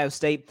of Ohio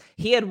State.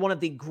 He had one of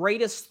the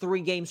greatest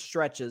 3-game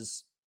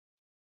stretches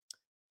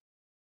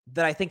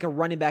that I think a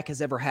running back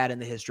has ever had in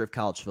the history of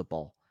college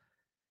football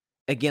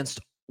against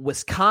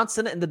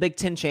Wisconsin in the Big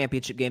Ten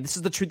championship game. This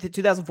is the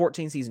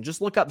 2014 season. Just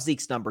look up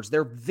Zeke's numbers.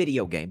 They're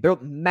video game.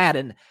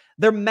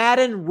 They're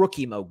Madden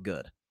rookie mode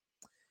good.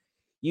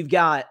 You've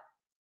got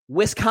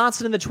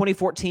Wisconsin in the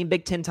 2014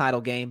 Big Ten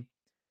title game.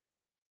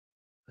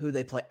 Who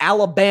they play?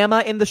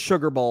 Alabama in the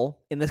Sugar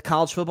Bowl in the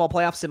college football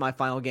playoff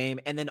semifinal game,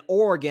 and then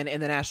Oregon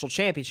in the national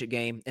championship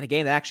game, in a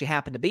game that actually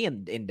happened to be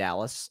in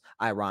Dallas,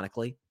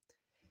 ironically.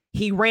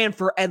 He ran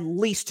for at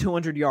least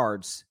 200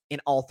 yards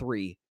in all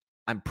three,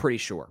 I'm pretty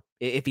sure.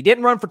 If he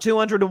didn't run for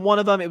 200 in one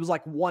of them, it was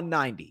like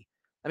 190.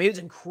 I mean, it was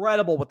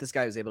incredible what this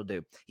guy was able to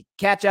do. He could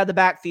catch out of the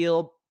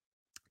backfield,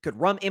 could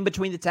run in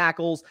between the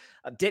tackles,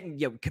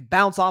 could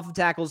bounce off of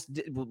tackles,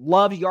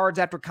 loved yards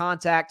after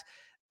contact,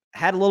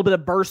 had a little bit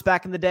of burst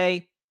back in the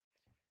day.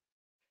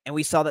 And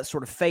we saw that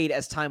sort of fade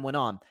as time went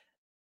on.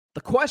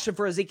 The question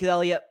for Ezekiel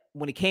Elliott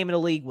when he came into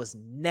the league was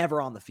never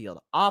on the field.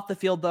 Off the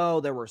field,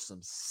 though, there were some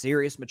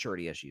serious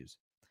maturity issues.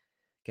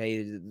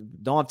 Okay,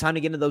 don't have time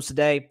to get into those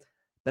today.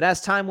 But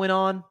as time went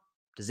on,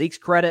 to Zeke's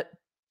credit,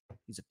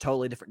 he's a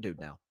totally different dude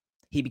now.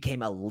 He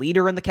became a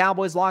leader in the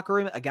Cowboys locker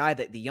room, a guy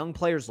that the young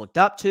players looked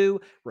up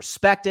to,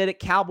 respected.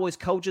 Cowboys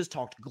coaches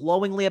talked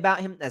glowingly about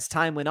him as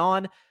time went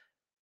on.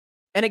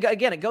 And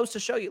again, it goes to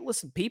show you,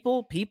 listen,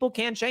 people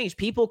can change.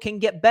 People can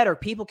get better.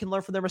 People can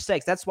learn from their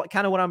mistakes. That's what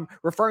I'm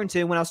referring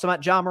to when I was talking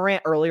about Ja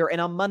Morant earlier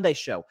and on Monday's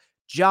show.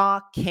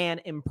 Ja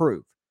can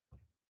improve.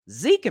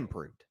 Zeke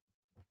improved.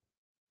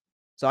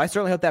 So I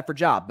certainly hope that for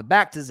Ja. But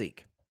back to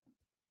Zeke.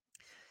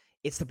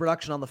 It's the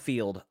production on the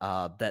field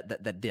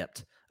that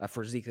dipped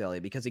for Zeke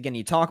Elliott. Because, again,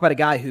 you talk about a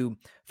guy who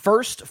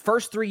first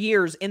 3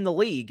 years in the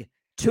league,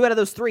 2 out of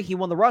those 3, he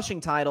won the rushing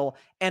title.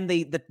 And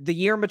the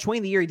year in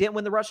between, the year he didn't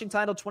win the rushing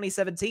title,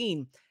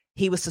 2017,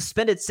 he was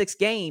suspended 6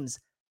 games,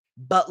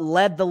 but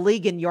led the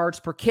league in yards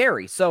per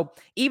carry. So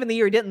even the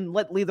year he didn't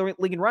lead the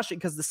league in rushing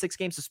because of the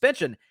 6-game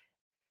suspension,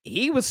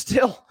 he was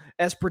still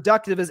as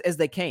productive as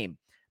they came.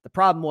 The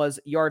problem was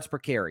yards per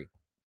carry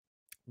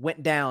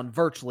went down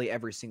virtually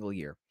every single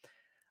year.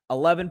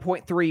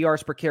 11.3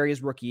 yards per carry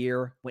his rookie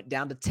year, went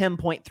down to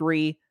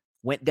 10.3,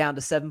 went down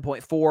to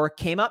 7.4,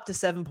 came up to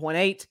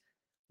 7.8,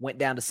 went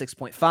down to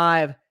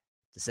 6.5,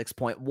 to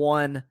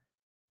 6.1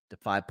 to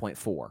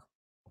 5.4.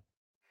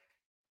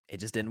 It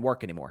just didn't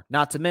work anymore.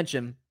 Not to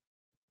mention,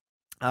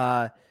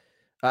 I'm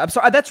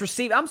sorry, that's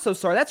receiving. I'm so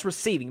sorry. That's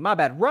receiving. My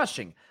bad.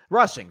 Rushing.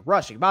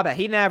 My bad.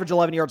 He didn't average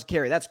 11 yards a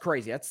carry. That's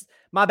crazy. That's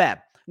my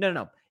bad.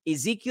 No.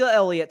 Ezekiel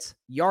Elliott's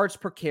yards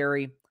per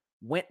carry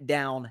went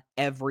down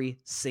every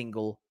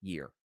single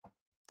year.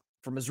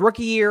 From his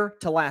rookie year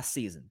to last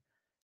season.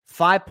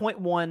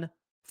 5.1,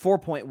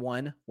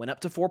 4.1, went up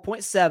to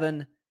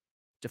 4.7,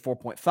 to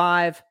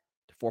 4.5,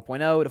 to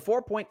 4.0, to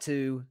 4.2,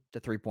 to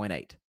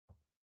 3.8.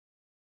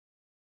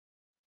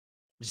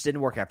 Just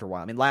didn't work after a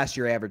while. I mean, last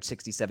year he averaged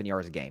 67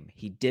 yards a game.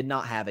 He did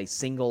not have a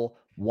single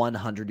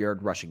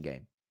 100-yard rushing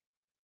game.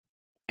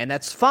 And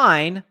that's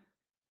fine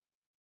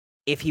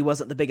if he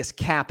wasn't the biggest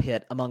cap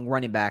hit among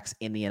running backs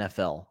in the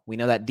NFL. We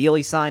know that deal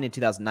he signed in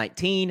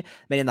 2019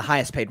 made him the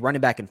highest paid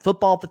running back in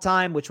football at the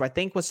time, which I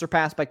think was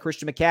surpassed by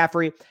Christian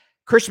McCaffrey.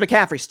 Christian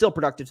McCaffrey is still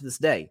productive to this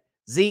day.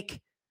 Zeke,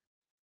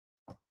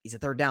 he's a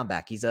third down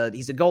back. He's a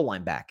goal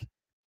line back.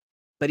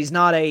 But he's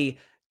not a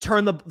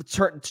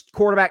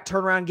quarterback,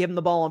 turn around, give him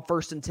the ball on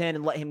 1st and 10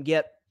 and let him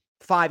get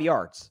 5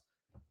 yards.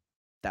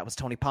 That was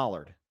Tony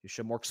Pollard, who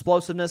showed more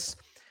explosiveness,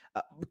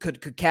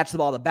 could catch the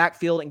ball in the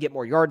backfield and get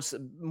more yards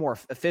more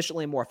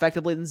efficiently and more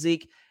effectively than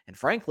Zeke. And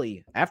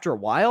frankly, after a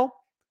while,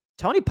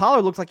 Tony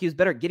Pollard looked like he was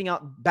better at getting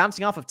out,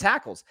 bouncing off of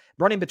tackles,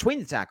 running between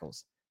the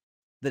tackles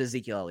than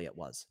Ezekiel Elliott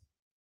was.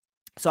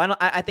 So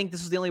I think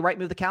this was the only right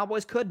move the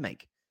Cowboys could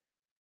make.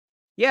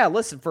 Yeah,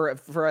 listen, for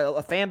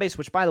a fan base,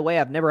 which, by the way,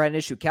 I've never had an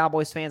issue with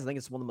Cowboys fans. I think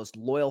it's one of the most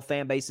loyal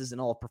fan bases in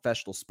all of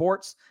professional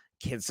sports,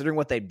 considering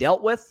what they've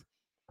dealt with.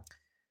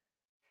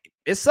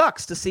 It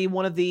sucks to see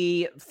one of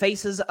the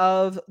faces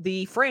of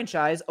the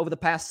franchise over the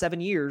past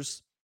 7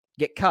 years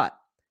get cut.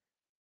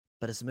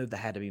 But it's a move that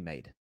had to be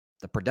made.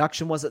 The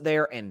production wasn't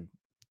there, and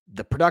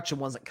the production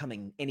wasn't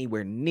coming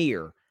anywhere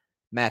near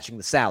matching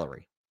the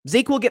salary.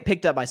 Zeke will get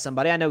picked up by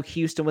somebody. I know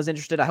Houston was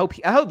interested. I hope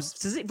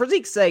for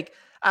Zeke's sake,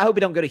 I hope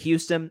he don't go to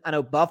Houston. I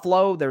know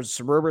Buffalo, there's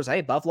some rumors,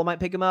 hey, Buffalo might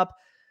pick him up.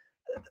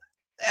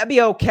 That'd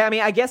be okay. I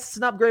mean, I guess it's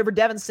an upgrade for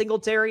Devin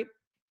Singletary,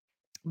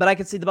 but I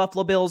could see the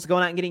Buffalo Bills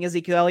going out and getting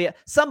Ezekiel Elliott.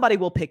 Somebody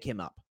will pick him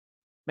up.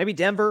 Maybe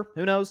Denver,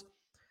 who knows?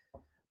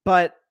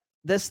 But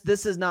this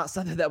is not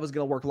something that was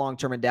going to work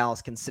long-term in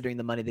Dallas, considering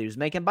the money that he was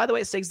making. By the way,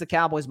 it saves the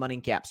Cowboys money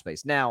in cap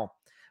space. Now,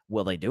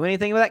 will they do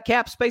anything with that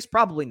cap space?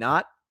 Probably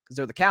not, because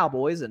they're the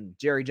Cowboys, and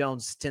Jerry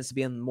Jones tends to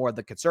be on more of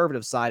the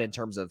conservative side in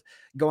terms of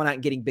going out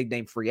and getting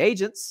big-name free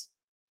agents.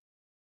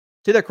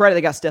 To their credit,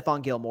 they got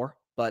Stephon Gilmore,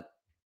 but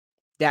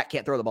Dak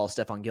can't throw the ball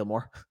to Stephon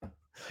Gilmore.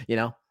 You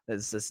know,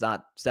 it's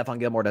not, Stephon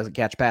Gilmore doesn't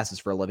catch passes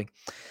for a living.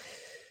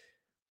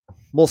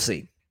 We'll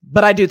see.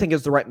 But I do think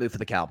it's the right move for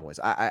the Cowboys.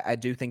 I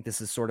do think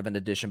this is sort of an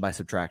addition by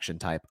subtraction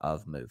type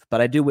of move.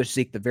 But I do wish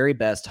Zeke the very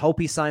best.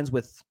 Hope he signs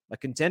with a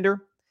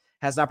contender,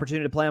 has an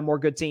opportunity to play on more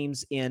good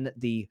teams in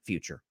the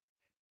future.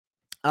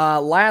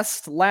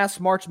 Last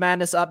March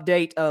Madness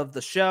update of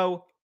the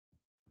show.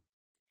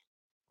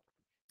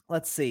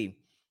 Let's see.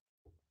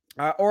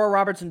 Oral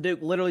Roberts and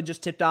Duke literally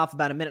just tipped off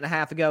about a minute and a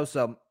half ago,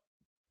 so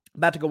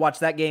about to go watch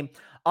that game.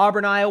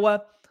 Auburn,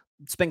 Iowa.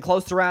 It's been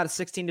close throughout.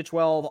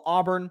 16-12.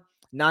 Auburn.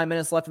 9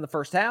 minutes left in the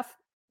first half.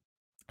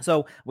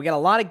 So we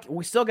got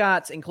we still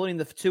got, including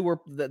the two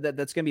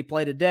that's going to be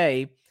played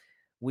today,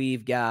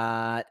 we've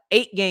got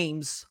 8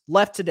 games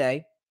left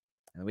today,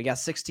 and we got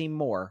 16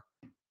 more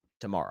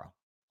tomorrow.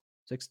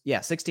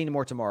 16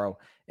 more tomorrow,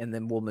 and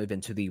then we'll move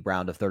into the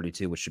round of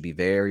 32, which should be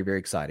very, very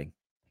exciting.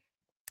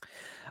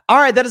 All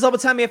right, that is all the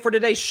time we have for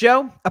today's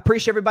show.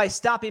 Appreciate everybody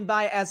stopping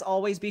by. As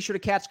always, be sure to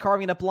catch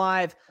Carving Up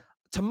Live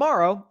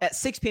tomorrow at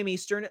 6 p.m.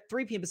 Eastern,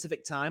 3 p.m.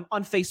 Pacific time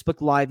on Facebook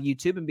Live,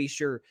 YouTube, and be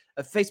sure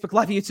Facebook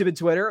Live, YouTube, and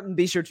Twitter. And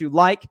be sure to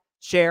like,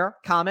 share,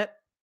 comment,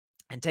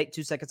 and take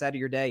 2 seconds out of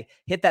your day.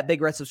 Hit that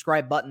big red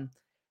subscribe button.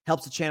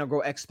 Helps the channel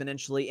grow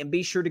exponentially. And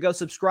be sure to go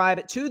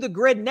subscribe to the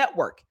Grid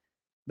Network.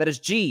 That is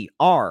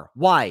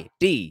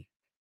GRYD,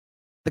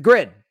 the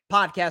Grid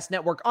Podcast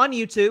Network on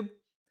YouTube,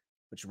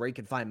 which is where you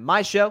can find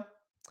my show.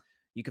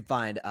 You can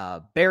find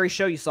Barry's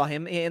show. You saw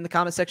him in the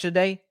comment section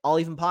today. All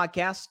Even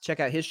Podcast. Check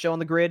out his show on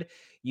the Grid.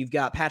 You've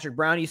got Patrick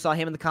Brown. You saw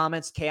him in the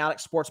comments. Chaotic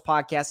Sports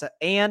Podcast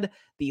and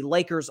the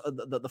Lakers,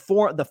 the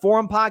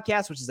Forum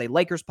Podcast, which is a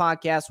Lakers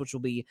podcast, which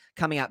will be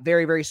coming out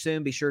very, very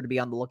soon. Be sure to be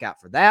on the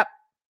lookout for that.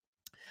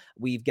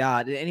 We've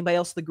got anybody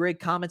else the Grid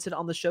commented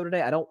on the show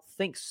today? I don't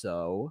think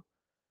so.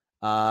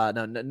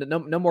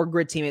 No more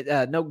Grid teammates.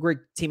 No Grid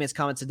teammates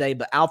comments today.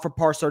 But Alfred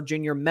Parsard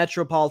Jr.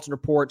 Metropolitan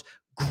Report.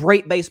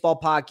 Great baseball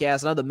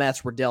podcast. I know the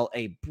Mets were dealt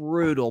a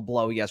brutal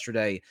blow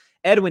yesterday.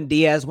 Edwin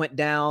Diaz went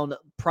down.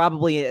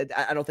 Probably,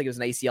 I don't think it was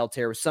an ACL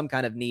tear. It was some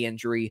kind of knee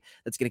injury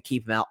that's going to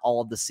keep him out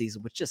all of the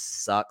season, which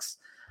just sucks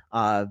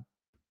for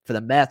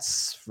the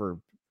Mets.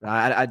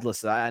 I'd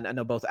listen. I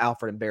know both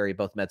Alfred and Barry,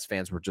 both Mets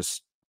fans, were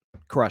just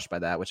crushed by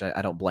that, which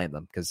I don't blame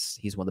them because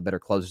he's one of the better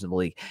closers in the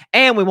league.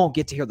 And we won't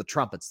get to hear the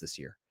trumpets this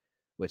year,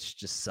 which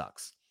just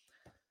sucks.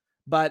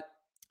 But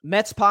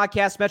Mets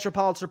podcast,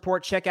 Metropolitan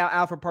Report. Check out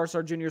Alfred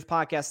Parsard Jr.'s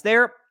podcast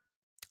there.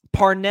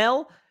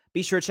 Parnell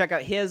Be sure to check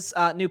out his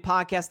new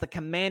podcast, the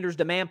Commander's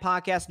Demand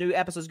Podcast. New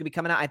episodes going to be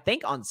coming out, I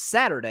think, on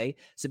Saturday.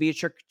 So be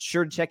sure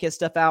to check his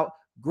stuff out.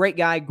 Great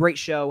guy, great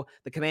show,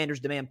 the Commander's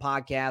Demand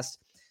Podcast.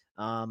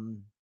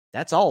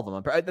 That's all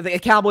of them. The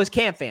Cowboys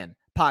Camp Fan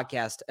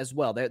podcast as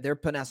well. They're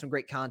putting out some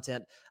great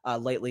content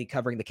lately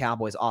covering the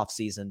Cowboys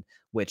offseason,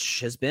 which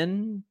has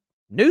been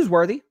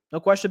newsworthy. No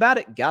question about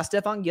it. Got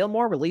Stephon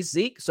Gilmore, released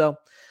Zeke. So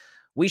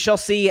we shall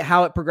see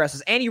how it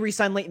progresses. And you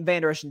re-signed Leighton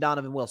Vander Esch and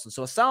Donovan Wilson.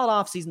 So a solid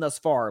offseason thus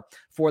far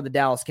for the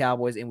Dallas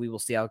Cowboys, and we will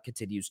see how it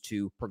continues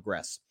to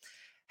progress.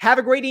 Have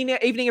a great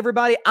evening,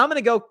 everybody. I'm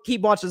going to go keep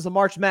watching some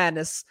March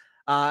Madness.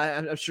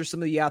 I'm sure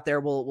some of you out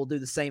there will do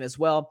the same as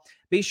well.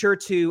 Be sure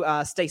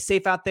to stay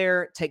safe out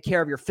there. Take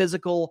care of your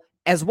physical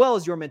as well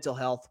as your mental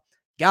health.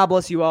 God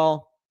bless you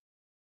all.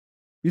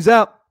 Peace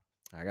out.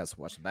 I got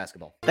to watch some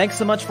basketball. Thanks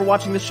so much for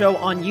watching the show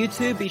on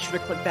YouTube. Be sure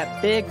to click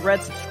that big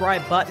red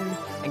subscribe button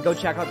and go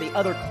check out the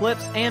other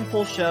clips and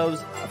full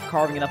shows of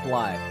Carving It Up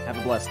Live. Have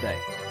a blessed day.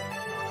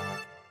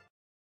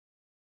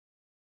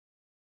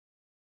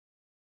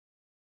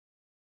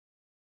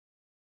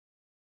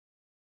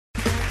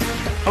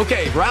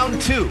 Okay,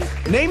 round two.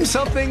 Name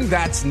something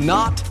that's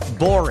not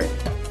boring.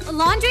 A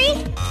laundry?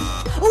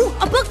 Ooh,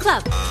 a book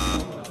club.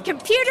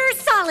 Computer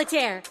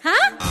solitaire,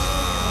 huh?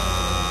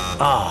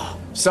 Ah,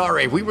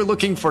 sorry, we were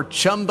looking for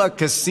Chumba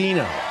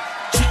Casino.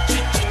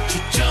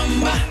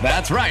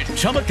 That's right,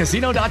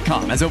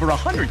 ChumbaCasino.com has over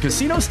 100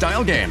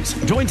 casino-style games.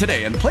 Join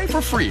today and play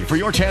for free for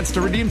your chance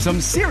to redeem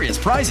some serious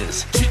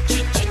prizes.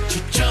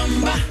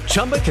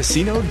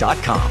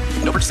 ChumbaCasino.com.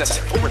 No purchase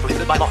necessary. Void where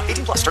prohibited by law.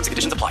 18+ terms and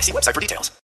conditions apply. See website for details.